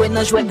au ka jouer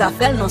nan jouet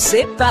d'afel, non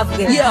c'est pas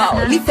vrai. Yo,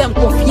 li fèm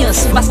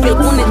confiance, parce qu'elle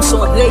konen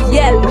son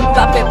réel. Li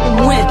pa pe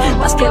pou mwen,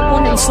 parce qu'elle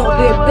konen son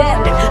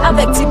rebelle.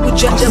 Avec ti bout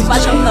j'aime pas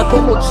j'en nan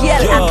pomo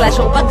kiel. Ak la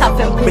j'en pas ka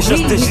fèm pou mais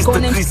j'étais juste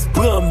konen. Chris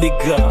Brown,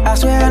 nigga. I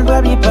swear elle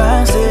va m'y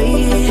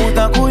penser.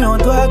 Pourtant couillon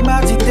drogue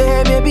m'a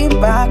dicté, baby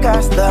m'pas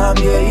casta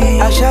vieilli.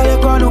 A chaque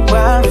qu'on nous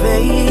parle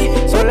veille.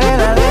 Soleil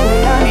la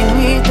lèvre à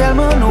minuit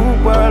tellement nous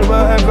parle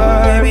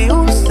baby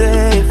où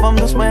c'est, femme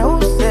doucement où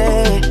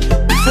c'est.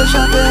 C'est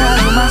chanter à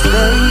nous ma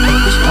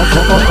stage.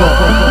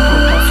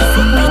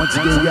 Once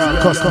again, y'all,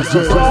 Costi J.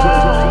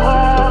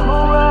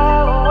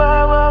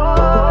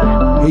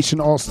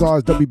 Haitian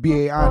All-Stars,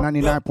 WBAI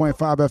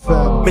 99.5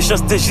 FM. Mais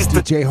j'étais juste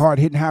DJ Hard,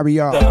 Hittin Harry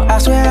up. I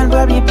swear elle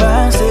va m'y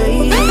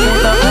penser.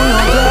 Pourtant couillon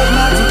drogue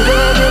m'a dicté,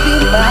 baby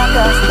m'pas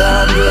casta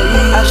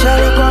vieilli. A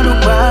chaque qu'on nous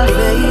parle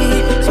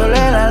veille.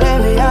 Soleil la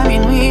lèvre à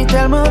minuit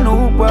tellement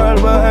nous parle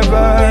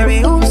baby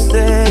où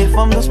c'est,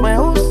 femme doucement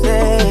où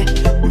c'est.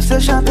 M'se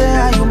chanter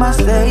à you ma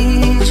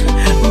stage.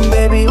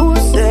 Baby où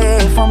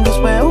c'est, femme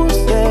doucement où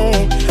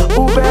c'est.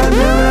 Ou belle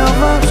me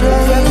revancher.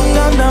 Fais tout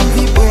temps dans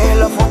vibrer,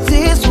 la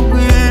fontie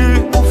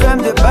sourire. Ou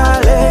femme de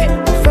balai,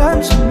 ou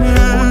femme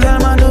soumise. Ou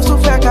tellement de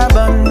souffler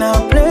cabane en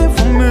plein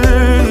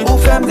fumée. Ou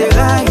femme de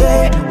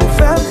railler, ou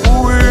femme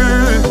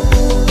fouille.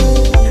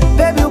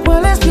 Baby ou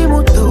prend l'esprit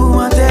mon tout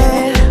en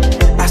tel.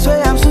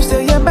 Soyez sous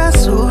sérieux, pas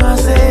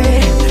sourancé.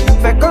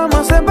 Fait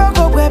commencer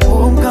beaucoup près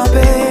pour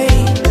m'camper.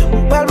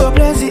 M'parle pour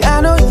plaisir, I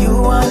know you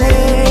want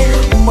it.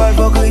 M'parle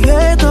pour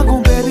crier tant qu'on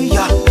baby,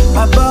 yeah.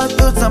 Ma botte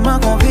tout ça m'a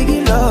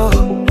convié low,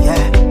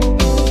 yeah.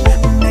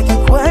 Make you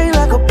cry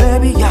like a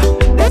baby, yeah.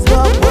 Let's go,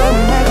 boy,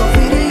 make a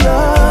video.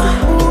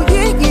 Ooh,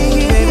 yeah.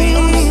 Baby, où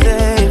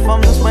c'est,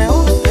 femme doucement où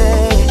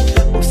c'est.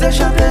 M'se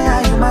chanter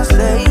à you my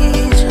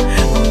stage.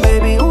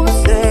 Baby, où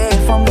c'est,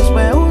 femme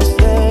doucement où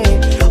c'est.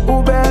 Ou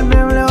belle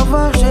même le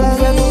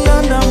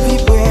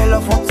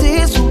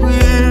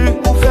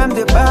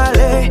de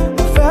parler,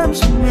 ou femme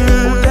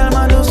soumise. Ou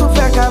tellement de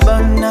souffler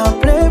cabane en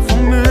plein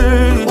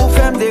fumée. Ou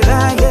femme de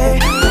railler,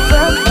 ou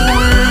femme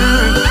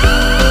fouille.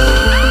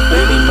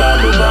 Baby m'a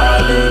me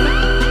parler.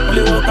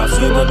 Les walk up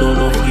sur quand on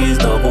nous frise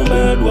dans qu'on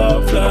me doit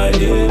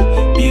flyer.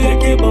 Pire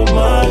que bon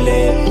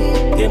malé.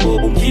 Que bon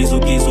boum kisu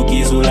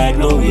like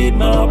no hit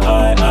my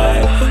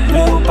eye.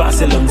 Les walk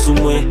passer l'homme sous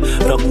moi.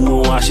 Dans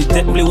qu'on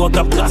architecte, les walk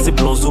up tracer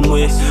plan sous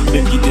moi.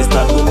 Même qui te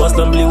start pour moi,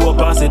 les walk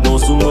passer dans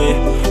sous moi.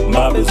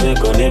 M'a besoin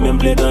qu'on ait même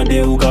blé dans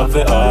des ou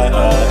café aïe.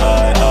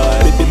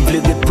 Baby m'blé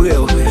des prêts,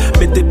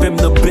 mettez pem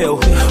no bell.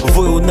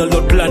 Voyons dans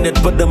l'autre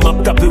planète, pas de map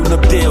taper ou no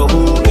terre.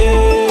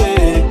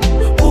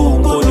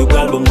 Oh, on you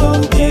gal bon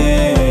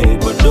bouquet,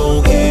 but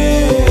don't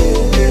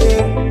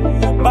care.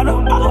 Bah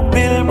non,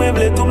 appelle moi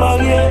m'blé tout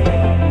marié.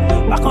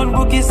 Par contre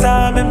pour qui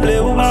ça même blé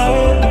ou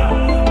marié.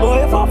 Oh,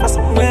 et faut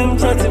façon même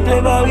senti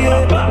m'blé marié.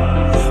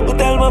 Ou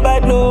tellement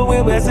bad no,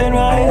 ouais c'est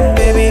noyé.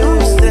 Baby où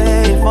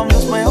c'est, femme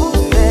doucement où c'est.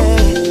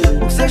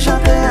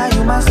 Chanter à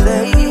you my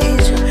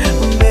stage.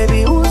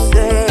 Baby où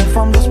c'est,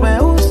 femme doucement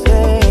où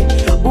c'est.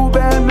 Ou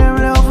belle même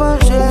le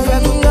venger.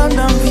 Fait tout temps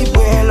dans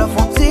vibrer, la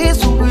fontie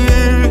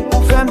sourire. Ou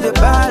femme de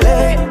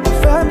balai, ou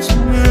femme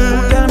soumise.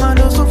 Ou tellement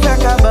de souffler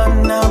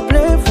cabane en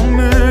plein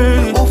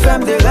fumée. Ou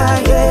femme de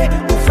railler,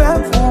 ou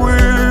femme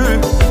fouille.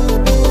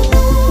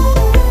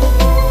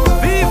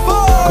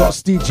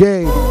 Costi J.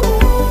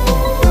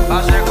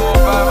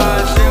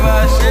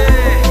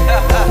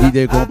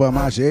 L'idée qu'on peut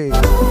marcher.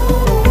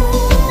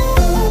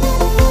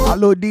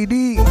 Allo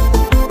Didi.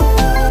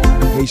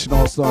 Haitian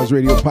All-Stars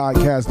Radio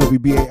Podcast,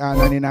 WBAI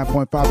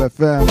 99.5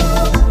 FM.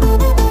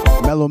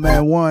 Mellow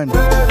Man 1.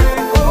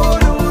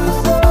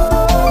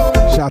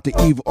 Shout out to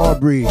Eve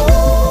Aubrey.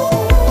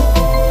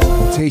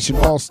 It's Haitian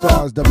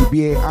All-Stars,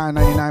 WBAI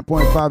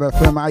 99.5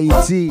 FM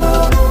IET.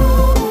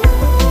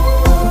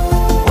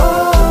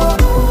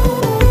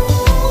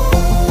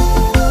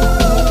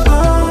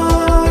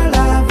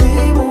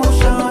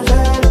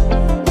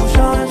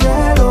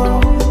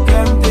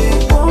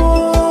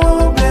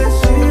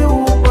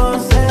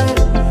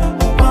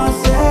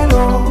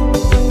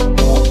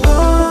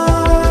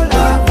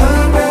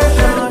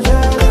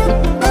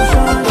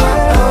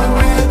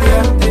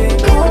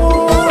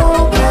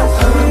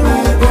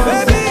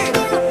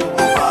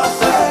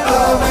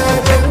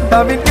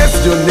 Pas vite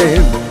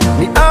questionner,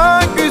 ni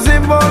accuser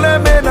pour les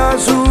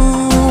ménages.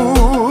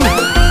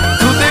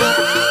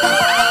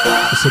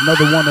 It's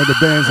another one of the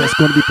bands that's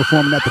going to be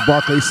performing at the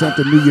Barclays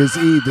Center New Year's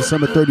Eve,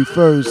 December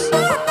 31st.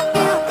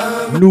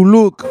 New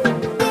Look,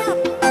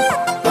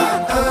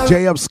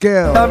 J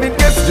Upscale. Pas vite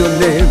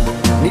questionner,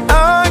 ni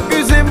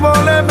accuser pour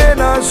les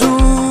ménages.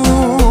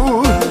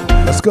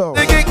 Let's go.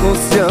 T'es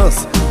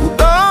conscience, ou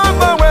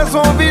d'avoir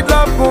raison vide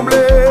la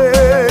combler.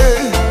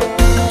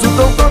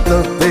 Tout en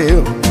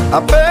contenté,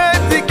 après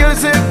dit que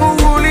c'est pour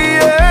oublier.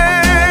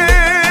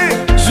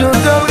 Je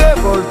te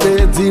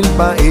révolté, dis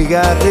pas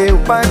égaré ou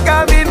pas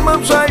cabine,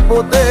 même j'aille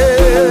beauté.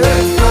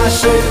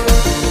 Fâché,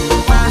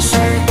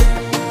 fâché,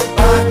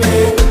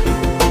 paquet,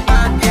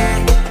 paquet,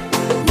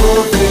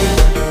 mauvais,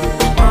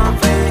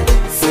 mauvais,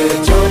 c'est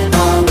John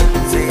Paul,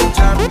 c'est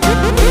John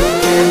Paul.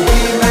 And be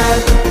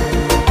mad,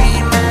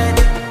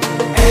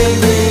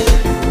 angry,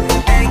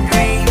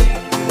 angry,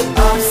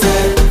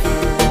 upset,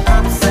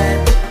 upset,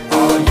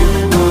 all you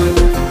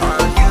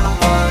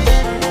want.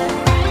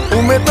 Ou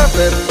met ta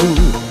fait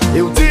tout,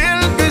 et ou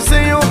dire que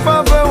c'est un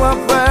faveur à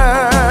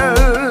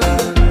faire.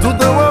 Tout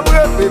en va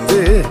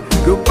répéter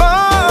que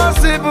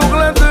passer pour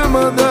la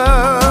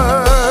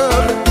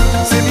demandeur.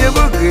 C'est bien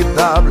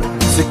regrettable,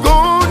 c'est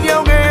qu'on y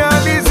a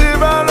réalisé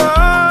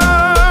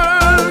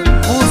valeur.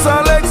 Pour ça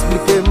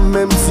l'expliquer,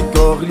 même si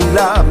corps il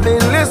là, mais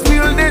l'esprit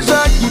l'a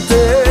déjà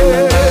quitté.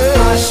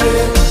 Fâché,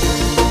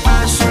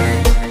 fâché,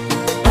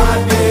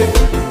 paquet,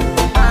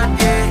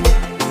 paquet,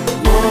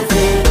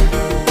 mauvais.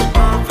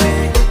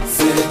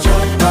 C'est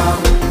John Brown,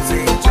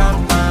 c'est John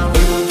Brown.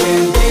 You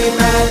can be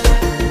mad,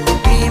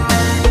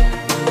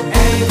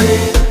 angry,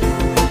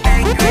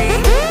 angry,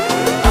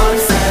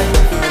 upset,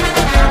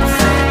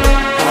 upset,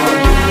 all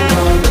you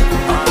want,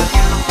 all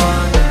you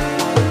want.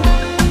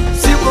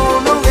 Si mon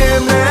nom est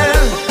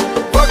mère,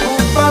 pas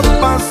coupable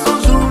pas son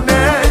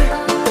journée.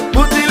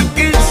 Pour dire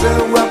qu'il se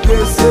voit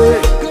pressé,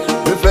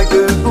 le fait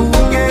que vous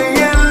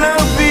gagnez la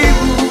vie,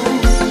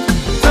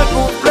 ça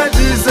complète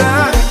ça.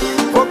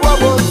 Pourquoi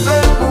vous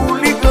êtes pour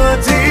les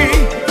grandir?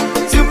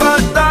 Si vous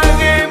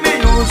partagez mes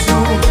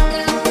jours,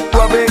 vous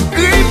avez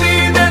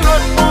criminel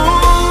notre monde.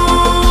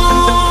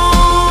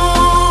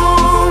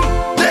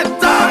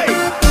 Détail!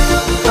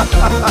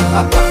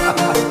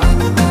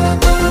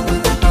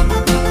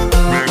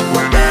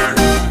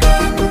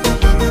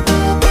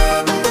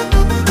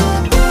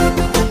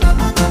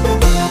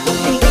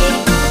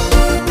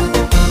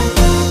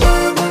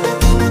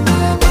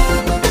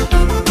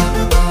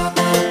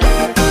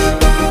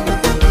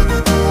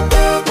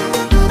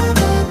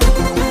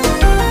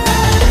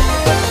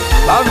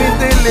 Pas vite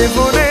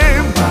téléphoner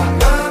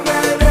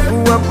ou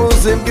à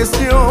poser une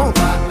question.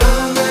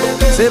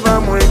 C'est pas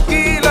moi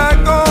qui la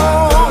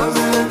cause.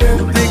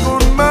 T'es qu'on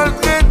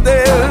maltraité,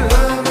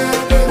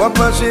 ou à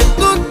marcher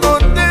tout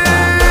côté.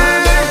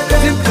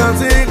 T'es dans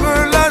tes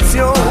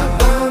relations,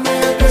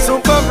 sont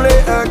pas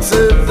prêts à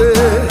accepter.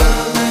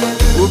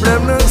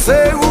 Problème là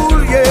c'est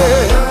oublié.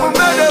 On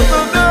m'a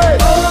demandé.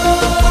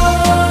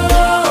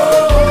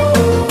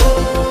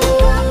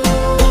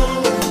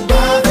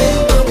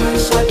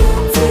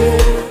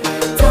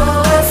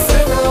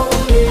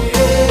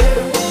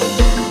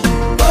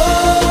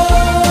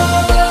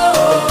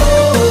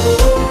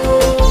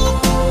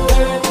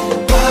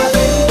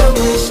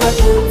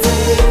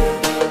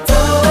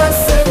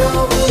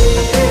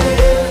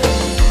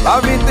 Pas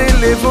vite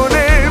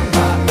téléphoner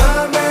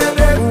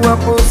ou à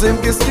poser une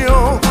question.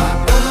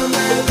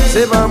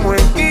 C'est pas moi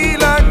qui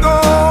la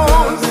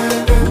cause.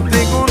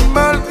 T'es qu'on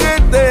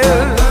maltraité,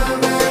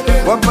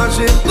 ou à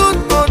marcher tout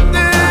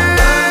côté.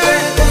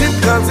 T'es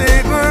dans tes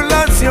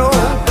relations,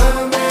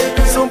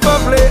 sont pas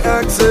prêts à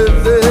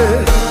accepter.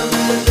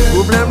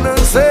 Problème là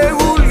c'est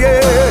oublié.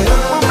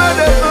 On m'a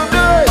demandé.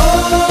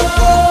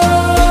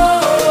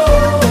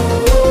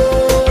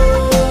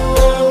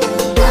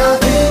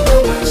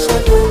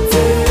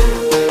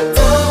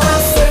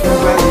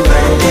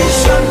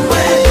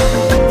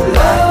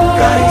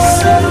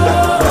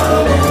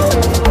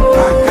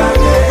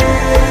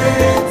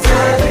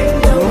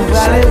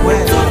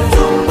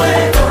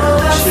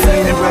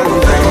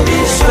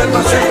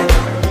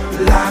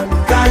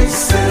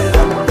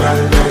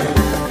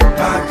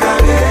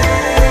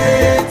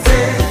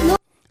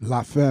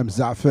 La Femme,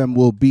 Zafem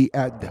will be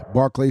at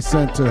Barclays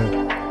Center.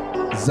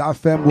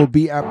 Zafem will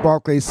be at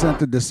Barclays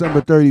Center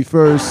December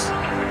 31st.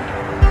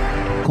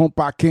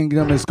 Compa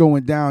Kingdom is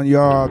going down,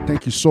 y'all.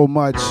 Thank you so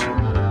much.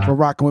 for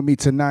rocking with me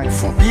tonight.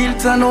 Shout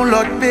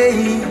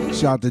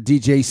out to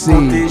DJ C,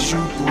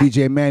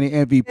 DJ Manny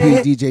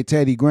MVP, DJ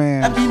Teddy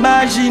Graham,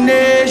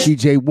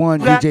 DJ One,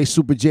 DJ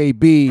Super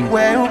JB,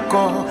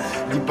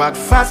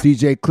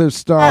 DJ Cliff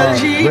Star,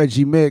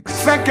 Reggie Mix,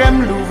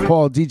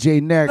 Paul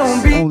DJ Next,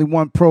 Only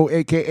One Pro,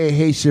 aka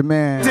Haitian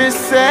Man.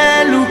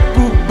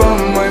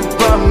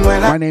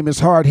 My name is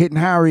Hard Hittin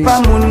Harry.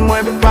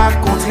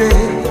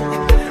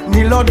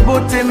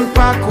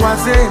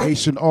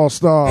 Haitian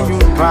All-Stars.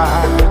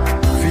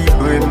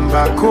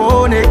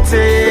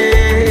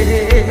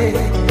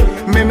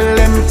 Même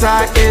l'aime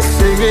t'a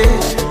essayé,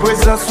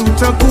 présent sous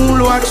ta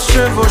coulou ak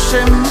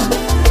chevauchem.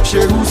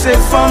 Chez nous c'est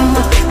femmes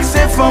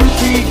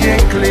qui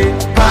gagnent clé.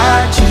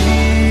 Patim,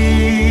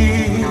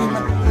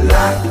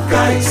 la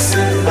caille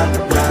c'est la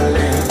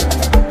galère.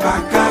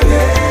 Pas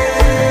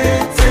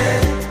carrete,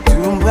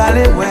 tout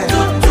m'brale ouais,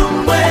 tout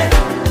m'boué.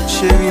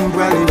 Chérie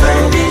m'brale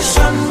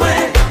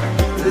ouais,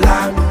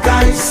 la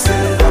caille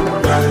c'est la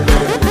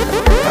galère.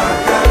 Pas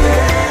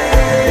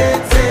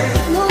carrete,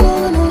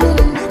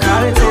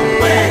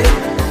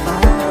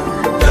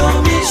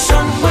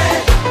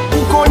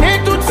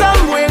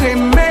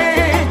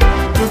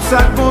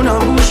 ça bon en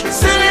bouche,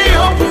 c'est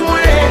Léo pour moi.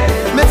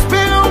 Mais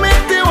espérons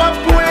mettre au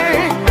point,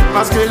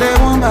 parce que les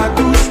ronds ma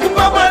douche, ou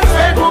pas le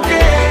faire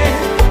coquer.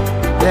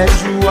 Les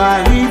jours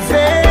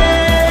arrivés,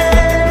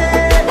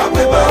 pas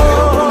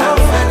préparer pour la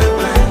fin de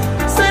pain.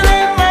 C'est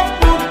les mains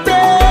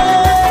portées,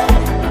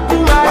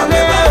 pour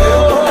m'aller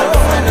pour la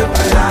fin de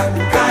pain. La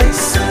caille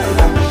c'est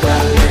la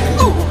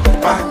galère,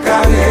 pas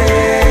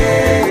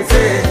carré,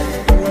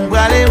 pour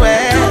m'aller ouais.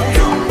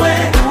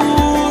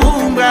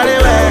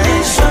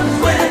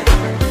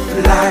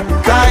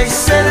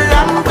 C'est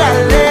la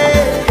m'brale,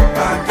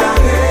 pas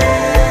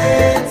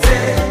carrete.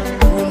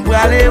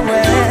 M'brale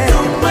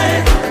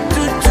ouais,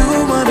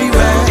 tout m'abi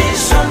ouais.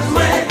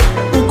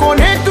 Ou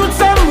connaît tout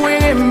ça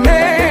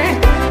m'aimé,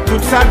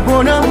 tout ça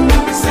bonhomme,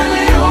 c'est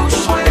Léo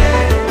choué.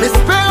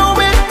 L'espérons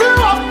mettre au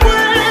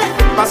point,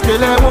 parce que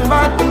les bombes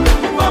pas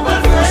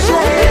mal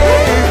toucher.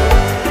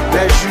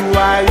 Les jours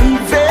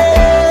arrivés,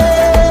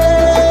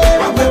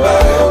 pas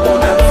préparer on a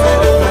fait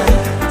le pain.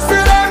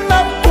 C'est la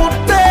m'a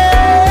portée.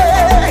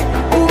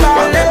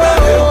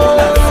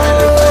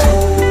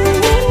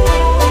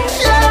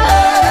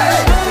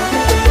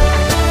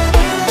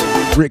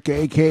 Rick,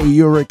 aka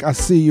Uric, I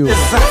see you.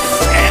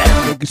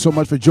 Thank you so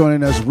much for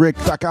joining us, Rick.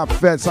 Sac out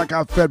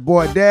fed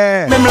boy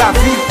there.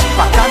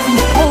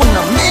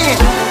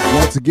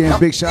 Once again,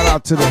 big shout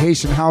out to the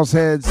Haitian House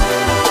Heads.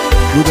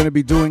 We're going to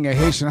be doing a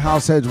Haitian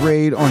House Heads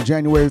raid on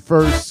January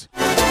 1st,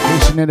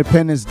 Haitian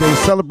Independence Day,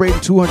 celebrating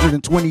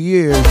 220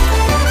 years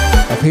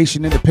of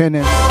Haitian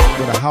independence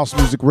with a house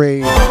music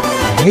raid,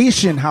 a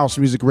Haitian house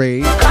music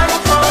raid.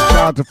 Shout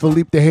out to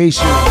Philippe the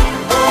Haitian,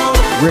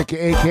 Rick,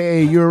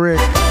 aka Uric.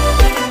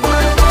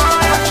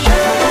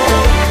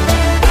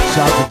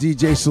 Shout out to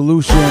DJ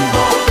Solution, my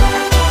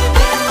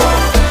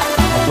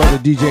brother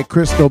DJ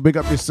Cristo, big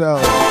up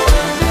yourself.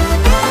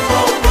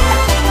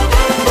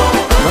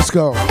 Let's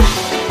go.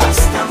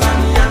 Hasta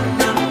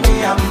mañana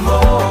mi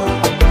amor,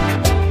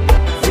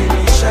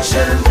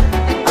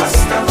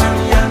 hasta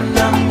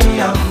mañana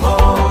mi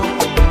amor,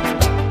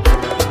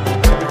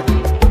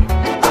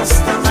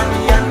 hasta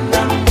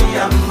mañana mi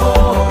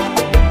amor,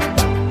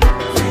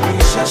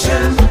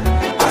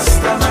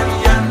 hasta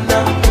mañana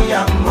mi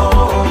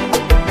amor.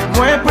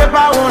 Moi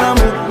prépare un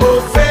amour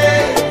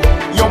mauvais,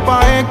 yon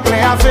pas un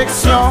clé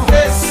affection.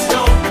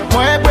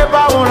 Moi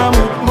prépare un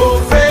amour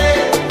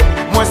mauvais,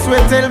 moi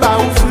souhaite le bas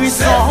ou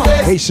frisson.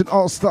 Haitian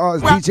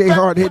All-Stars, DJ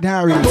Hard Hittin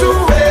Harry.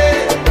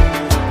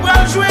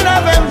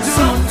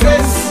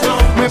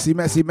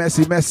 Messy.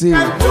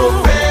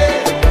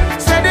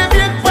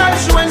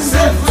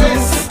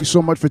 Thank you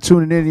so much for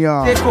tuning in,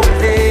 y'all.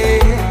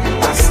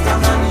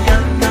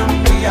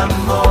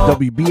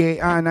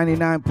 WBAI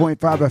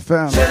 99.5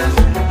 FM.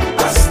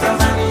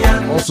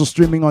 Also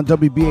streaming on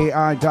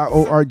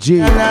WBAI.org.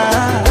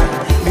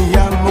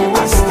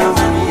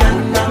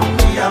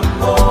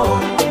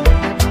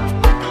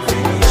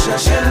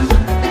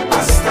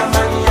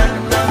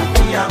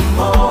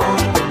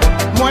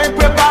 Moi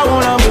prépare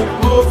un amour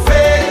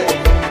mauvais,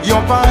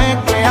 yon pas un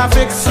plein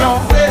affection.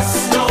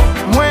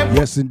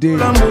 Yes, indeed.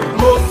 L'amour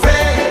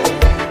mauvais,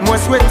 moi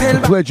souhaite le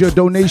pledge your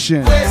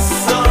donation.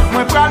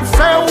 Moi pral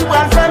faire ou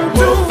pral faire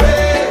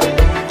m'trouver.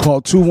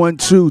 Call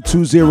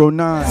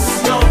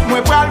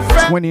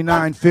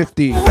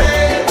 212-209-2950.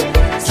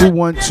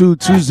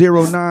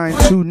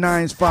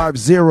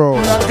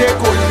 212-209-2950.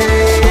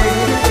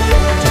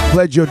 To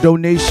pledge your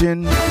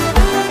donation,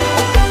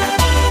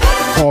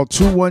 call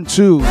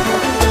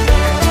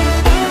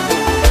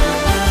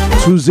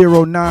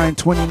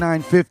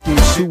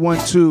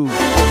 212-209-2950.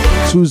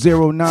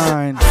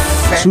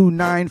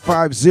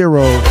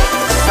 212-209-2950.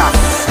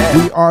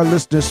 We are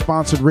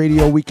listener-sponsored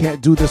radio. We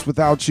can't do this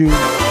without you.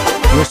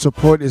 Your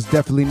support is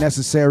definitely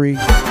necessary.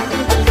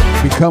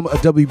 Become a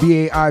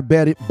WBAI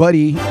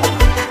buddy.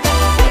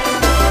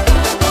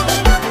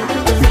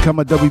 Become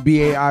a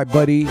WBAI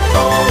buddy.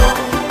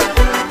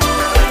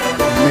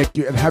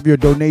 have your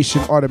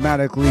donation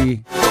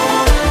automatically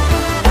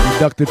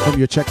deducted from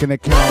your checking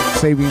account,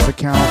 savings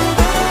account,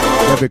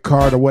 debit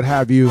card, or what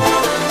have you.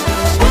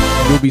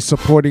 You'll be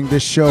supporting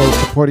this show,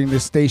 supporting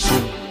this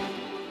station.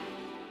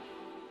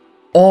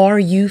 Are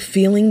you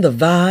feeling the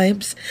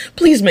vibes?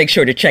 Please make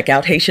sure to check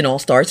out Haitian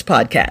All-Starz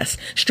podcast,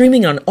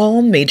 streaming on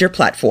all major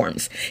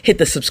platforms. Hit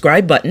the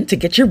subscribe button to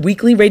get your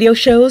weekly radio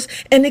shows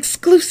and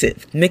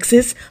exclusive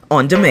mixes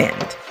on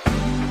demand.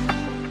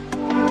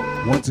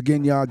 Once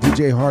again, y'all,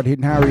 DJ Hard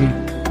Hittin Harry.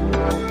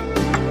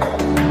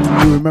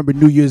 You remember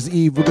New Year's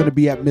Eve, we're going to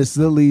be at Miss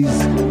Lily's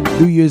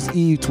New Year's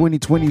Eve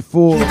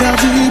 2024.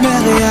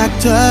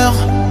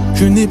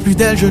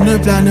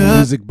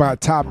 Music by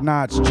Top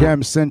Notch,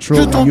 Jam Central,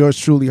 and yours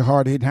truly,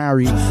 Hard Hittin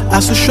Harry.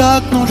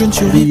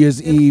 New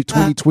Year's Eve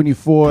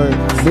 2024,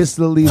 Miss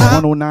Lily's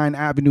 109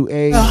 Avenue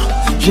A.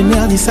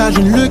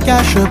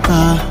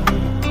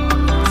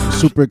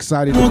 Super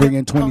excited to bring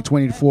in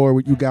 2024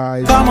 with you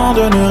guys.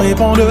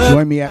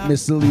 Join me at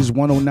Miss Lily's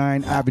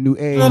 109 Avenue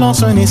A.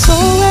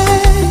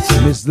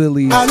 Miss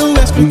Lily's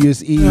New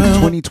Year's Eve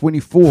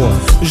 2024.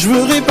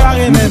 Music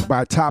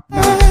by Top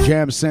Notch,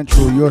 Jam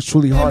Central, yours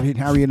truly, Hard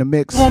Hittin Harry in the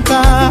mix.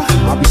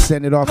 I'll be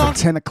setting it off at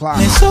 10 o'clock.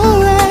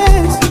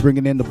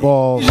 Bringing in the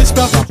ball,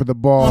 top of the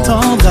ball,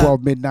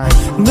 12 midnight.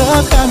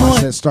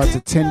 Set starts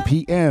at 10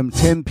 p.m.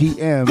 10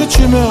 p.m.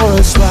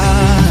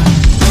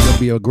 It'll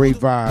be a great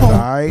vibe,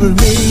 alright?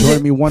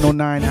 Join me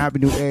 109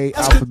 Avenue A,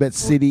 Alphabet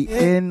City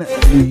in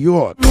New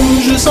York.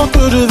 Miss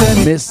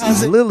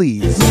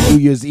Lily's New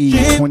Year's Eve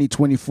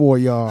 2024,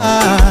 y'all.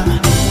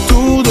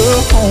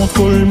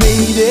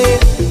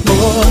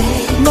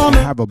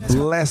 Have a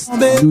blessed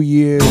New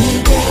Year.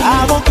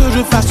 I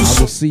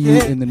will see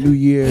you in the New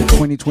Year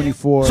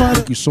 2024.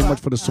 Thank you so much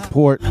for the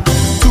support.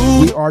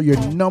 We are your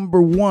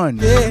number one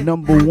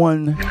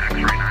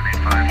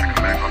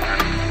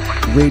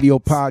radio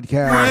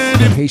podcast,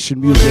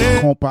 Haitian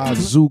music, compas,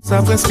 zouk,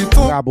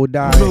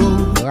 rabodai,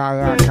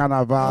 rara,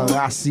 carnaval,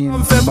 racine,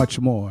 much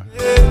more.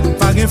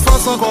 Thank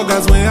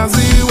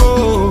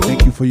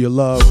you for your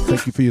love.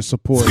 Thank you for your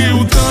support.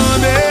 Thank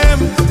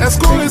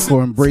you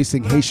for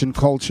embracing Haitian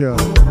culture.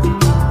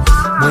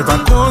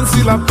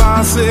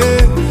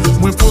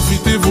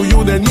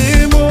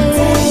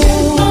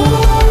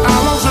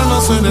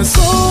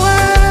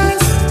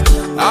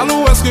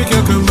 Allô, est-ce que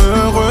quelqu'un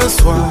me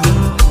reçoit?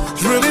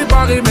 Je veux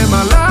réparer mes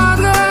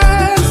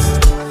maladresses,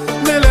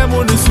 mais les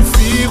mots ne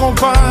suffiront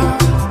pas.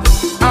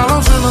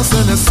 Alors je lance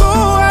un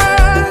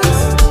SOS,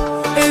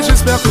 et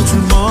j'espère que tu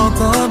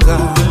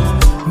m'entendras.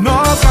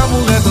 Notre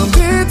amour est en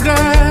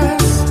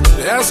détresse.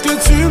 Est-ce que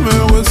tu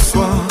me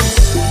reçois?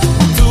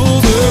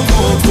 Tour de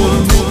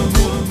contrôle.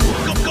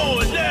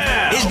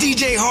 It's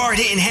DJ Hard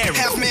Hittin Harry,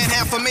 half man,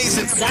 half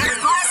amazing.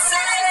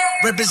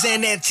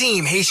 Represent that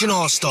team, Haitian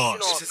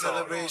All-Starz.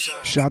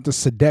 Shout out to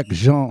Sadek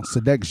Jean.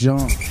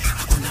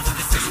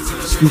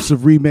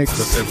 Exclusive remix.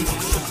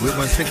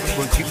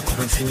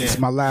 It's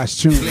my last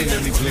tune.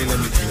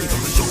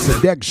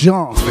 Sadek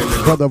Jean,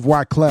 brother of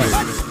Wbai.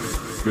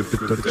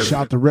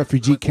 Shout out to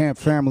Refugee Camp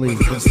family.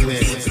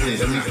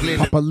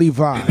 Papa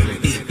Levi.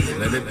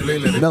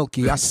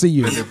 Melky, I see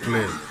you.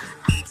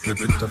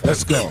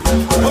 Let's go.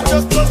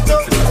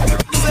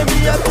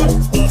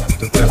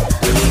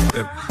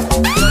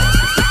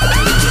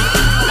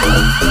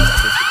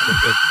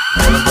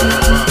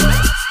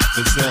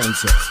 The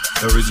Santa,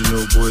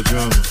 original boy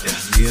drama.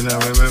 Yeah, and I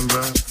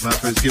remember my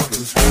first gift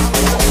was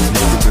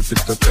with my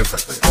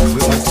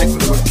stick,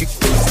 with my kick.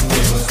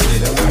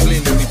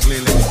 Let me play.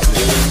 Let it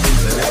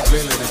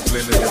play.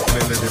 With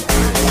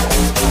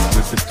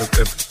it up,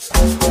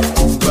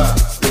 Wbai, I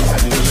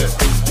need a left.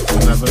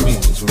 Not for me,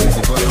 it's when we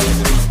go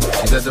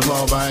out. She's at the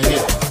mall buying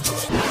it.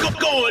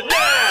 Going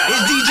down.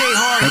 It's DJ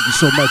Hard. Thank you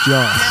so much,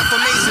 y'all. Half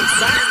amazing.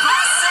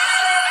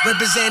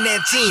 Represent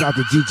that team. Shout out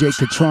to DJ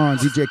Katron.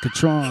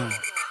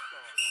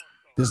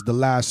 This is the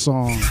last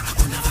song.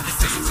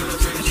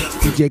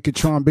 DJ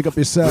Katron, big up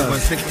yourself.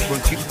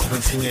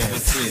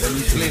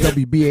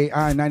 WBAI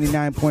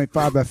 99.5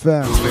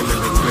 FM.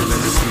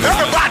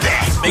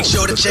 Everybody! Make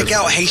sure to check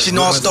out Haitian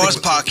All-Starz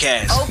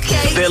podcast.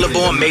 Okay.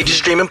 Available on major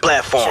streaming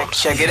platforms.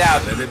 Check it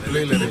out. Let it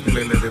play.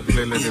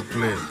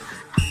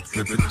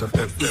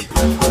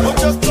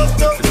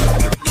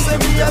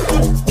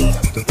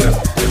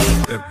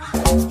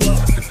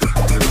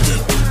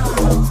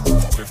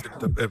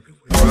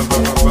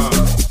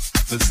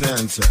 The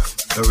Santa,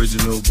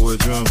 original boy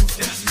drummer.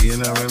 Yeah,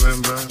 and I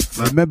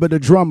remember the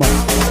drummer.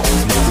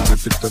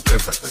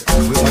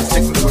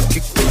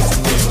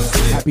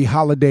 Happy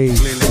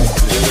holidays.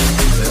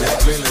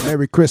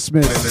 Merry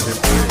Christmas.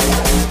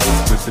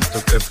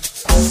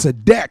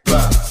 Sadek.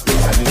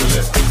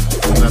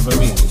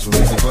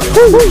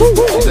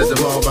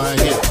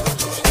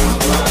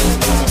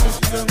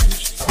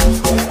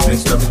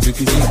 Next up is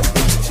Vicky G.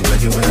 She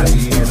like it when I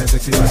eat and I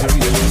sexy lingerie.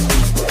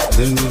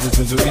 Then move it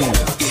into me.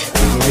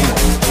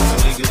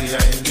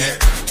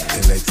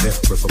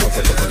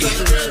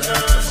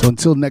 So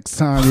until next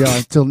time, y'all.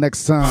 Until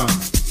next time.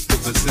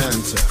 The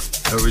Santa,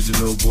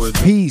 Original boy.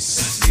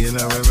 Peace. You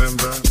know,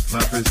 remember my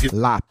first gift.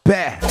 La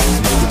paix.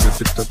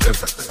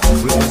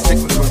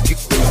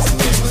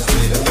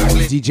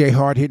 DJ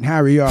Hard Hittin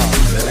Harry, y'all.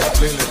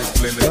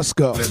 Let's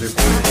go.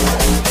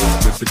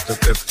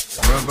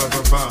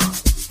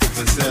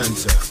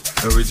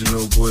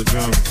 Original boy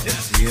drum.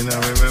 You know,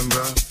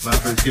 remember my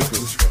first gift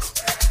was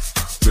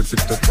rip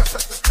it up.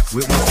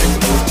 With my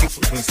single kick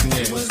with my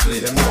snare.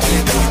 Let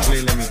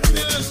me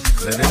play.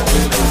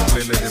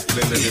 Let it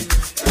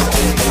play.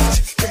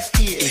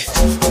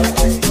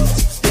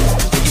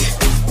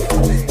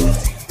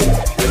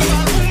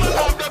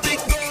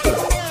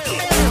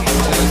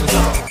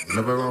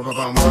 Never wrong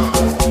about mom.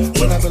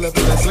 When I pull up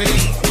in the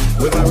sleeve,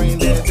 with my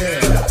reindeer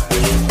there.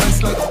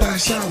 That's like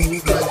dash, I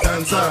move like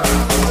dancer.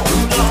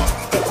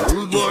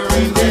 Rude boy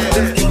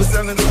reindeer, he was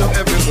selling stuff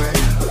everywhere.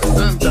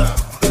 Santa,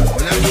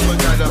 when I do my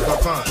guy up for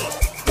fun,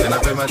 then I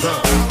play my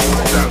drum.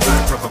 Sounds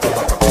like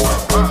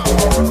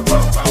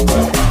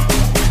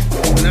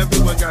when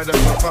everyone got up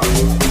for fun.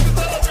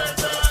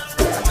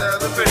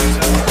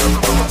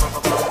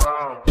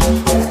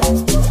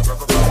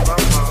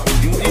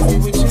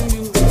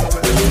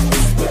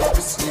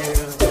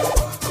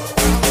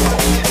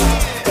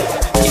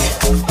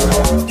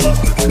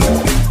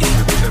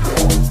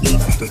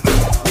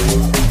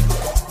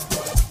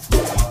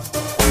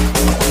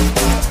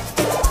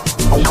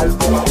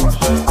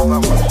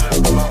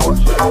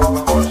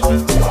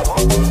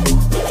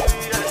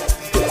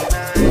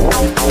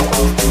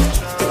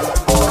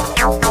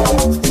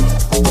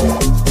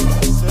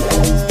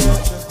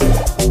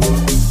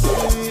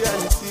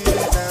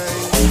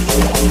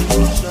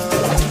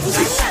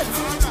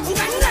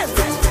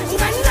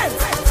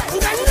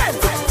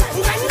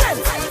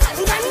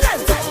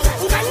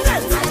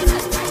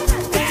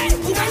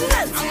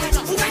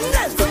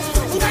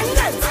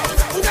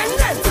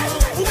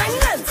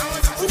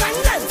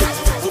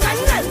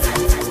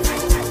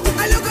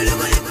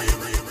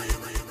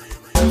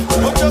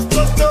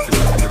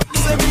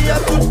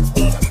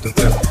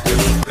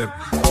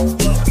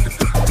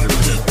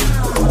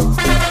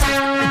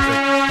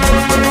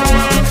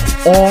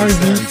 Are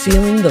you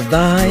feeling the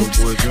vibes?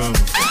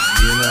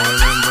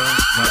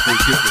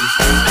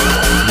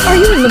 Are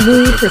you in the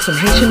mood for some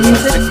Haitian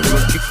music?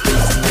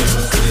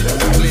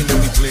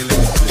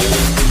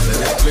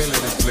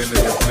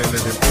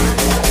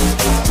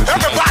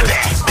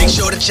 Make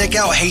sure to check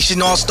out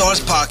Haitian All-Stars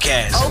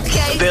podcast.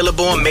 Okay.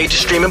 Available on major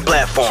streaming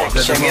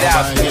platforms. Check it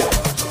out.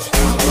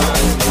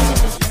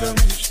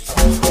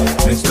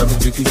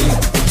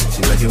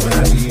 She like it when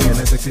I see in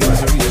a sexy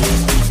lingerie.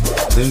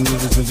 Then we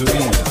just went to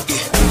read.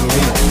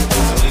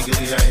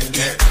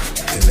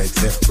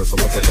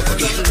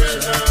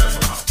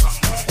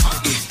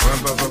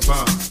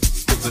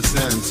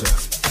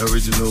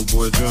 Original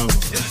boy drum.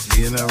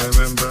 You know,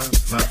 remember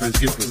my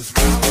first gift was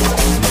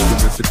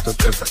rip it up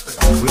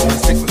with my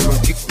stick was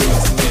gonna kick with my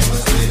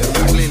snare.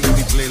 Let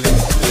me play.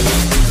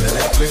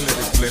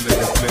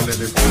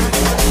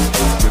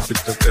 Rip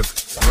it up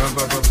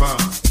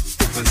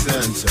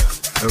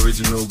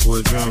original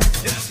boy drum.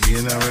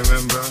 You know,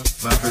 remember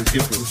my first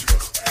gift was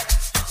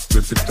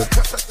rip it up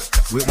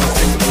with my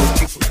stick was gonna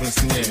kick with my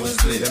snare.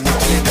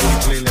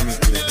 Let me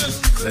play.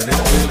 Let it